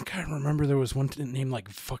I think I remember there was one named like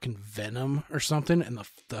fucking Venom or something, and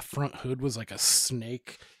the front hood was like a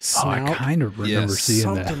snake Oh, snout. I kind of remember seeing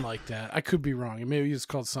Something that. like that. I could be wrong. It maybe it was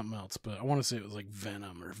called something else, but I want to say it was like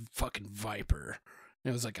Venom or fucking Viper.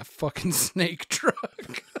 It was like a fucking snake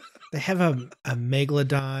truck. They have a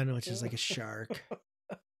megalodon, which is like a shark.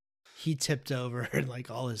 He tipped over and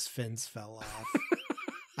like all his fins fell off.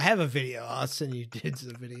 I have a video. I'll send you dudes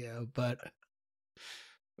a video, but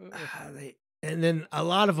and then a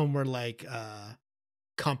lot of them were like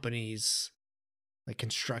companies, like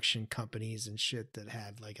construction companies and shit that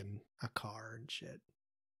had like a car and shit.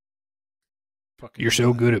 Fucking You're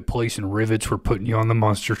so good at placing rivets, we're putting you on the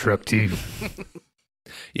monster truck team.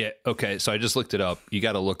 Yeah. Okay. So I just looked it up. You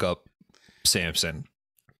got to look up Samson.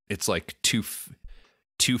 It's like two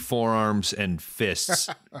forearms and fists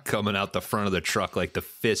coming out the front of the truck. Like the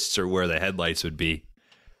fists are where the headlights would be.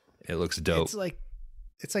 It looks dope.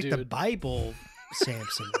 It's like the Dude. Bible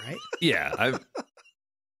Samson, right? Yeah.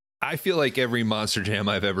 I feel like every Monster Jam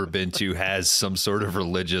I've ever been to has some sort of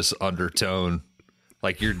religious undertone.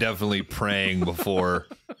 Like you're definitely praying before.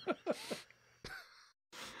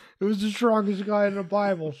 It was the strongest guy in the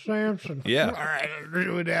Bible, Samson. Yeah. All right, I'm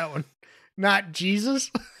doing that one. Not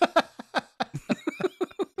Jesus.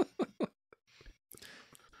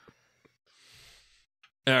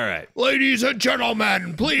 All right. Ladies and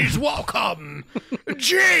gentlemen, please welcome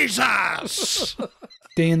Jesus.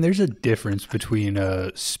 Dan, there's a difference between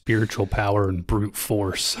spiritual power and brute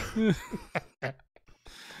force.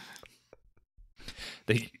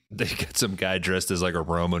 They get some guy dressed as like a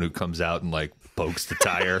Roman who comes out and like pokes the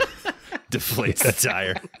tire, deflates the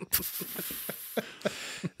tire.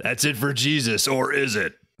 That's it for Jesus, or is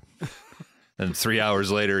it? And 3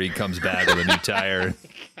 hours later, he comes back with a new tire.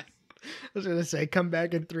 I was going to say, come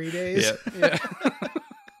back in 3 days. Yeah.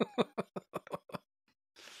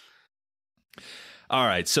 All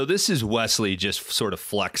right, so this is Wesley just sort of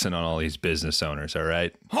flexing on all these business owners, all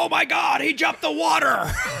right? Oh my God, he jumped the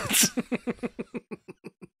water!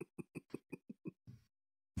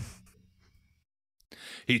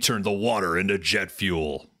 He turned the water into jet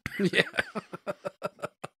fuel. Yeah.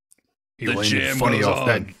 He The landed jam funny goes off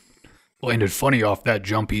that. on. Landed funny off that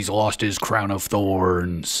jump. He's lost his crown of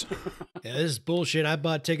thorns. Yeah, this is bullshit. I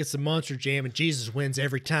bought tickets to Monster Jam and Jesus wins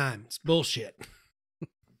every time. It's bullshit.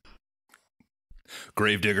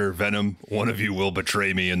 Gravedigger, Venom, one of you will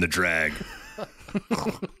betray me in the drag.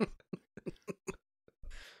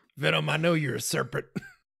 Venom, I know you're a serpent.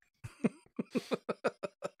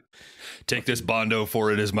 Take this Bondo,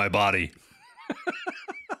 for it is my body.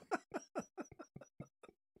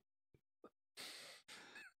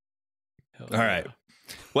 All right.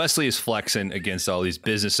 Wesley is flexing against all these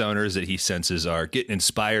business owners that he senses are getting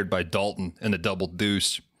inspired by Dalton and the Double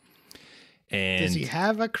Deuce. And Does he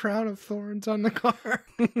have a crown of thorns on the car?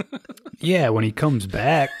 Yeah, when he comes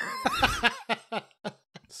back.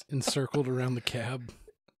 It's encircled around the cab.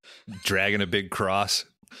 dragging a big cross.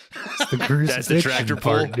 The That's the tractor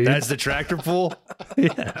pull. dude. That's the tractor pull.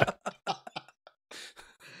 Yeah.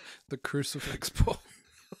 The crucifix pull.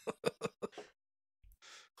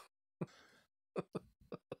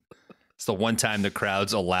 It's the one time the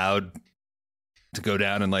crowd's allowed to go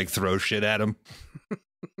down and like throw shit at him.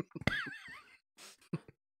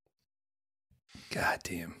 God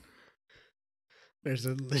damn. There's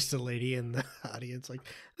a lady in the audience like,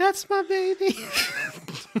 that's my baby.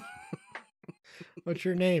 What's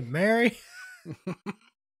your name? Mary?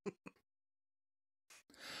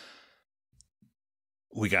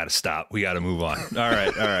 We got to stop. We got to move on. All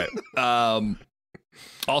right. All right.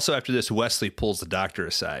 Also, after this, Wesley pulls the doctor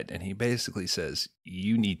aside and he basically says,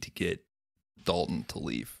 you need to get Dalton to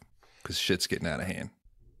leave because shit's getting out of hand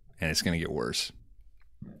and it's going to get worse.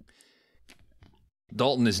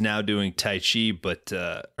 Dalton is now doing Tai Chi,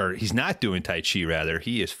 or he's not doing Tai Chi, rather.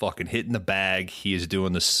 He is fucking hitting the bag. He is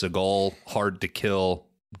doing the Seagal, hard to kill,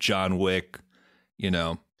 John Wick,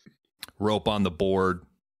 rope on the board.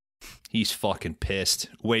 He's fucking pissed.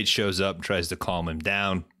 Wade shows up and tries to calm him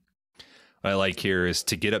down. What I like here is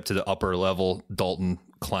to get up to the upper level, Dalton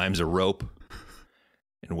climbs a rope.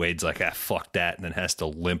 And And Wade's like, fuck that, and then has to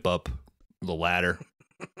limp up the ladder.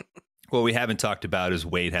 What we haven't talked about is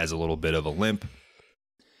Wade has a little bit of a limp.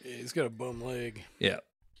 Yeah, he's got a bum leg. Yeah.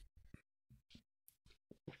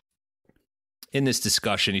 In this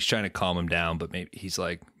discussion, he's trying to calm him down, but he's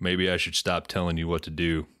like, maybe I should stop telling you what to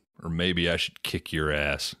do, or maybe I should kick your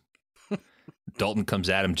ass. Dalton comes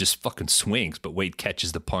at him, just fucking swings, but Wade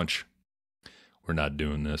catches the punch. We're not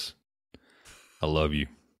doing this. I love you,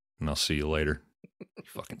 and I'll see you later. He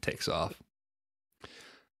fucking takes off.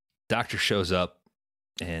 Doctor shows up,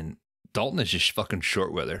 and Dalton is just fucking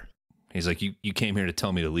short with her. He's like, you came here to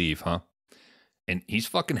tell me to leave, huh? And he's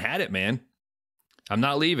fucking had it, man. I'm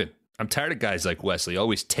not leaving. I'm tired of guys like Wesley,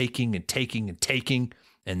 always taking and taking and taking,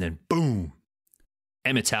 and then boom,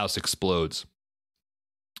 Emmett's house explodes.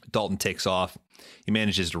 Dalton takes off. He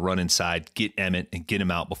manages to run inside, get Emmett, and get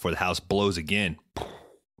him out before the house blows again.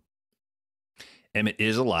 Emmett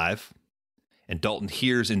is alive, and Dalton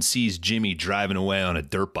hears and sees Jimmy driving away on a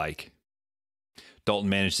dirt bike. Dalton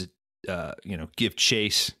manages to, give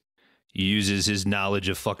chase. He uses his knowledge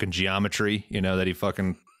of fucking geometry, that he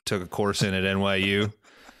fucking took a course in at NYU.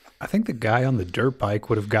 I think the guy on the dirt bike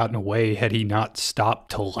would have gotten away had he not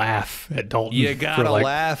stopped to laugh at Dalton. You gotta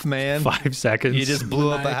laugh, man. 5 seconds. You just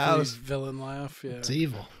blew up a house. Villain laugh. Yeah, It's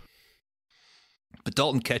evil. But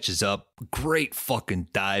Dalton catches up. Great fucking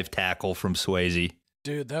dive tackle from Swayze.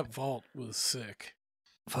 Dude, that vault was sick.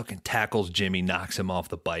 Fucking tackles Jimmy, knocks him off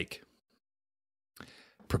the bike.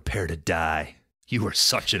 Prepare to die. You are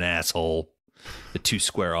such an asshole. The two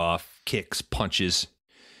square off, kicks, punches.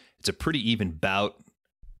 It's a pretty even bout.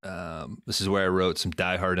 This is where I wrote some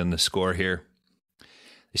Die Hard in the score here.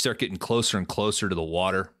 They start getting closer and closer to the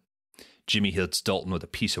water. Jimmy hits Dalton with a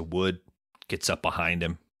piece of wood, gets up behind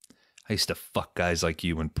him. I used to fuck guys like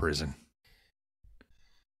you in prison.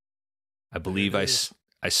 I believe I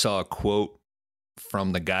saw a quote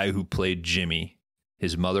from the guy who played Jimmy.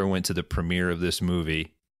 His mother went to the premiere of this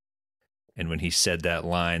movie, and when he said that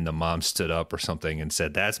line, the mom stood up or something and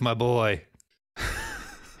said, "That's my boy."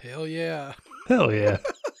 Hell yeah. Hell yeah.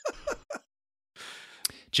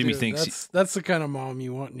 Jimmy Dude, thinks that's the kind of mom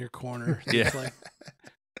you want in your corner. Yeah.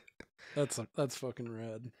 It's like, that's fucking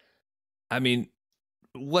rad. I mean,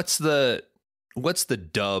 what's the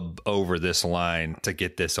dub over this line to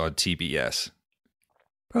get this on TBS?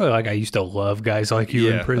 Probably like I used to love guys like you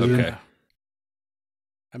in prison. Okay.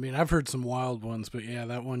 I mean, I've heard some wild ones, but yeah,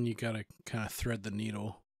 that one you gotta kind of thread the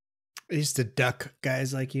needle. I used to duck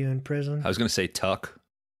guys like you in prison. I was going to say Tuck.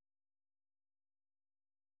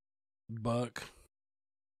 Buck.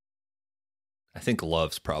 I think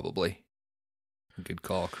Love's probably. Good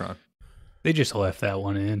call, Kron. They just left that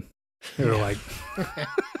one in. They were like, it's a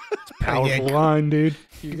Yeah, powerful line, dude.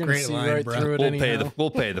 You're gonna Great see line, right bro. through it anyhow.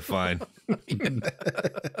 We'll pay the fine.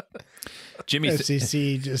 Jimmy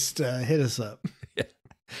FCC just hit us up.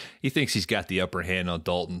 he thinks he's got the upper hand on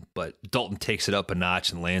Dalton, but Dalton takes it up a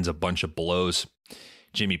notch and lands a bunch of blows.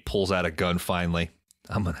 Jimmy pulls out a gun finally.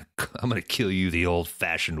 I'm gonna kill you the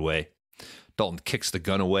old-fashioned way. Dalton kicks the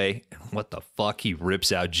gun away, and what the fuck? He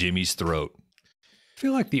rips out Jimmy's throat. I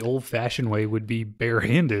feel like the old-fashioned way would be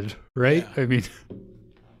barehanded, right? Yeah. I mean,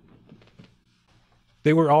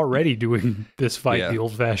 they were already doing this fight the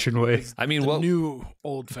old-fashioned way. I mean, The new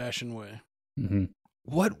old-fashioned way. Mm-hmm.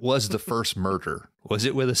 what was the first murder? Was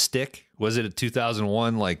it with a stick? Was it a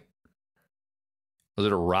 2001? Was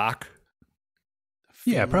it a rock?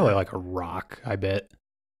 Yeah, probably like a rock, I bet.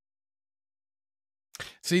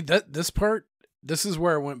 See, this is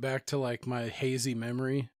where I went back to like my hazy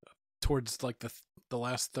memory towards like the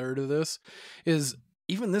last third of this. Is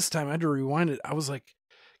even this time I had to rewind it. I was like,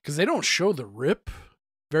 because they don't show the rip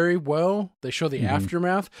very well. They show the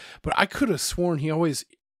aftermath, but I could have sworn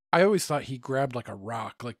I always thought he grabbed like a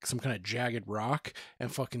rock, like some kind of jagged rock,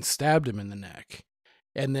 and fucking stabbed him in the neck.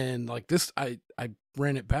 And then like this, I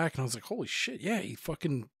ran it back and I was like, holy shit, yeah, he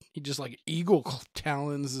just like eagle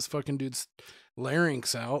talons this fucking dude's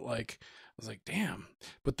larynx out. Like I was like, damn.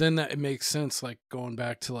 But then it makes sense, like going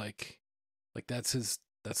back to like that's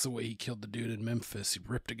the way he killed the dude in Memphis. He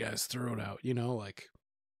ripped a guy's throat out, like.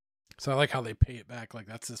 So I like how they pay it back, like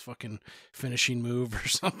that's his fucking finishing move or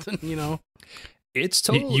something, It's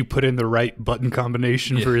totally. You put in the right button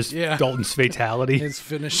combination for his Dalton's fatality. His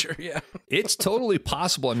finisher, yeah. It's totally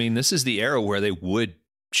possible. I mean, this is the era where they would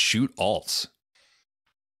shoot alts.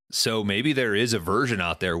 So maybe there is a version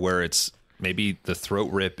out there where it's maybe the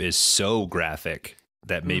throat rip is so graphic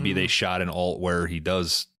that maybe they shot an alt where he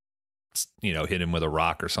does, hit him with a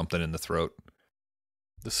rock or something in the throat.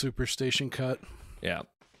 The Superstation cut. Yeah.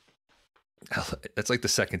 That's like the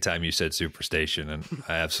second time you said Superstation, and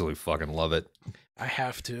I absolutely fucking love it. I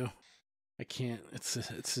have to. I can't. It's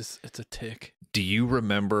a tick. Do you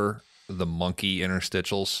remember the monkey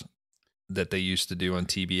interstitials that they used to do on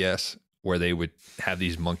TBS, where they would have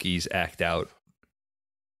these monkeys act out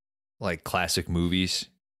like classic movies?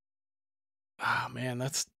 Ah, man,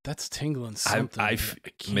 that's tingling something. I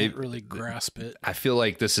can't really grasp it. I feel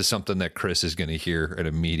like this is something that Chris is going to hear and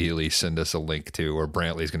immediately send us a link to, or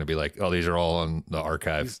Brantley's going to be like, "Oh, these are all on the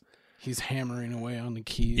archive." He's hammering away on the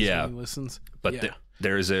keys when he listens. But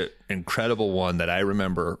there's an incredible one that I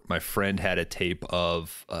remember. My friend had a tape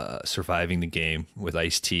of Surviving the Game with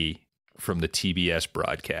Ice-T from the TBS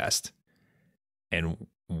broadcast. And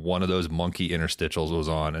one of those monkey interstitials was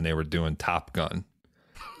on, and they were doing Top Gun.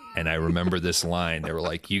 And I remember this line. They were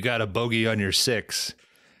like, "You got a bogey on your 6."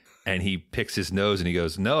 And he picks his nose and he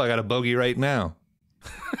goes, "No, I got a bogey right now."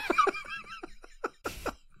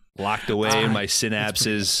 Locked away in my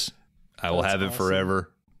synapses. I will have it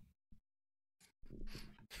forever.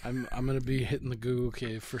 I'm gonna be hitting the Google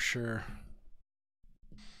cave for sure.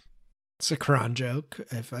 It's a Kron joke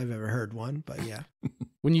if I've ever heard one, but yeah.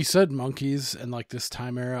 When you said monkeys and like this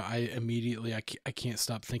time era, I immediately I can't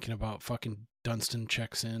stop thinking about fucking Dunstan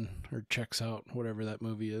Checks In or Checks Out, whatever that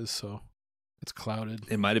movie is. So it's clouded.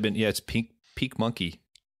 It might have been, it's peak monkey,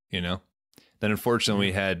 you know. Then unfortunately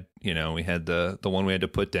we had the one we had to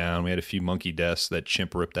put down. We had a few monkey deaths. That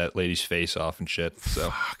chimp ripped that lady's face off and shit.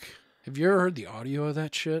 So fuck. Have you ever heard the audio of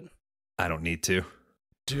that shit? I don't need to.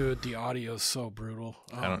 Dude, the audio is so brutal.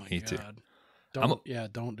 Oh, I don't need to.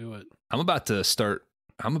 Don't do it. I'm about to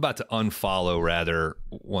unfollow rather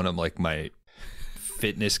one of like my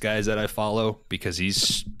fitness guys that I follow, because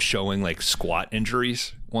he's showing like squat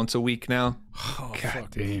injuries once a week now. Oh, God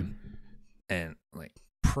damn. And like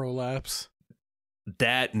prolapse.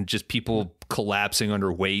 That, and just people collapsing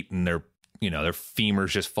under weight and their femurs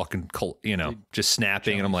just fucking, just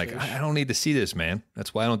snapping. And I'm like, I don't need to see this, man.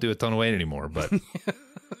 That's why I don't do a ton of weight anymore. But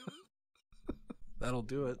that'll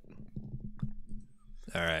do it.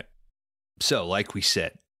 All right. So, like we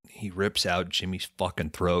said, he rips out Jimmy's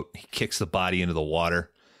fucking throat. He kicks the body into the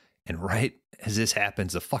water. And right as this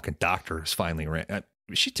happens, the fucking doctor is finally ran.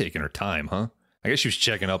 She's taking her time, huh? I guess she was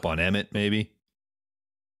checking up on Emmett, maybe.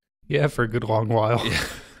 Yeah, for a good long while. Yeah.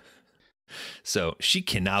 So she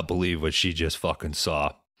cannot believe what she just fucking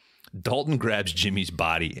saw. Dalton grabs Jimmy's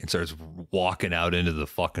body and starts walking out into the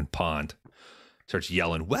fucking pond. Starts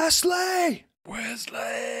yelling, "Wesley!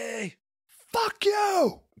 Wesley! Fuck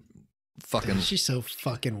you!" Fucking. Dude, she's so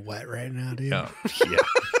fucking wet right now, dude. Oh, yeah.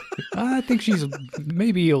 I think she's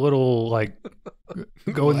maybe a little like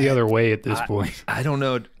going the other way at this point. I don't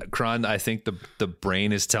know, Kron. I think the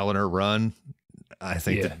brain is telling her run. I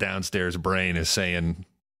think the downstairs brain is saying,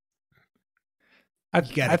 you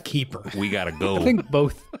gotta keep her. We gotta go. I think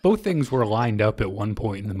both things were lined up at one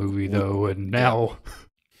point in the movie, though, and now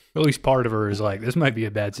at least part of her is like, this might be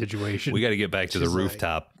a bad situation. We got to get back to the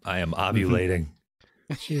rooftop. I am ovulating.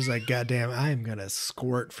 She's like, "Goddamn, I am gonna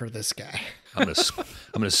squirt for this guy. I'm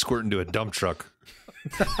gonna squirt into a dump truck."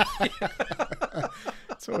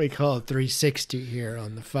 That's what we call it, 360 here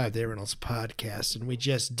on the 5 Day Rentals podcast, and we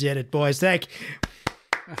just did it, boys. Thank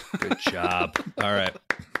you. Good job. All right.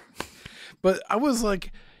 But I was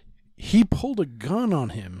like, he pulled a gun on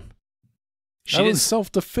him. That was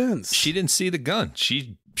self-defense. She didn't see the gun.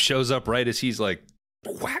 She shows up right as he's like,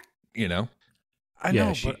 whack, I know,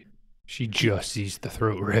 but she just sees the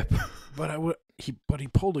throat rip. But he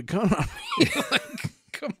pulled a gun on me. Like,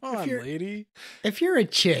 come on, lady. If you're a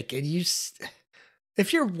chick and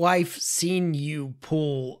if your wife seen you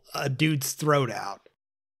pull a dude's throat out,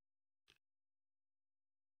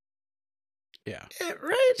 yeah,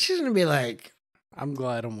 right? She's gonna be like, "I'm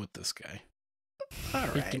glad I'm with this guy. All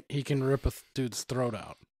right, he can rip a dude's throat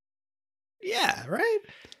out." Yeah, right.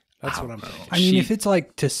 That's what I'm thinking. I mean, if it's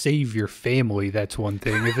like to save your family, that's one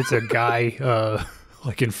thing. If it's a guy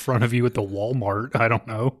like in front of you at the Walmart, I don't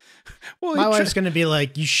know. Well, my wife's gonna be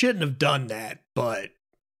like, "You shouldn't have done that," but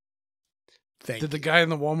did the guy in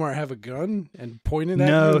the Walmart have a gun and pointed at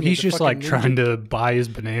No, you? he's just like trying to buy his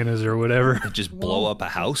bananas or whatever. Just blow up a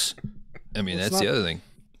house. I mean, that's the other thing.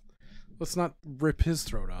 Let's not rip his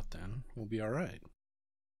throat out then. We'll be all right.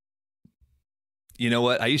 You know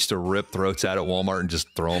what? I used to rip throats out at Walmart and just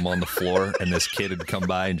throw them on the floor, and this kid would come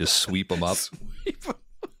by and just sweep them up.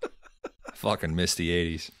 Fucking miss the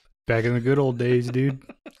 80s. Back in the good old days, dude.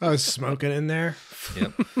 I was smoking in there.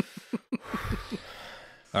 Yep.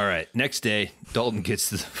 All right. Next day, Dalton gets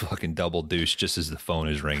the fucking double deuce just as the phone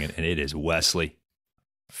is ringing, and it is Wesley.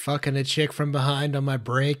 Fucking a chick from behind on my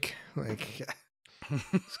break. Like,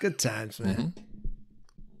 it's good times, man. Mm-hmm.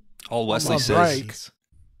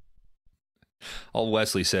 All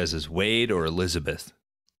Wesley says is Wade or Elizabeth.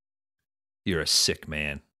 You're a sick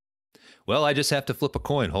man. Well, I just have to flip a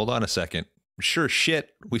coin. Hold on a second. Sure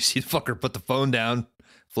shit. We see the fucker put the phone down,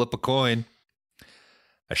 flip a coin.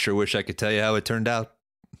 I sure wish I could tell you how it turned out.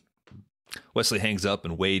 Wesley hangs up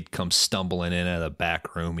and Wade comes stumbling in out of the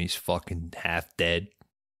back room. He's fucking half dead.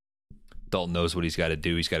 Dalton knows what he's got to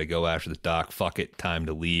do. He's got to go after the doc. Fuck it. Time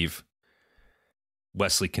to leave.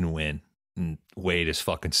 Wesley can win. And Wade is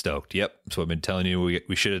fucking stoked. Yep. That's what I've been telling you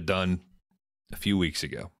we should have done a few weeks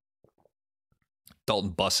ago.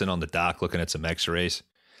 Dalton busts in on the dock looking at some x-rays.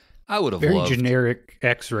 I would have Very loved... generic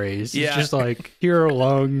x-rays. Yeah. It's just like, here are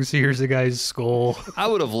lungs, here's a guy's skull. I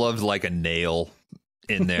would have loved like a nail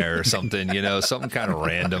in there or something, something kind of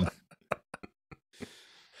random.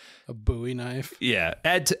 A Bowie knife. Yeah.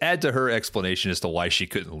 Add to her explanation as to why she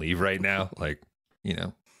couldn't leave right now. Like,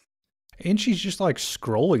 And she's just like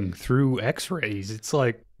scrolling through x-rays. It's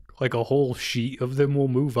like a whole sheet of them will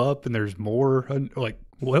move up and there's more. Like,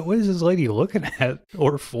 what is this lady looking at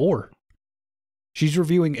or for? She's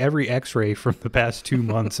reviewing every x-ray from the past 2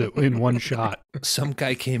 months in one shot. Some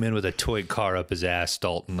guy came in with a toy car up his ass,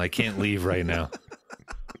 Dalton. I can't leave right now.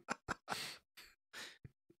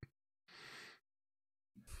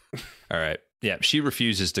 All right. Yeah, she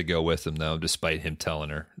refuses to go with him, though, despite him telling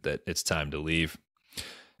her that it's time to leave.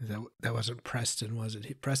 That wasn't Preston, was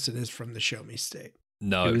it? Preston is from the Show Me State.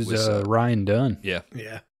 No, It was Ryan Dunn. Yeah.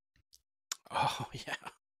 Yeah. Oh, yeah.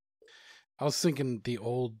 I was thinking the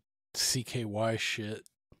old CKY shit.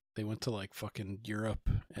 They went to like fucking Europe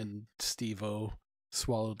and Steve-O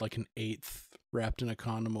swallowed like an eighth wrapped in a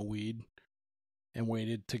condom of weed and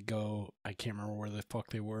waited to go. I can't remember where the fuck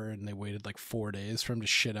they were, and they waited like 4 days for him to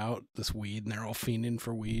shit out this weed, and they're all fiending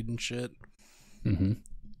for weed and shit. Mm-hmm.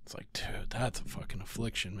 It's like, dude, that's a fucking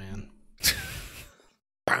affliction, man.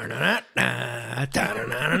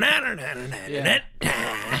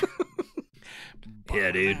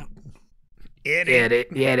 Yeah, dude. Yeah,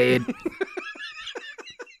 dude.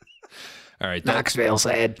 All right. Knoxville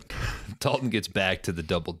said. Dalton gets back to the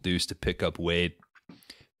Double Deuce to pick up Wade,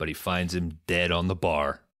 but he finds him dead on the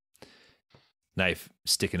bar. Knife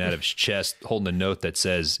sticking out of his chest, holding a note that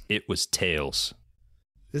says, "It was Tails."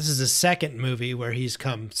 This is the second movie where he's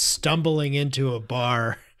come stumbling into a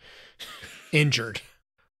bar injured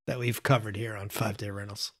that we've covered here on 5 Day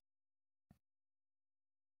Rentals.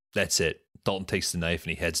 That's it. Dalton takes the knife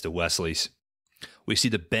and he heads to Wesley's. We see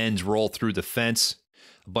the Benz roll through the fence.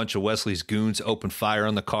 A bunch of Wesley's goons open fire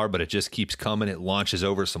on the car, but it just keeps coming. It launches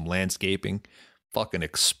over some landscaping. Fucking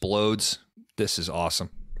explodes. This is awesome.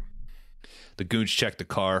 The goons check the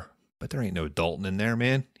car, but there ain't no Dalton in there,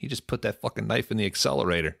 man. He just put that fucking knife in the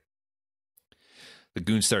accelerator. The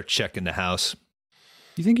goons start checking the house.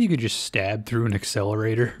 You think you could just stab through an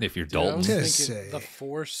accelerator? If you're Dude, I Dalton. was Just thinking say. the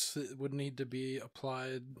force would need to be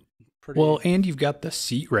applied pretty Well, and you've got the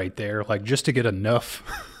seat right there. Like, just to get enough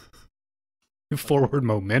forward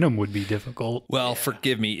momentum would be difficult. Well, Yeah.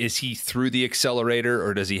 forgive me. Is he through the accelerator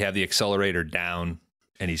or does he have the accelerator down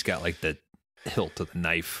and he's got like the hilt of the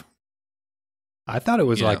knife? I thought it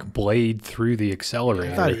was Yeah. like blade through the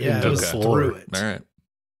accelerator. I thought, yeah, into it was the Okay. floor. through it. All right.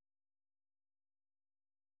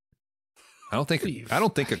 I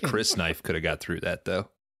don't think a Chris knife could have got through that though.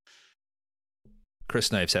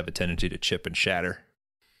 Chris knives have a tendency to chip and shatter.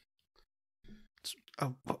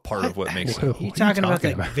 Oh, Part of what makes What them. are you talking about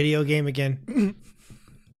talking that about? video game again?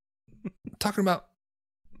 Talking about.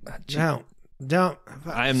 Don't.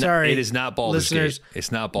 I am. Sorry. It is not Baldur's listeners. Gate.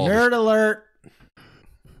 It's not Baldur's. Nerd alert.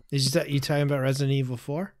 Is you talking about Resident Evil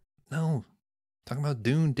 4? No, talking about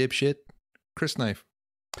Dune, dipshit. Chris knife.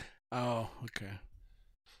 Oh, okay.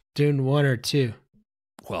 Dune 1 or 2?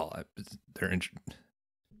 Well, they're in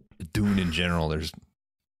Dune in general. There's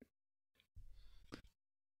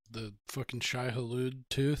The fucking Shai Hulud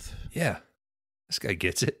tooth. yeah. This guy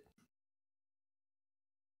gets it.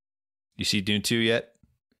 You see Dune 2 yet?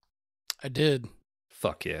 I did.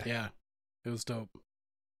 Fuck yeah. Yeah. It was dope.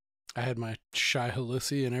 I had my Shai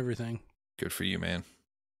Halusi and everything. Good for you, man.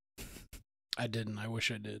 I didn't. I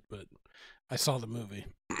wish I did, but I saw the movie.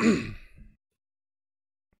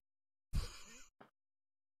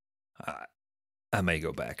 I may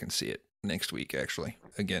go back and see it next week, actually.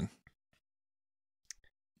 Again,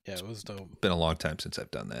 Yeah, it was dope. been a long time since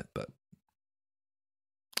I've done that, but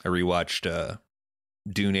I rewatched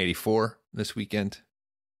Dune 84 this weekend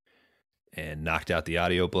and knocked out the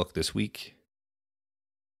audiobook this week.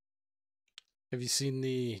 Have you seen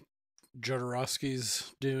the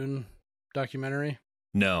Jodorowsky's Dune documentary?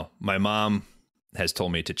 No, my mom has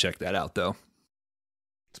told me to check that out, though.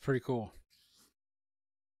 It's pretty cool.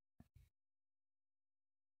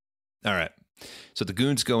 All right. So the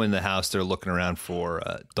goons go in the house. They're looking around for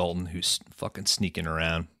Dalton, who's fucking sneaking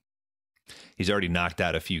around. He's already knocked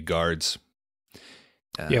out a few guards.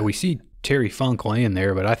 Yeah, we see Terry Funk laying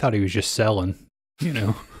there, but I thought he was just selling, you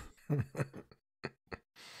know.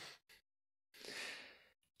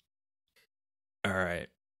 All right.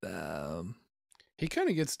 He kind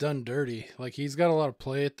of gets done dirty. Like, he's got a lot of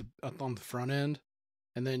play up on the front end.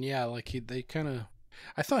 And then, yeah, like they kind of,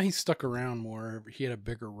 I thought he stuck around more. He had a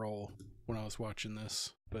bigger role when I was watching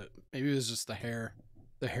this, but maybe it was just the hair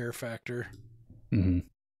factor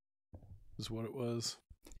is what it was.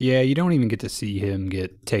 Yeah, you don't even get to see him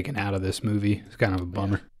get taken out of this movie. It's kind of a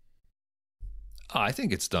bummer. I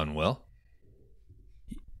think it's done well.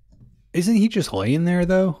 Isn't he just laying there,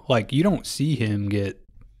 though? Like, you don't see him get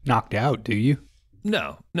knocked out, do you?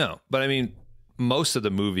 No. But I mean, most of the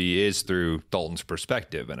movie is through Dalton's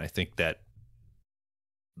perspective. And I think that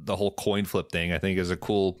the whole coin flip thing, I think, is a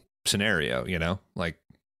cool scenario, you know? Like,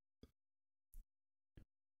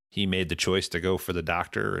 he made the choice to go for the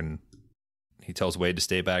doctor and he tells Wade to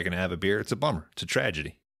stay back and have a beer. It's a bummer. It's a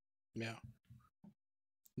tragedy. Yeah.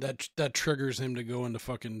 That triggers him to go into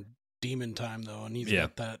fucking demon time, though. And he's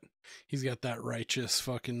got that righteous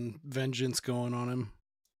fucking vengeance going on him.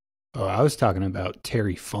 Oh, I was talking about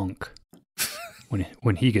Terry Funk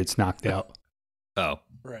when he gets knocked out. Oh.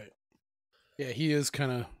 Right. Yeah, he is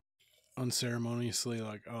kind of unceremoniously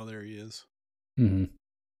like, oh, there he is. Mm-hmm.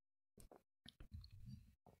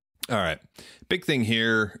 All right. Big thing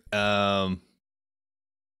here.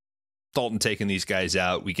 Dalton taking these guys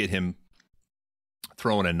out. We get him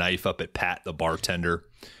throwing a knife up at Pat, the bartender.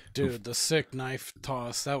 Dude, the sick knife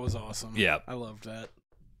toss. That was awesome. Yeah. I loved that.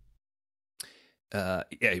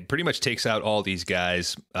 Yeah, he pretty much takes out all these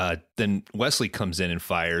guys. Then Wesley comes in and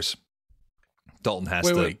fires. Dalton has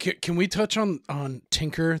to... Wait, can we touch on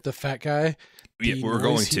Tinker, the fat guy? Yeah, we're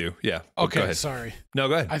going to. Yeah. Okay, sorry. No,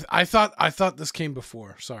 go ahead. I thought this came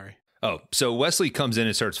before. Sorry. Oh, so Wesley comes in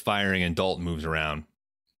and starts firing and Dalton moves around.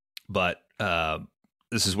 But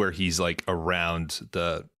this is where he's like around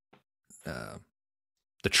the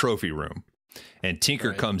trophy room. And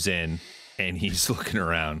Tinker comes in and he's looking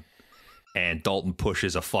around. And Dalton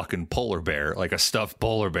pushes a fucking polar bear, like a stuffed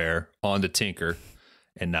polar bear, onto Tinker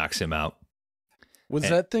and knocks him out. Was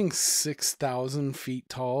that thing 6,000 feet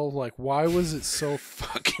tall? Like, why was it so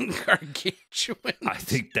fucking gargantuan? I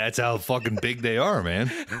think that's how fucking big they are, man.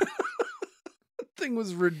 That thing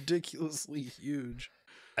was ridiculously huge.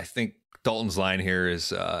 I think Dalton's line here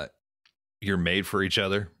is, you're made for each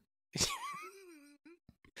other.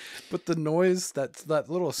 But the noise, that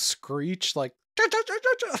little screech, like,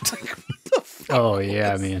 oh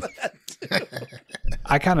yeah, man.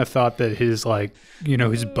 I kind of thought that his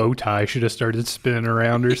his bow tie should have started spinning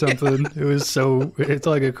around or something. Yeah. It's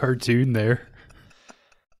like a cartoon there.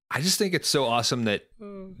 I just think it's so awesome that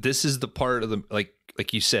this is the part of the,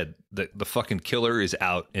 like you said, the fucking killer is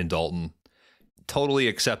out in Dalton. Totally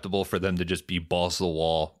acceptable for them to just be balls to the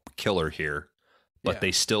wall killer here, but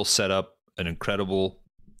they still set up an incredible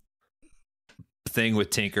thing with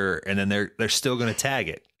Tinker, and then they're still going to tag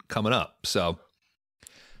it coming up. So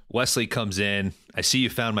Wesley comes in. I see you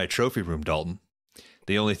found my trophy room, Dalton.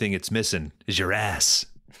 The only thing it's missing is your ass.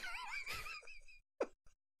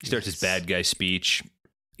 He starts his bad guy speech.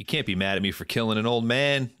 You can't be mad at me for killing an old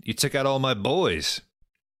man. You took out all my boys.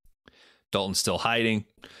 Dalton's still hiding.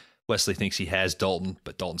 Wesley thinks he has Dalton,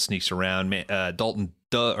 but Dalton sneaks around.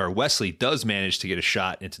 Wesley does manage to get a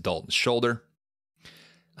shot into Dalton's shoulder.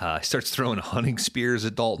 He starts throwing hunting spears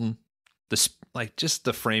at Dalton. Just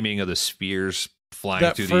the framing of the spears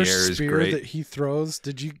flying through the air is great. That first spear that he throws,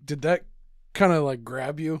 did that kind of like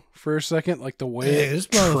grab you for a second? Like the way this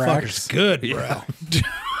motherfucker's good, bro. Yeah.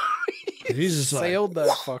 He's just sailed that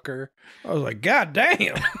fucker. I was like, God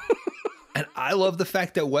damn. And I love the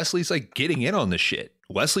fact that Wesley's like getting in on the shit.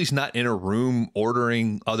 Wesley's not in a room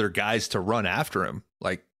ordering other guys to run after him.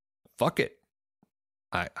 Like, fuck it.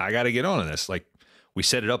 I got to get on this. Like, we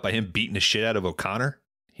set it up by him beating the shit out of O'Connor.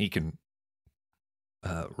 He can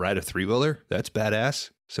ride a three-wheeler. That's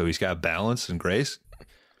badass. So he's got balance and grace.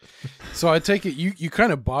 So I take it you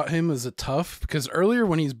kind of bought him as a tough, because earlier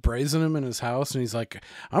when he's brazen him in his house and he's like,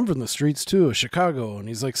 I'm from the streets too, of Chicago, and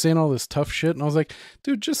he's like saying all this tough shit, and I was like,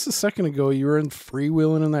 dude, just a second ago you were in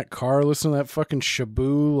freewheeling in that car listening to that fucking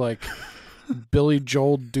Shaboo like Billy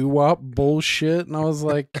Joel doo-wop bullshit, and I was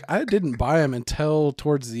like, I didn't buy him until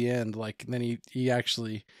towards the end, like, and then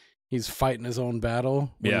he's fighting his own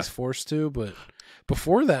battle when he's forced to, but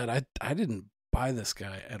before that I didn't buy this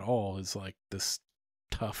guy at all as like this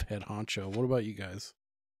tough head honcho. What about you guys?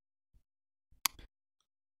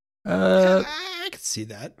 I could see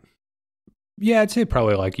that. Yeah, I'd say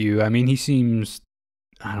probably like you. I mean, he seems,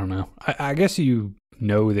 I don't know. I guess you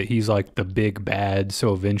know that he's like the big bad,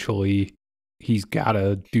 so eventually he's got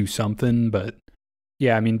to do something. But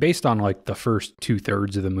yeah, I mean, based on like the first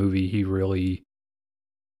 2/3 of the movie, he really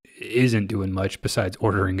isn't doing much besides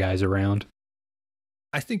ordering guys around.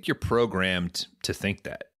 I think you're programmed to think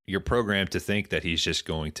that. You're programmed to think that he's just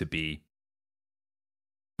going to be,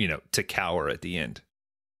 to cower at the end.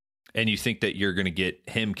 And you think that you're going to get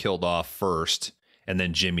him killed off first, and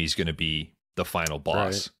then Jimmy's going to be the final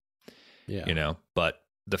boss. Right. Yeah. But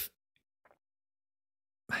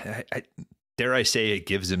dare I say it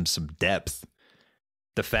gives him some depth.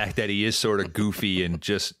 The fact that he is sort of goofy and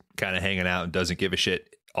just kind of hanging out and doesn't give a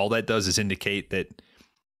shit. All that does is indicate that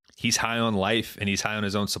he's high on life and he's high on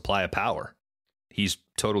his own supply of power. He's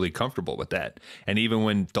totally comfortable with that. And even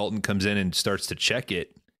when Dalton comes in and starts to check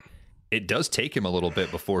it, it does take him a little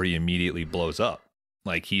bit before he immediately blows up.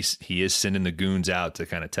 Like he is sending the goons out to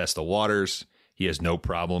kind of test the waters. He has no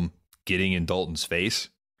problem getting in Dalton's face,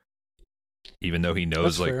 even though he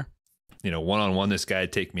knows That's fair. One-on-one, this guy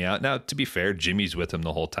would take me out. Now, to be fair, Jimmy's with him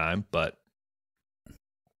the whole time, but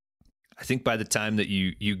I think by the time that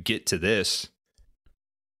you get to this,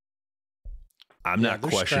 I'm not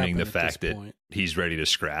questioning the fact that he's ready to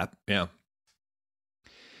scrap. Yeah.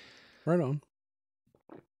 Right on.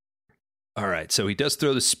 All right. So he does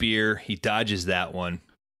throw the spear. He dodges that one.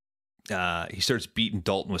 He starts beating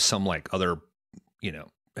Dalton with some like other,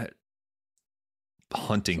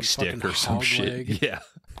 hunting stick or some shit. Leg. Yeah.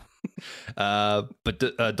 But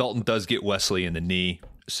Dalton does get Wesley in the knee.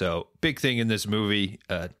 So big thing in this movie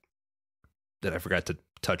that I forgot to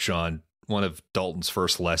touch on. One of Dalton's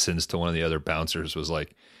first lessons to one of the other bouncers was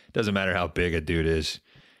like, it doesn't matter how big a dude is.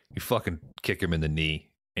 You fucking kick him in the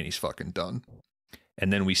knee and he's fucking done.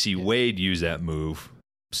 And then we see Wade use that move.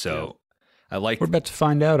 So I like. We're about to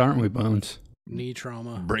find out, aren't we, Bones? Knee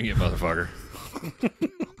trauma. Bring it, motherfucker.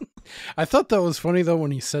 I thought that was funny though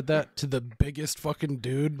when he said that to the biggest fucking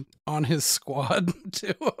dude on his squad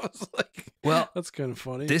too. I was like, well, that's kind of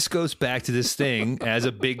funny. This goes back to this thing. As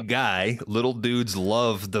a big guy, little dudes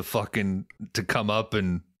love the fucking to come up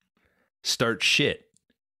and start shit.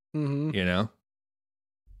 Mm-hmm.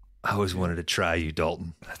 I always wanted to try you,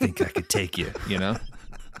 Dalton. I think I could take you.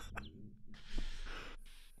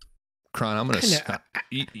 Kron, I'm gonna.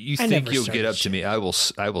 You think you'll get up to me? I will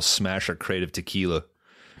smash a crate of tequila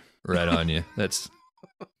right on you. That's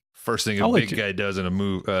first thing a big guy does in a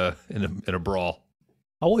move in a brawl.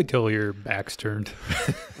 I'll wait till your back's turned.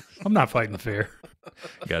 I'm not fighting fair.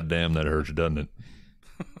 God damn, that hurts, doesn't it?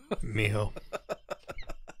 Mijo.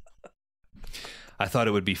 I thought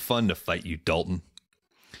it would be fun to fight you, Dalton.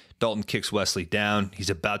 Dalton kicks Wesley down.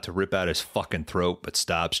 He's about to rip out his fucking throat, but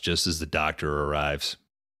stops just as the doctor arrives.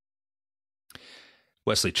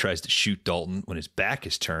 Wesley tries to shoot Dalton when his back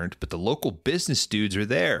is turned, but the local business dudes are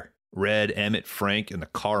there. Red, Emmett, Frank, and the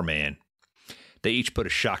car man. They each put a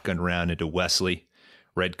shotgun round into Wesley.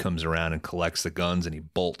 Red comes around and collects the guns, and he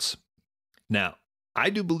bolts. Now,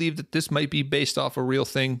 I do believe that this might be based off a real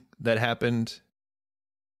thing that happened.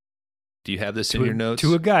 Do you have this in your notes?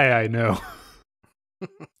 To a guy I know.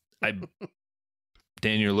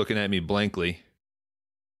 Dan, you're looking at me blankly.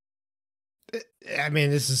 I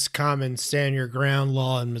mean, this is common stand your ground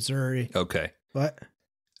law in Missouri. Okay. What?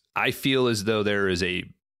 I feel as though there is a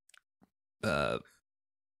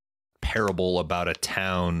parable about a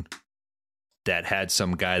town that had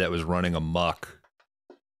some guy that was running amok,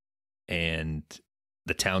 and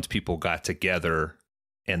the townspeople got together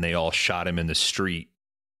and they all shot him in the street.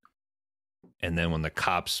 And then when the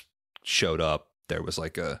cops showed up, there was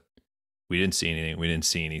like we didn't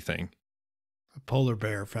see anything. A polar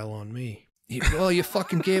bear fell on me. Well, you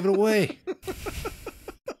fucking gave it away.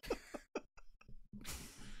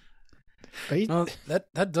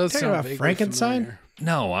 That does sound about vaguely Frankenstein? familiar.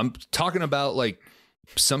 No, I'm talking about like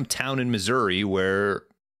some town in Missouri where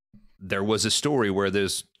there was a story where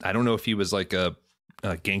I don't know if he was like a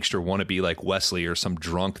gangster wannabe like Wesley or some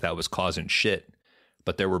drunk that was causing shit,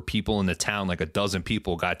 but there were people in the town, like a dozen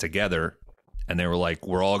people got together and they were like,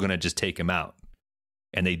 we're all going to just take him out.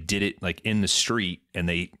 And they did it like in the street,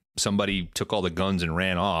 and somebody took all the guns and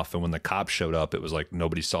ran off. And when the cops showed up, it was like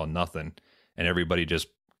nobody saw nothing, and everybody just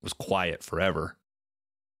was quiet forever.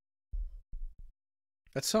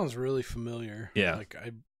 That sounds really familiar. Yeah.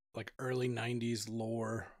 Like early 90s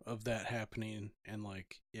lore of that happening, and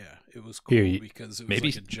it was cool because it was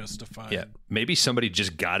like a justified. Yeah, maybe somebody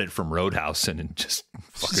just got it from Roadhouse and just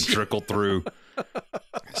fucking trickled through.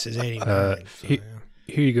 This is 89.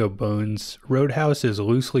 Here you go, Bones. Roadhouse is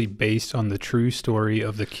loosely based on the true story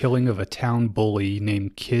of the killing of a town bully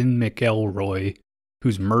named Ken McElroy,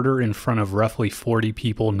 whose murder in front of roughly 40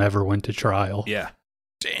 people never went to trial. Yeah.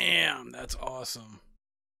 Damn, that's awesome.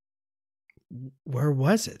 Where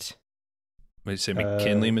was it? What did you say,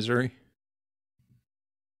 McKinley, Missouri?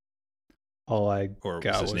 All I Or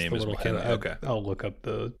got his was name the is little McKinley? head. Okay. I'll look up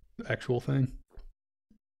the actual thing.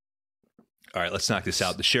 All right, let's knock this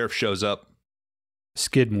out. The sheriff shows up.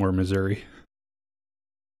 Skidmore, Missouri.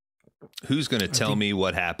 Who's going to tell me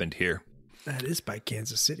what happened here? That is by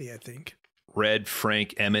Kansas City, I think. Red,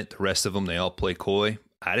 Frank, Emmett, the rest of them, they all play coy.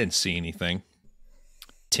 I didn't see anything.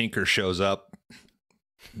 Tinker shows up.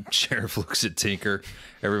 Sheriff looks at Tinker.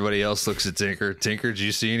 Everybody else looks at Tinker. Tinker, did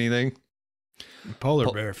you see anything?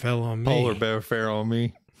 Polar bear fell on me. Polar bear fell on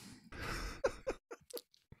me.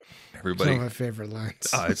 Everybody. One of my favorite lines.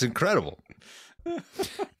 Oh, it's incredible.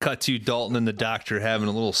 Cut to Dalton and the doctor having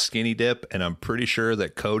a little skinny dip, and I'm pretty sure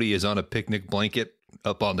that Cody is on a picnic blanket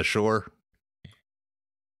up on the shore.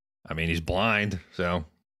 I mean, he's blind, so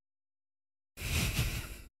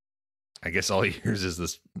I guess all he hears is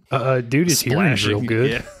this. Dude, his hearing's real good.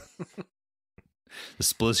 Yeah. the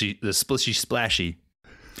splishy splashy.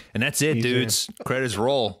 And that's it, dudes. Credits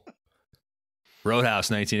roll. Roadhouse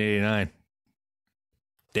 1989.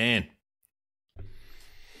 Dan.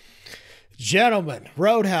 Gentlemen,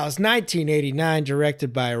 Roadhouse 1989,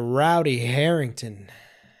 directed by Rowdy Harrington.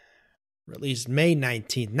 Released May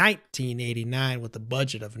 19th, 1989, with a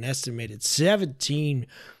budget of an estimated $17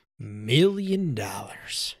 million.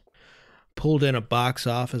 Pulled in a box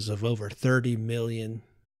office of over $30 million,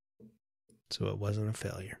 so it wasn't a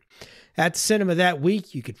failure. At the cinema that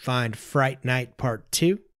week, you could find Fright Night Part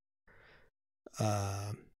 2,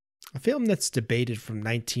 a film that's debated from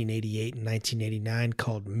 1988 and 1989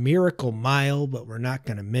 called Miracle Mile, but we're not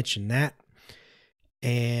going to mention that.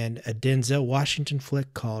 And a Denzel Washington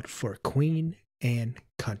flick called For Queen and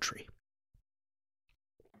Country.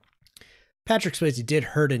 Patrick Swayze did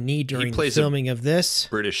hurt a knee during the filming of this.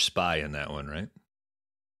 British spy in that one, right?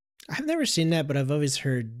 I've never seen that, but I've always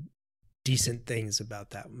heard decent things about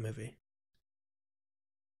that movie.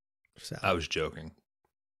 So I was joking.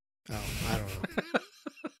 Oh, I don't know.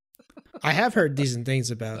 I have heard decent things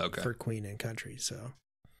about For Queen and Country, so.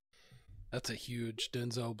 That's a huge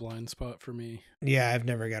Denzel blind spot for me. Yeah, I've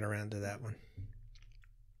never got around to that one.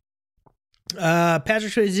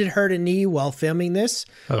 Patrick Swayze did hurt a knee while filming this.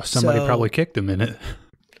 Oh, somebody probably kicked him in it.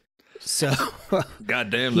 So,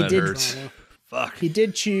 goddamn, that hurts. Fuck. He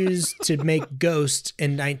did choose to make Ghost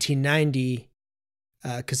in 1990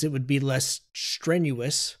 because it would be less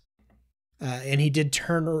strenuous. And he did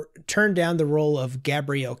turn down the role of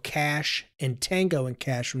Gabrielle Cash in Tango and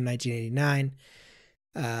Cash from 1989.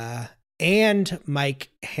 And Mike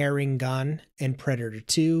Herringon in Predator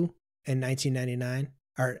 2 in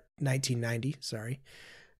 1990, sorry.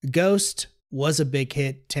 Ghost was a big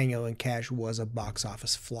hit. Tango and Cash was a box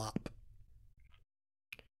office flop.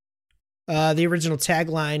 The original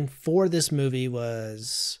tagline for this movie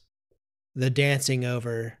was the dancing's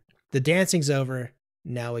over,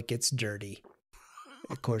 now it gets dirty.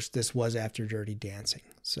 Of course, this was after Dirty Dancing,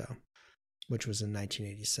 which was in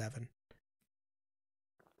 1987.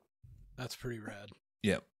 That's pretty rad.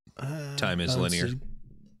 Yep. Time is linear.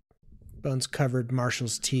 Bones covered Marshall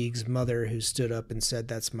Teague's mother, who stood up and said,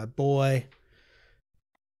 "That's my boy."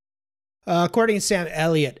 According to Sam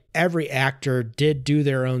Elliott, every actor did do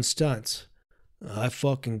their own stunts. I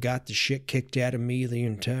fucking got the shit kicked out of me the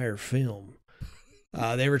entire film.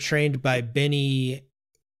 They were trained by Benny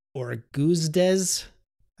Orguzdez.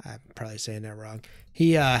 I'm probably saying that wrong.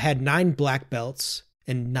 He had 9 black belts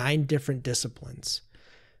in 9 different disciplines.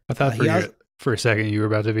 I thought for a second you were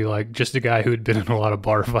about to be like, just a guy who had been in a lot of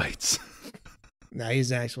bar fights. No,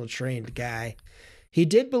 he's an actual trained guy. He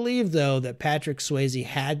did believe, though, that Patrick Swayze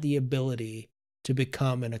had the ability to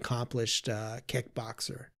become an accomplished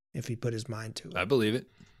kickboxer if he put his mind to it. I believe it.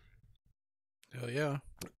 Hell yeah.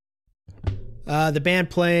 The band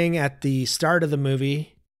playing at the start of the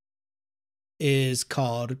movie is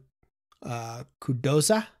called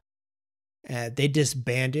Kudosa. They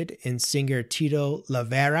disbanded, and singer Tito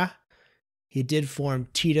Lavera. He did form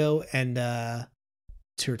Tito and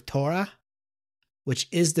Tortora, which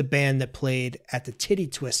is the band that played at the Titty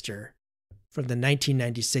Twister from the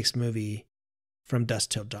 1996 movie From Dusk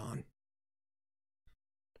Till Dawn.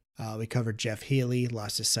 We covered Jeff Healey,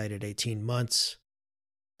 lost his sight at 18 months.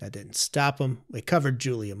 That didn't stop him. We covered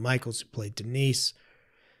Julia Michaels, who played Denise.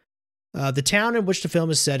 The town in which the film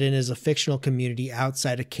is set in is a fictional community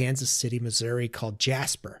outside of Kansas City, Missouri, called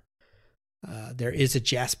Jasper. There is a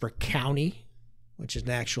Jasper County, which is an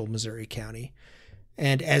actual Missouri county.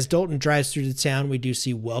 And as Dalton drives through the town, we do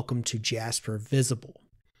see Welcome to Jasper visible.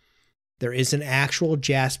 There is an actual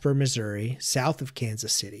Jasper, Missouri, south of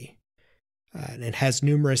Kansas City. And it has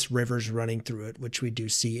numerous rivers running through it, which we do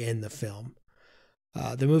see in the film.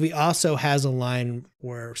 The movie also has a line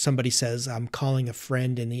where somebody says, "I'm calling a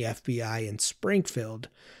friend in the FBI in Springfield."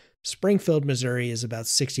 Springfield, Missouri is about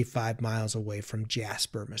 65 miles away from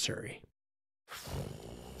Jasper, Missouri.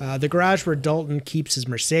 The garage where Dalton keeps his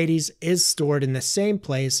Mercedes is stored in the same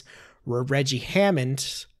place where Reggie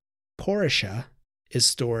Hammond's Porsche is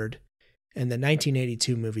stored in the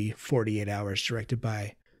 1982 movie 48 Hours, directed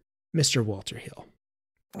by Mr. Walter Hill.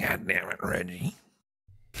 God damn it, Reggie.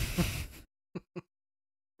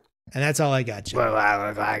 And that's all I got, Jim. Well, I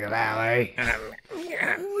look like a valley. God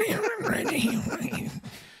damn it, Reggie.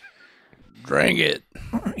 Drink it.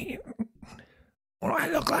 What do I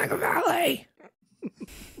look like, a valet?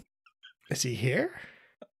 Is he here?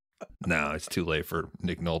 No, it's too late for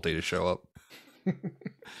Nick Nolte to show up.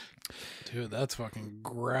 Dude, that's fucking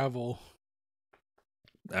gravel.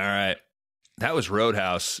 All right. That was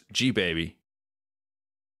Roadhouse. G-Baby.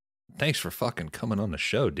 Thanks for fucking coming on the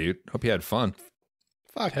show, dude. Hope you had fun.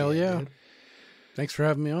 Fuck Hell yeah. dude. Thanks for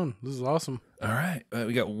having me on. This is awesome. All right.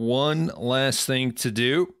 We got one last thing to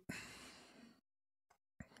do.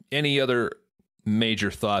 Any other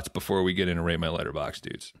major thoughts before we get into Rate My Letterboxd,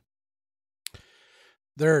 dudes?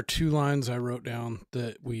 There are two lines I wrote down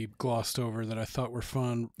that we glossed over that I thought were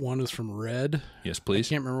fun. One is from Red. Yes, please. I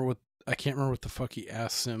can't remember what the fuck he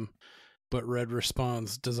asks him, but Red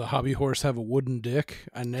responds, "Does a hobby horse have a wooden dick?"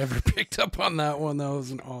 I never picked up on that one. That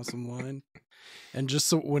was an awesome line. And just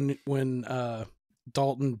so when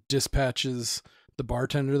Dalton dispatches the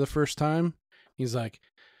bartender the first time, he's like,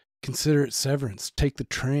 "Consider it severance. Take the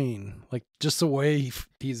train." Like, just the way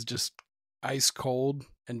he's just ice cold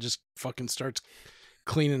and just fucking starts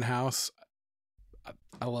cleaning house.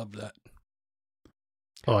 I loved that.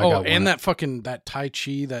 And that Tai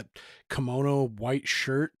Chi, that kimono white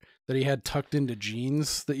shirt that he had tucked into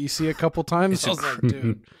jeans that you see a couple times. I was like,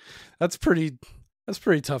 dude, that's pretty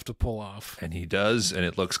tough to pull off. And he does, and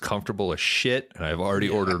it looks comfortable as shit, and I've already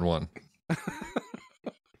ordered one.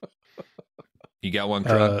 You got one,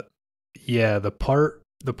 Kron? Yeah, the part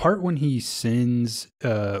when he sends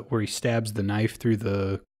where he stabs the knife through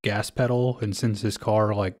the gas pedal and sends his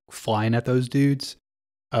car like flying at those dudes.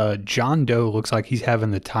 John Doe looks like he's having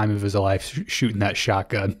the time of his life shooting that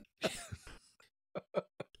shotgun.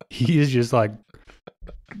 He is just like,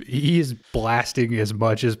 he is blasting as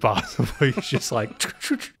much as possible. He's just like,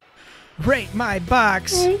 Rate my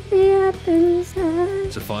box. It's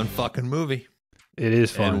a fun fucking movie. it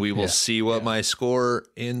is fun. And we will see what my score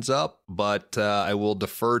ends up, but I will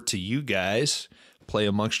defer to you guys. Play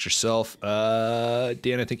amongst yourself.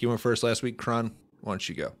 Dan, I think you went first last week. Kron, why don't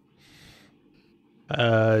you go?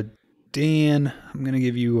 Dan, I'm going to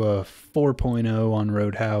give you a 4.0 on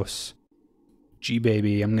Roadhouse.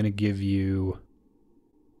 G-Baby, I'm going to give you...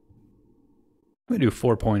 I'm going to do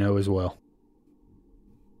 4.0 as well.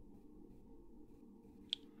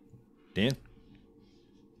 Dan?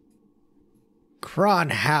 Kron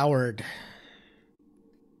Howard.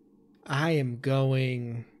 I am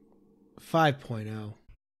going 5.0.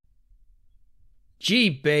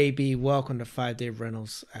 G-Baby, welcome to 5 Day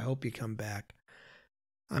Rentals. I hope you come back.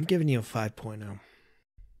 I'm giving you a 5.0.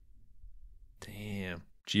 Damn.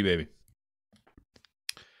 G-Baby.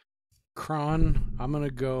 Kron, I'm going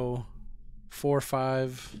to go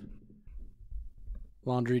 4.5.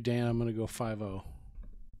 Laundry Dan, I'm going to go 5.0.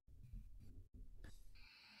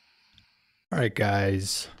 All right,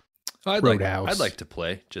 guys. I'd like to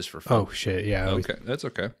play just for fun. Oh, shit. Yeah. Okay. That's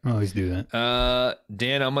okay. I always do that.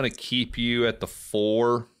 Dan, I'm going to keep you at the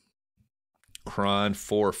 4. Kron,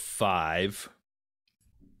 4.5.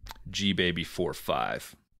 G-Baby,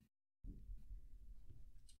 4.5.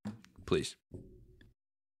 Please.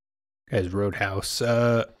 Guys, Roadhouse.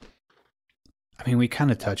 I mean, we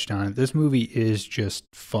kind of touched on it. This movie is just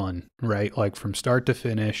fun, right? Like from start to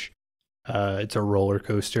finish, it's a roller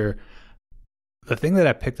coaster. The thing that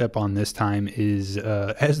I picked up on this time is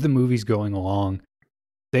as the movie's going along,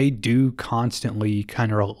 they do constantly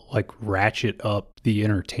kind of like ratchet up the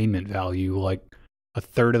entertainment value. Like a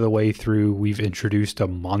third of the way through, we've introduced a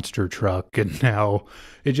monster truck, and now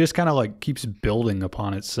it just kind of like keeps building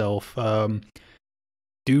upon itself.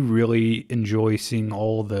 Do really enjoy seeing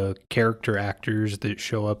all the character actors that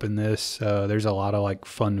show up in this. There's a lot of like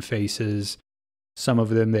fun faces. Some of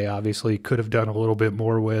them they obviously could have done a little bit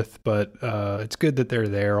more with, but it's good that they're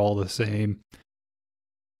there all the same.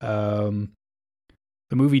 The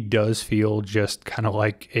movie does feel just kind of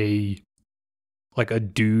like a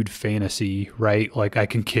dude fantasy, right? Like I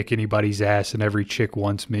can kick anybody's ass and every chick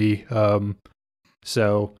wants me.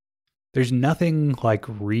 So there's nothing like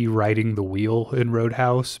rewriting the wheel in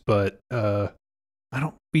Roadhouse, but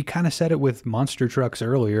we kind of said it with monster trucks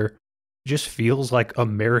earlier. just feels like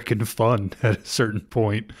American fun at a certain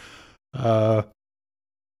point. Yeah,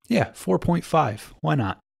 4.5. Why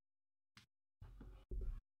not?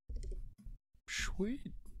 Sweet.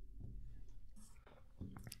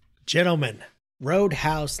 Gentlemen,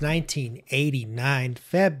 Roadhouse 1989,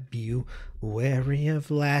 February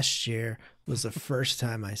of last year was the first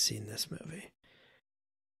time I seen this movie.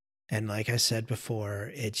 And like I said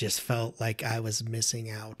before, it just felt like I was missing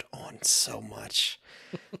out on so much.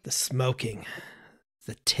 The smoking,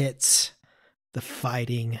 the tits, the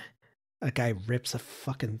fighting. A guy rips a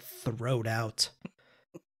fucking throat out.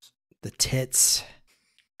 The tits.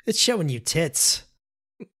 It's showing you tits.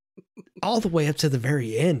 All the way up to the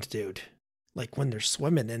very end, dude. Like when they're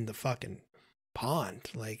swimming in the fucking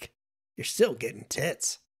pond. Like, you're still getting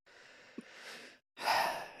tits.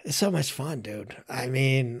 It's so much fun, dude. I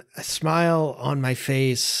mean, a smile on my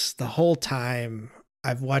face the whole time.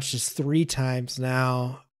 I've watched this 3 times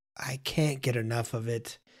now. I can't get enough of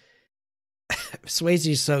it.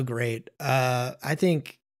 Swayze's so great. I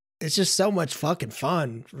think it's just so much fucking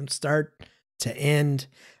fun from start to end.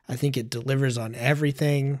 I think it delivers on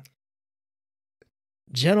everything.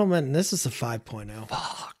 Gentlemen, this is a 5.0.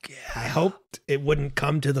 Fuck yeah. I hoped it wouldn't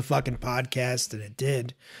come to the fucking podcast, and it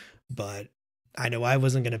did, but I know I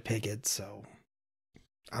wasn't going to pick it, so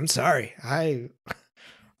I'm sorry. I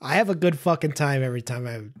have a good fucking time every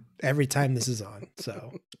time this is on,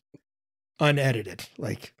 so unedited,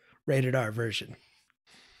 like rated R version.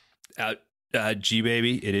 G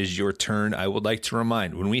baby, it is your turn. I would like to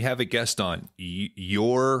remind, when we have a guest on,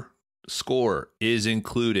 your score is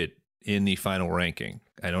included in the final ranking.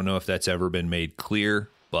 I don't know if that's ever been made clear,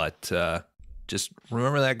 but just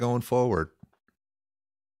remember that going forward.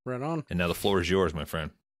 Right on. And now the floor is yours, my friend.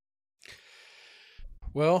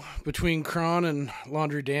 Well, between Kron and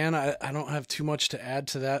Laundry Dan, I don't have too much to add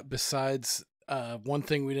to that besides one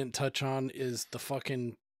thing we didn't touch on is the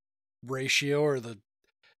fucking ratio, or the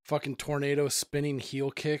fucking tornado spinning heel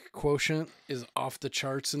kick quotient is off the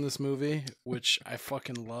charts in this movie, which I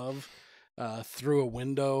fucking love. Through a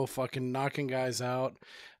window, fucking knocking guys out,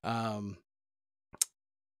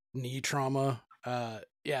 knee trauma.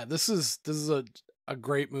 Yeah, this is a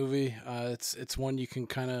great movie. It's one you can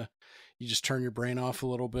you just turn your brain off a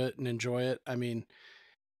little bit and enjoy it. I mean,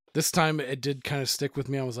 this time it did kind of stick with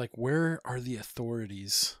me. I was like, where are the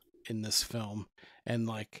authorities in this film? And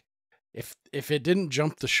like, if it didn't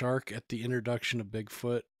jump the shark at the introduction of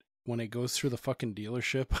Bigfoot, when it goes through the fucking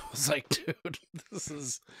dealership, I was like, dude,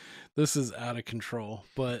 this is out of control.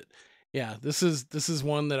 But yeah, this is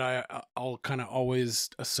one that I'll kind of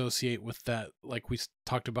always associate with that. Like we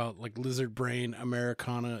talked about, like lizard brain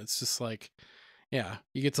Americana. It's just like, yeah,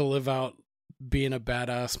 you get to live out being a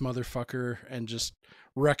badass motherfucker and just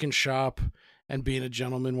wrecking shop and being a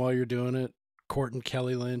gentleman while you're doing it. Courting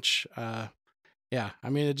Kelly Lynch. Yeah, I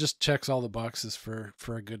mean, it just checks all the boxes for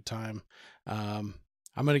a good time.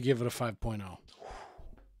 I'm going to give it a 5.0.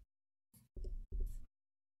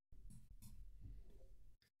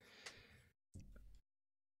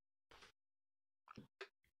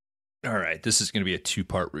 All right, this is going to be a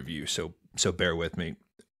 2-part review, so bear with me.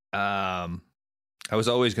 I was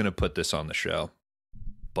always going to put this on the show,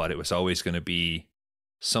 but it was always going to be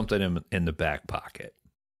something in the back pocket,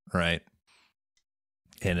 right?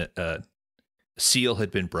 And a seal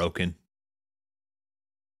had been broken,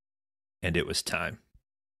 and it was time.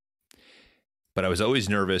 But I was always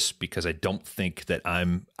nervous because I don't think that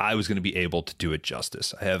I was going to be able to do it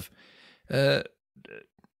justice. I have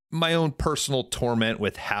my own personal torment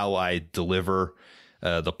with how I deliver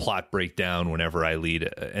the plot breakdown whenever I lead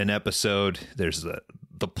an episode. There's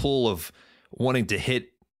the pull of wanting to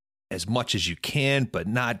hit as much as you can, but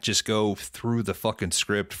not just go through the fucking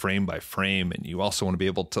script frame by frame. And you also want to be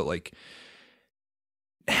able to like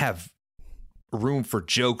have room for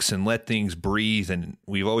jokes and let things breathe. And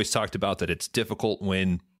we've always talked about that it's difficult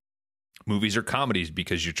when movies are comedies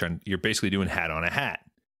because you're basically doing hat on a hat.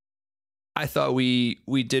 I thought we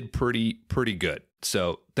did pretty good.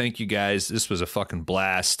 So thank you guys. This was a fucking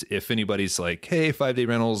blast. If anybody's like, hey, 5 Day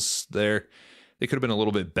Rentals, they could have been a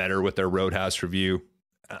little bit better with their Roadhouse review,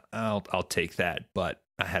 I'll take that. But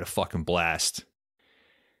I had a fucking blast.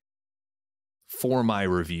 For my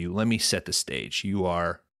review, let me set the stage. You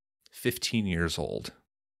are 15 years old.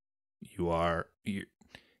 You're a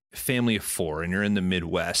family of 4 and you're in the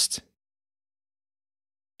Midwest.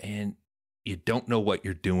 And you don't know what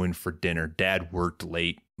you're doing for dinner. Dad worked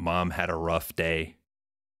late. Mom had a rough day.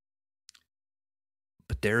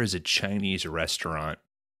 But there is a Chinese restaurant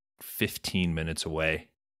 15 minutes away.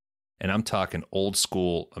 And I'm talking old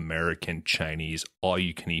school American Chinese, all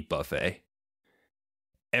you can eat buffet.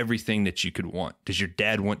 everything that you could want. Does your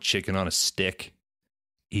dad want chicken on a stick?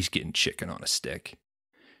 He's getting chicken on a stick.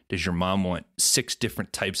 Does your mom want 6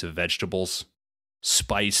 different types of vegetables,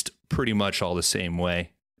 spiced pretty much all the same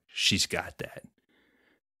way? She's got that.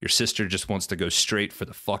 Your sister just wants to go straight for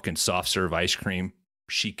the fucking soft serve ice cream.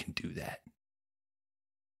 She can do that.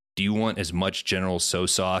 Do you want as much General So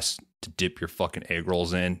sauce to dip your fucking egg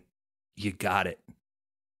rolls in? You got it.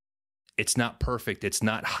 It's not perfect. It's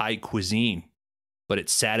not high cuisine, but it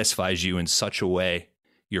satisfies you in such a way.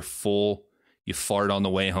 You're full. You fart on the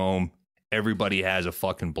way home. Everybody has a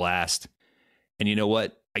fucking blast. And you know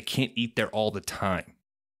what? I can't eat there all the time.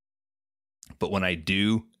 But when I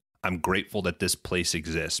do, I'm grateful that this place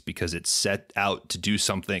exists because it's set out to do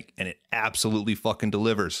something and it absolutely fucking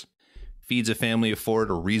delivers. Feeds a family of 4 at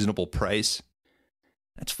a reasonable price.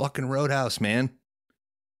 That's fucking Roadhouse, man.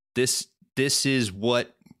 This is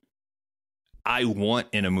what I want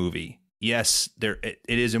in a movie. Yes, it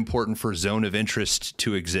is important for zone of interest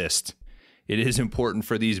to exist. It is important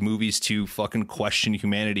for these movies to fucking question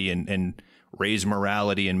humanity and raise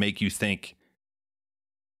morality and make you think.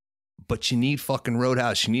 But you need fucking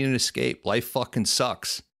Roadhouse. You need an escape. Life fucking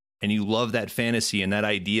sucks. And you love that fantasy and that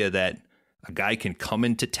idea that a guy can come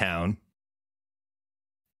into town,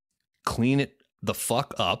 clean it the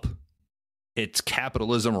fuck up. It's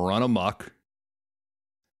capitalism run amok.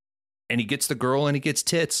 And he gets the girl and he gets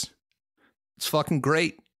tits. It's fucking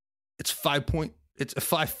great. It's 5. It's a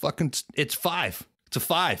 5 fucking. It's 5. It's a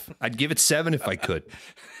 5. I'd give it 7 if I could.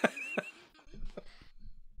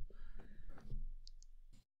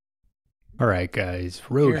 All right, guys.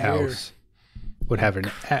 Roadhouse would have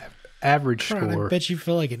an average score. I bet you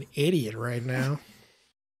feel like an idiot right now.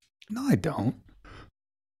 No, I don't.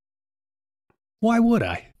 Why would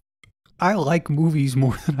I? I like movies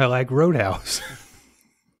more than I like Roadhouse.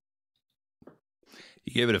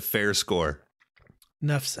 You gave it a fair score.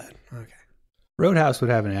 Enough said. Okay. Roadhouse would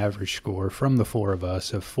have an average score from the 4 of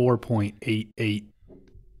us of 4.88.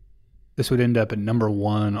 This would end up at number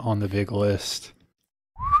 1 on the big list.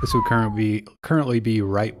 This would currently be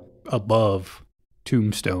right above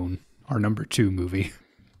Tombstone, our number 2 movie.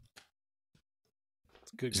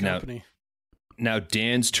 It's good company. Now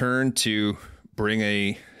Dan's turn to bring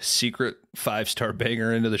a secret 5-star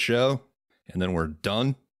banger into the show, and then we're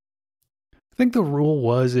done. I think the rule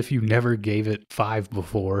was if you never gave it 5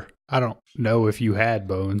 before. I don't know if you had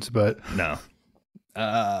Bones, but... No.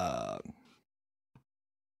 All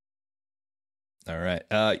right.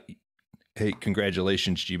 Hey,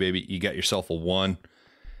 congratulations, G-Baby. You got yourself a 1.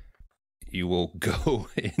 You will go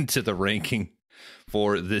into the ranking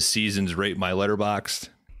for this season's Rate My Letterboxd.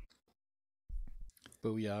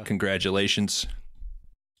 Booyah. Congratulations.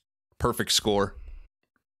 Perfect score.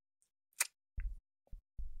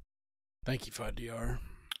 Thank you, 5DR.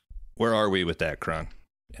 Where are we with that, Kron,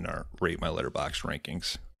 in our Rate My Letterboxd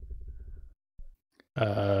rankings?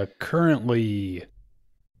 Currently,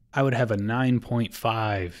 I would have a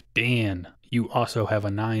 9.5. Dan, you also have a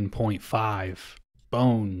 9.5.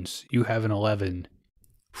 Bones, you have an 11.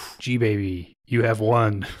 G-Baby, you have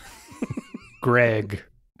 1. Greg,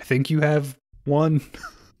 I think you have 1.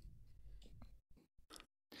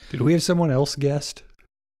 Did we have someone else guessed?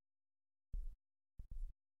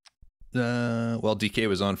 Well, DK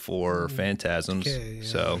was on for Phantasms, Okay, yeah,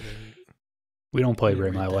 so We don't play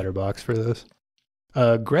Rate My Letterbox for this.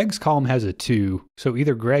 Greg's column has a 2, so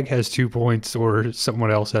either Greg has 2 points or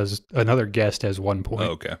someone else another guest has 1 point.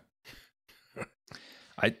 Oh, okay.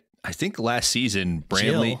 I think last season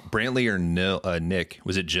Brantley or Nick,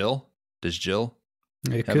 was it Jill? Does Jill?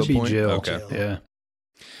 It have could a be point? Jill. Okay. Yeah.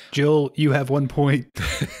 Jill, you have 1 point.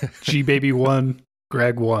 G-Baby 1.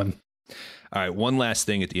 Greg 1. All right, one last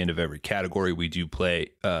thing at the end of every category, we do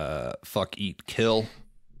play Fuck, Eat, Kill.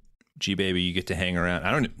 G-Baby, you get to hang around.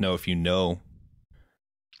 I don't know if you know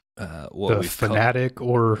what The we've Fanatic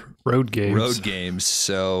or Road Games. Road Games.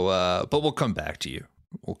 So, but we'll come back to you.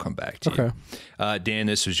 Okay. Dan,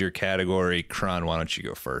 this was your category. Kron, why don't you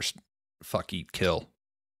go first? Fuck, Eat, Kill.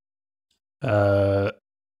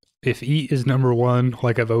 If Eat is number 1,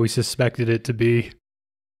 like I've always suspected it to be,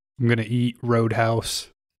 I'm going to eat Roadhouse.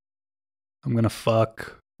 I'm going to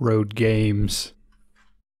fuck Road Games.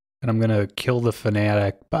 And I'm going to kill the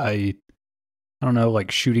Fanatic by, I don't know,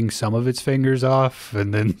 like shooting some of its fingers off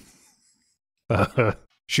and then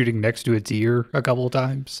shooting next to its ear a couple of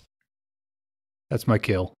times. That's my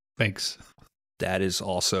kill. Thanks. That is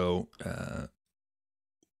also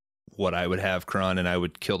what I would have, Kron, and I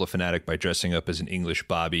would kill the Fanatic by dressing up as an English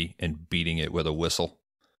Bobby and beating it with a whistle.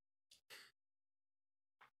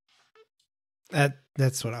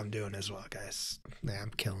 That's what I'm doing as well, guys. Yeah,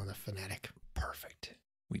 I'm killing the Fanatic. Perfect.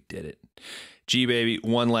 We did it. G baby,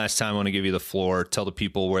 one last time I want to give you the floor. Tell the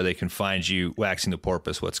people where they can find you. Waxing the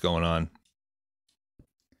Porpoise, what's going on?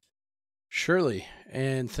 Surely,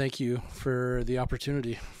 and thank you for the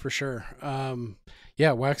opportunity, for sure.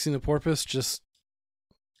 Yeah, Waxing the Porpoise, just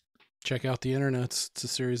check out the internet. It's a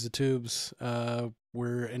series of tubes.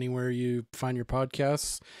 We're anywhere you find your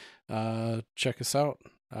podcasts. Check us out.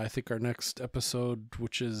 I think our next episode,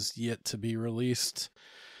 which is yet to be released,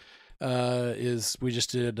 is we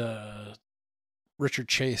just did Richard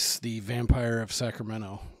Chase, the Vampire of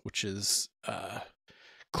Sacramento, which is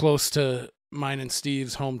close to mine and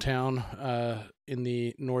Steve's hometown in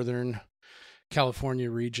the Northern California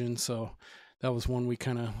region. So that was one we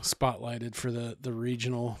kind of spotlighted for the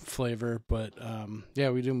regional flavor. But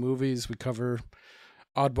yeah, we do movies. We cover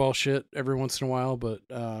oddball shit every once in a while. But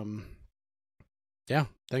yeah,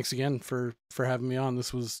 thanks again for having me on.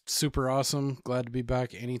 This was super awesome. Glad to be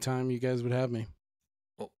back anytime you guys would have me.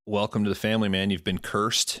 Welcome to the family, man. You've been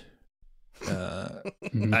cursed.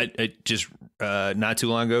 I just not too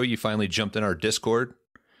long ago, you finally jumped in our Discord.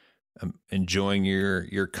 I'm enjoying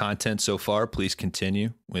your content so far. Please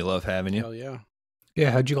continue. We love having you. Hell yeah.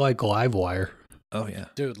 Yeah, how'd you like Livewire? Oh yeah,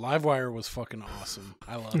 dude, Livewire was fucking awesome.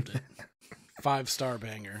 I loved it. 5-star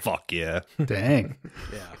banger. Fuck yeah. Dang.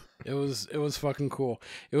 Yeah, it was fucking cool.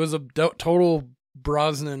 It was a total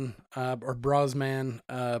Brosnan or Brosman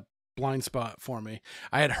blind spot for me.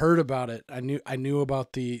 I had heard about it. I knew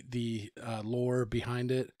about the lore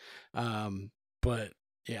behind it. But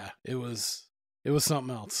yeah, it was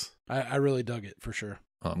something else. I really dug it for sure.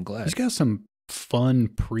 Oh, I'm glad. He's got some fun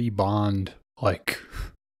pre-Bond, like,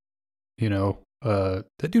 that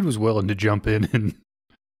dude was willing to jump in and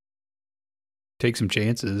take some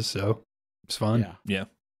chances, so it's fun. Yeah.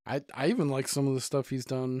 I even like some of the stuff he's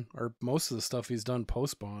done, or most of the stuff he's done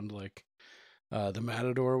post-Bond, like The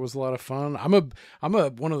Matador was a lot of fun. I'm a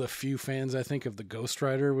one of the few fans, I think, of The Ghost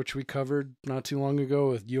Rider, which we covered not too long ago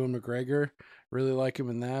with Ewan McGregor. Really like him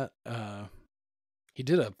in that. He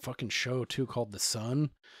did a fucking show too called The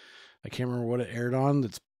Sun. I can't remember what it aired on.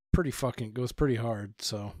 That's pretty fucking goes pretty hard.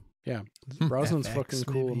 So yeah, Brosnan's FX, fucking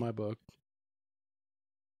cool maybe. in my book.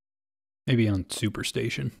 Maybe on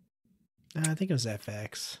Superstation. I think it was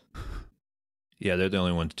FX. Yeah, they're the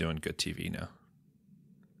only ones doing good TV now.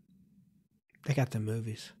 They got the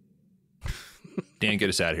movies. Dan, get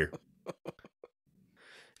us out of here.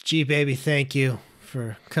 G baby, thank you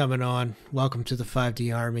for coming on. Welcome to the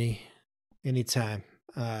 5D Army. Anytime.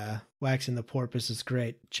 Waxing the Porpoise is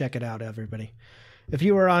great. Check it out, everybody. If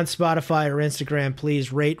you are on Spotify or Instagram,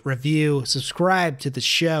 please rate, review, subscribe to the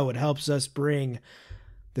show. It helps us bring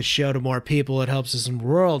the show to more people. It helps us in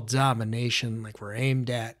world domination like we're aimed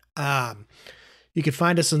at. You can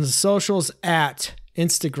find us on the socials at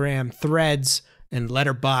Instagram, Threads, and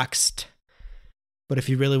Letterboxd. But if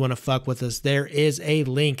you really want to fuck with us, there is a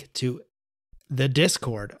link to the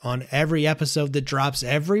Discord on every episode that drops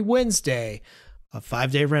every Wednesday of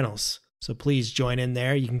 5 Day Rentals. So please join in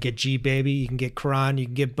there. You can get G Baby, you can get Kron, you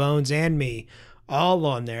can get Bones and me all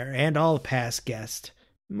on there, and all past guests.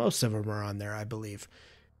 Most of them are on there, I believe.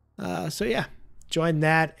 So yeah, join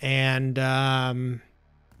that, and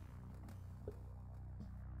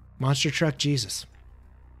Monster Truck Jesus.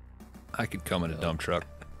 I could come in a dump truck.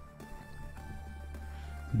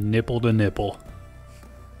 Nipple to nipple.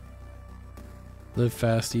 Live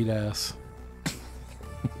fast, eat ass.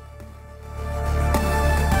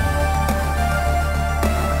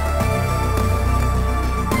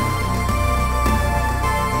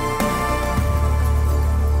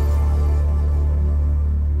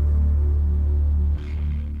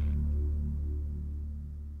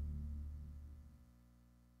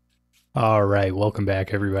 All right, welcome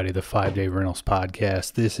back, everybody, to the 5 Day Rentals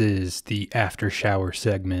podcast. This is the after shower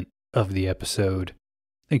segment of the episode.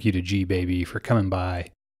 Thank you to G Baby for coming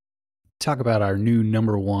by. Talk about our new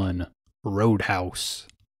number one, Roadhouse.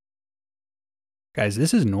 Guys,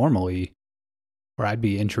 this is normally where I'd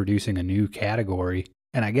be introducing a new category,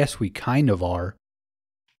 and I guess we kind of are.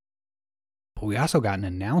 But we also got an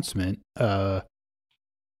announcement.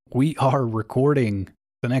 We are recording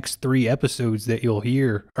the next 3 episodes that you'll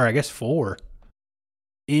hear, or I guess 4,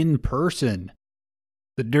 in person.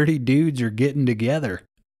 The Dirty Dudes are getting together.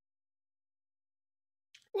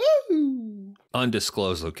 Woo!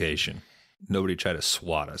 Undisclosed location. Nobody try to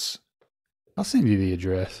swat us. I'll send you the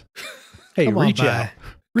address. Hey, Come on reach by. out.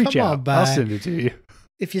 Reach Come out. on by. I'll send it to you.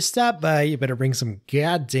 If you stop by, you better bring some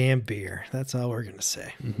goddamn beer. That's all we're going to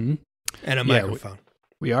say. Mm-hmm. And a Yeah, microphone.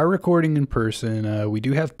 We are recording in person. We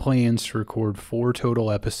do have plans to record 4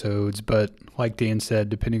 total episodes, but like Dan said,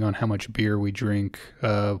 depending on how much beer we drink,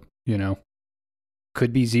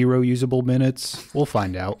 Could be 0 usable minutes. We'll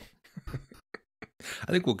find out.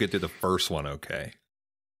 I think we'll get through the first one okay.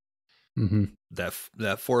 Mm-hmm.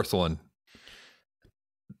 That fourth one,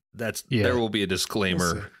 there will be a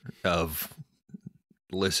disclaimer of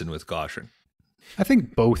listen with caution. I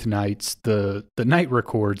think both nights, the night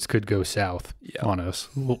records could go south on us.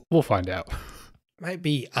 We'll find out. Might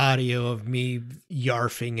be audio of me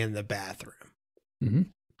yarfing in the bathroom. Mm-hmm.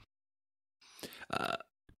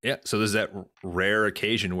 Yeah, so there's that rare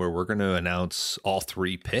occasion where we're going to announce all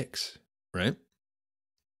 3 picks, right?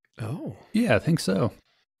 Oh. Yeah, I think so.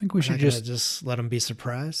 I think we should just let them be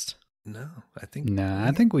surprised. No, I think... Nah,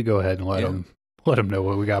 I think we go ahead and let them know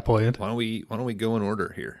what we got planned. Why don't we go in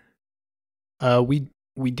order here?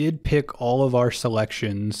 We did pick all of our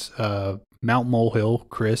selections. Mount Molehill,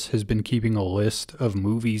 Chris, has been keeping a list of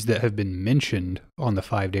movies that have been mentioned on the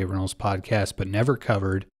 5 Day Rentals podcast, but never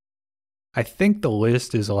covered. I think the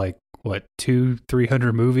list is like, what,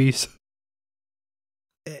 200-300 movies?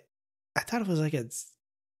 I thought it was like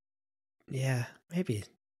maybe.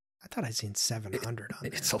 I thought I'd seen 700 on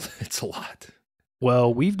there. It's a lot.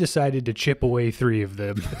 Well, we've decided to chip away 3 of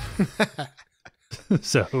them.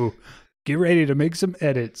 So get ready to make some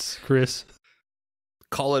edits, Chris.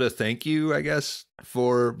 Call it a thank you, I guess,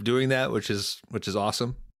 for doing that, which is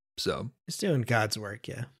awesome. So it's doing God's work,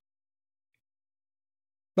 yeah.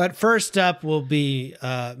 But first up will be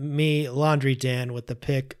me, Laundry Dan, with the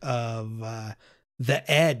pick of The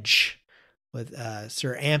Edge with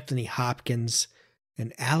Sir Anthony Hopkins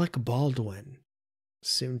and Alec Baldwin,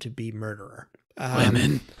 soon to be murderer.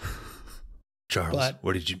 Women. Charles,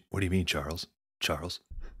 what do you mean, Charles? Charles.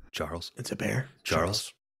 It's a bear.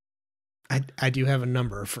 Charles. I do have a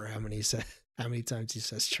number for how many times he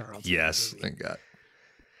says Charles. Yes, thank God.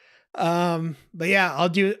 But yeah,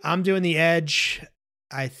 I'm doing The Edge.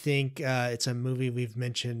 I think it's a movie we've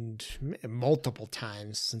mentioned multiple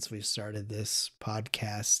times since we've started this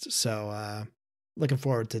podcast. So looking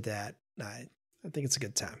forward to that. I think it's a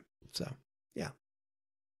good time. So yeah.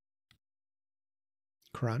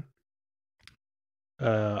 Karan?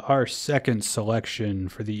 Our second selection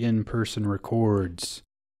for the in-person records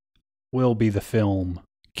will be the film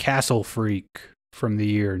Castle Freak from the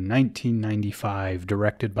year 1995,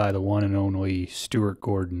 directed by the one and only Stuart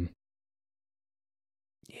Gordon.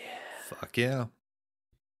 Fuck yeah.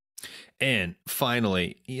 And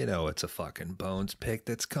finally, it's a fucking Bones pick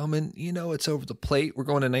that's coming. It's over the plate. We're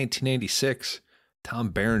going to 1986. Tom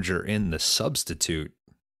Berenger in The Substitute.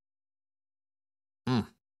 What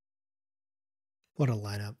a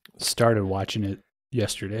lineup. Started watching it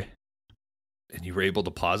yesterday. And you were able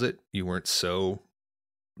to pause it? You weren't so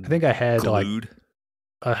I think I had glued?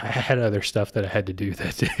 I had other stuff that I had to do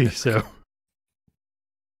that day, so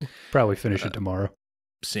probably finish it tomorrow.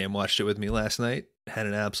 Sam watched it with me last night. Had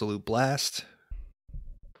an absolute blast.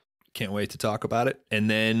 Can't wait to talk about it. And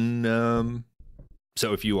then,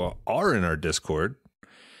 so if you are in our Discord,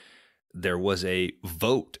 there was a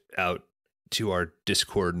vote out to our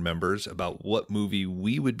Discord members about what movie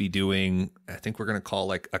we would be doing. I think we're going to call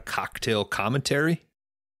like a cocktail commentary.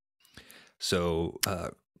 So,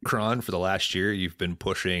 Kron, for the last year, you've been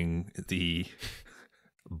pushing the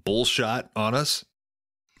bullshot on us.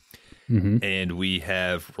 Mm-hmm. And we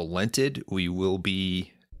have relented. We will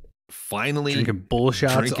be finally drinking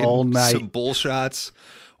bullshots all night. Some bullshots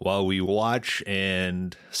while we watch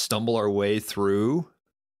and stumble our way through.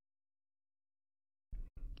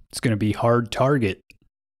 It's going to be Hard Target.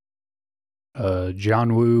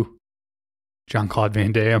 John Woo, Jean-Claude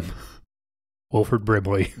Van Damme, Wilford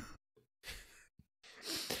Brimley.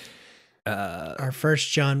 Our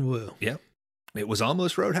first John Woo. Yep. It was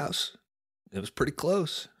almost Roadhouse. It was pretty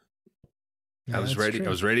close. Yeah, I was ready. True. I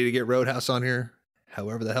was ready to get Roadhouse on here,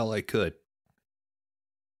 however the hell I could.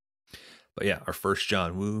 But yeah, our first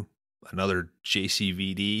John Woo, another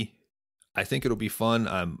JCVD. I think it'll be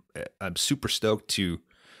fun. I'm super stoked to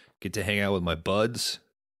get to hang out with my buds,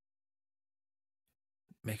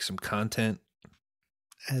 make some content.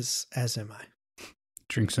 As am I.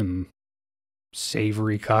 Drink some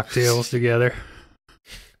savory cocktails together.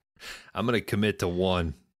 I'm gonna commit to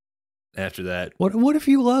one. After that, what if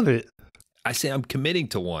you love it? I say I'm committing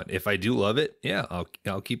to one. If I do love it, yeah,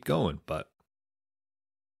 I'll keep going. But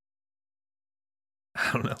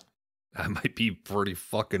I don't know. I might be pretty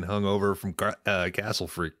fucking hungover from Castle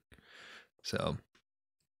Freak. So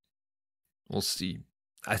we'll see.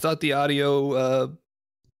 I thought the audio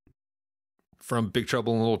from Big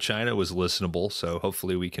Trouble in Little China was listenable, so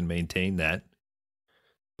hopefully we can maintain that.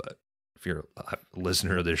 But if you're a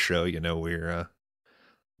listener of this show, we're a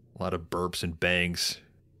lot of burps and bangs.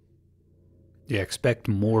 Yeah, expect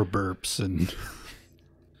more burps and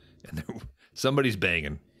Somebody's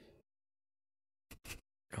banging.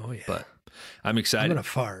 Oh yeah. But I'm I'm excited. gonna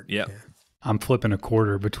fart. Yep. Yeah. I'm flipping a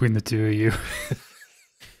quarter between the two of you.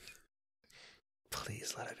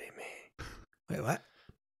 Please let it be me. Wait, what?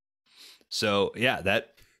 So yeah,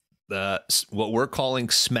 that what we're calling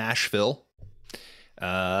Smashville.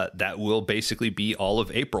 That will basically be all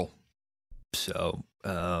of April. So,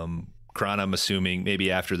 Kron, I'm assuming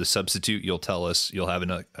maybe after the substitute, you'll tell us you'll have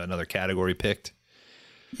another category picked.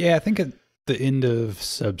 Yeah, I think at the end of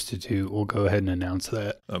substitute, we'll go ahead and announce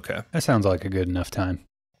that. Okay. That sounds like a good enough time.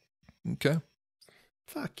 Okay.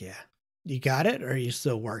 Fuck yeah. You got it, or are you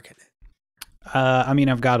still working it? I mean,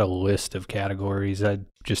 I've got a list of categories. I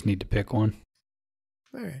just need to pick one.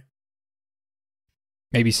 All right.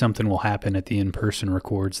 Maybe something will happen at the in-person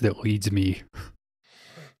records that leads me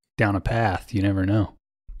down a path. You never know.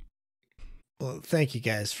 Well, thank you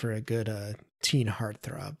guys for a good Teen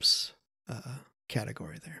Heartthrobs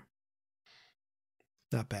category there.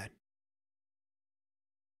 Not bad.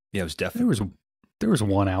 Yeah, it was definitely. There was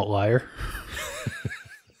one outlier.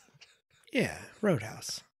 Yeah,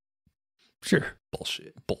 Roadhouse. Sure.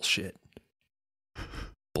 Bullshit. Bullshitter.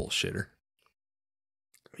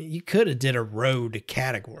 I mean, you could have did a road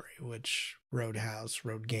category, which Roadhouse,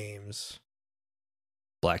 road games.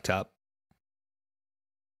 Blacktop.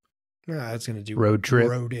 No, I was gonna do Road trip.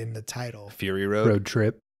 Road in the title. Fury Road. Road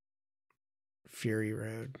trip. Fury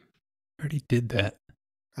Road. Already did that.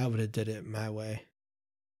 I would have did it my way.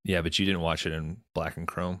 Yeah, but you didn't watch it in black and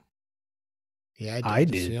chrome. Yeah, I did. I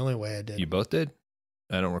That's did. the only way I did. You both did?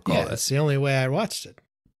 I don't recall Yeah, that. that's the only way I watched it.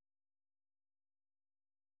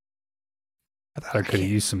 I thought I could have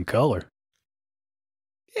used some color.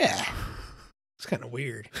 Yeah. It's kind of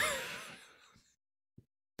weird.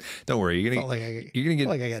 Don't worry, you're Felt gonna like I, you're gonna get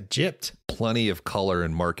felt like I got gypped. plenty of color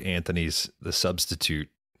in Mark Anthony's The Substitute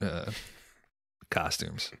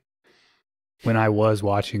costumes. When I was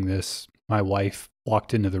watching this, my wife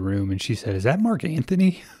walked into the room and she said, "Is that Mark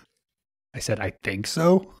Anthony?" I said, "I think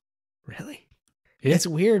so." Really? Yeah. It's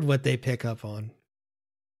weird what they pick up on.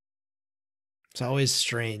 It's always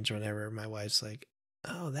strange whenever my wife's like,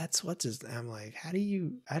 "Oh, that's what's his." I'm like, "How do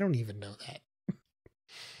you? I don't even know that."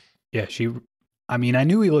 Yeah, I mean, I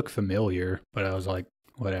knew he looked familiar, but I was like,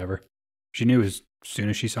 whatever. She knew as soon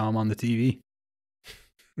as she saw him on the TV.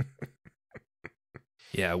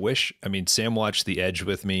 Yeah, Sam watched The Edge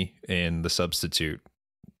with me and The Substitute.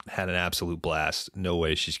 Had an absolute blast. No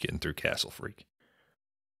way she's getting through Castle Freak.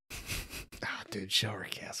 Oh, dude, show her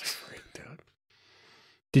Castle Freak, dude.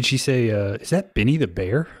 Did she say, is that Benny the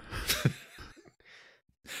Bear?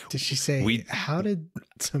 Did she say, how did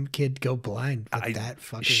some kid go blind with that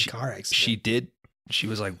fucking car accident? She did. She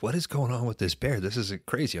was like, what is going on with this bear? This isn't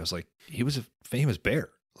crazy. I was like, he was a famous bear.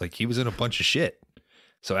 Like, he was in a bunch of shit.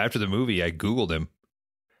 So after the movie, I Googled him.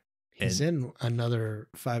 He's in another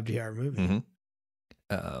 5DR movie. Mm-hmm.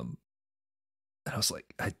 And I was like,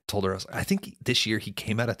 I told her, I think this year he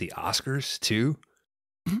came out at the Oscars too.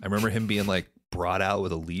 I remember him being like brought out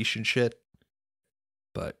with a leash and shit,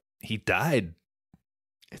 but he died.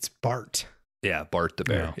 It's Bart. Yeah, Bart the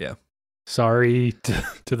bear. Yeah. Yeah. Sorry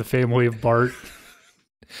to the family of Bart.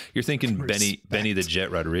 You're thinking Respect. Benny the Jet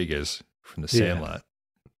Rodriguez from the Sandlot.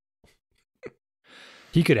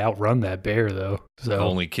 He could outrun that bear though. So The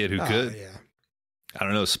only kid who could. Yeah. I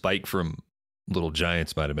don't know. Spike from Little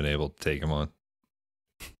Giants might have been able to take him on.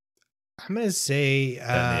 I'm going to say... In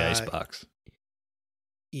the icebox.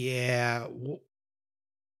 Yeah.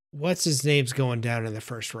 What's his name's going down in the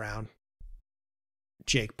first round?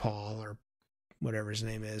 Jake Paul or whatever his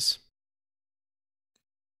name is.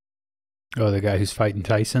 Oh, the guy who's fighting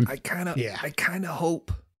Tyson? I kind of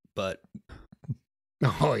hope, but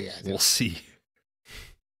Oh, yeah. we'll see.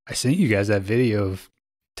 I sent you guys that video of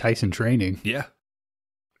Tyson training. Yeah.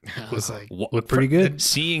 I was like, Looked pretty good.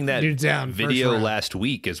 Seeing that Dude's down first video round. last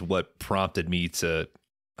week is what prompted me to,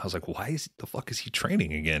 I was like, the fuck is he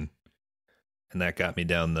training again? And that got me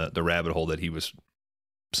down the rabbit hole that he was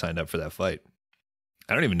signed up for that fight.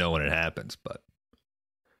 I don't even know when it happens, but.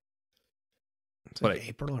 it's like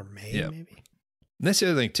April or May, yeah. maybe. And that's the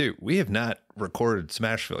other thing too. We have not recorded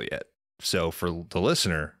Smashville yet. So for the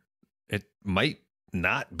listener, it might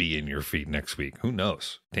not be in your feed next week. Who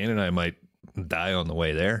knows? Dan and I might die on the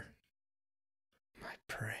way there. I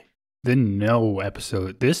pray. Then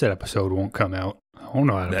this episode won't come out. I don't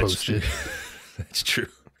know how to post it. That's true.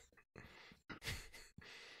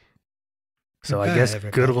 So I Bye, guess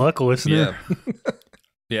everybody. good luck, listener. Yeah.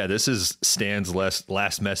 Yeah, this is Stan's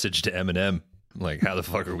last message to Eminem. Like, how the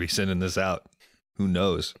fuck are we sending this out? Who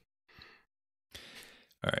knows?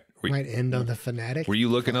 All right. Might end on the Fanatic. Were you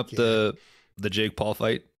looking up yeah. the Jake Paul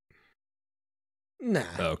fight? Nah.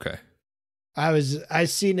 Oh, okay. I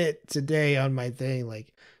seen it today on my thing,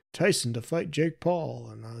 like Tyson to fight Jake Paul,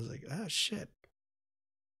 and I was like, oh shit.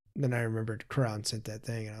 Then I remembered Kron sent that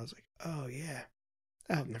thing, and I was like, oh yeah,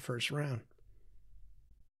 out in the first round.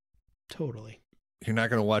 Totally. You're not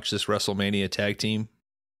going to watch this WrestleMania tag team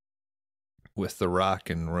with The Rock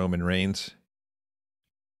and Roman Reigns?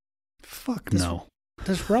 Fuck no.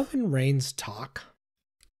 Does Roman Reigns talk?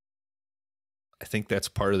 I think that's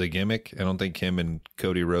part of the gimmick. I don't think him and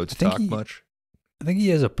Cody Rhodes talk much. I think he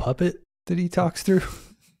has a puppet that he talks through.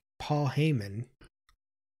 Paul Heyman.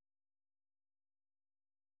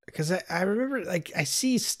 Because I remember, like, I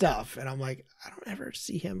see stuff, and I'm like, I don't ever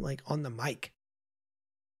see him, like, on the mic.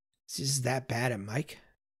 Is he just that bad at mic?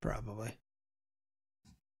 Probably. I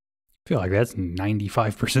feel like that's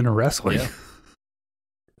 95% of wrestling. Yeah.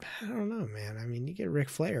 I don't know, man. I mean, you get Ric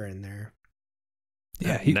Flair in there.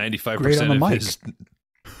 Yeah, 95% of his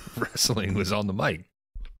wrestling was on the mic.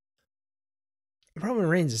 Roman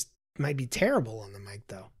Reigns might be terrible on the mic,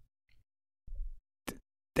 though.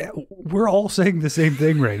 We're all saying the same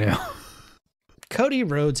thing right now. Cody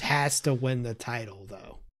Rhodes has to win the title,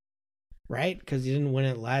 though. Right? Because he didn't win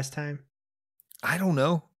it last time? I don't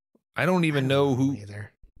know. I don't even know who.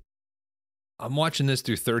 Either. I'm watching this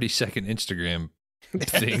through 30-second Instagram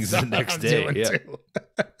things the next day. Yeah.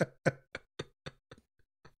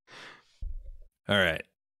 All right.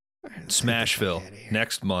 Smashville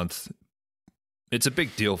next month. It's a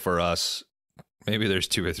big deal for us. Maybe there's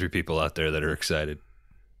 2 or 3 people out there that are excited.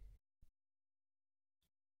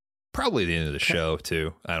 Probably the end of the show,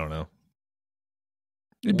 too. I don't know.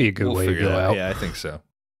 It'd be a good way to go out. Yeah, I think so.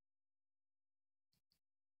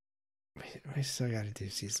 We still got to do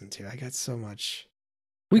season 2. I got so much.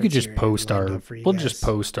 We could just post just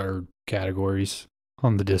post our categories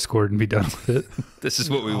on the Discord and be done with it. This is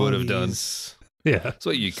what we would have done. Yeah. That's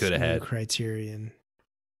what you could have had. Criterion.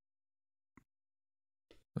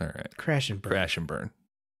 All right. Crash and burn. Crash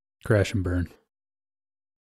and burn.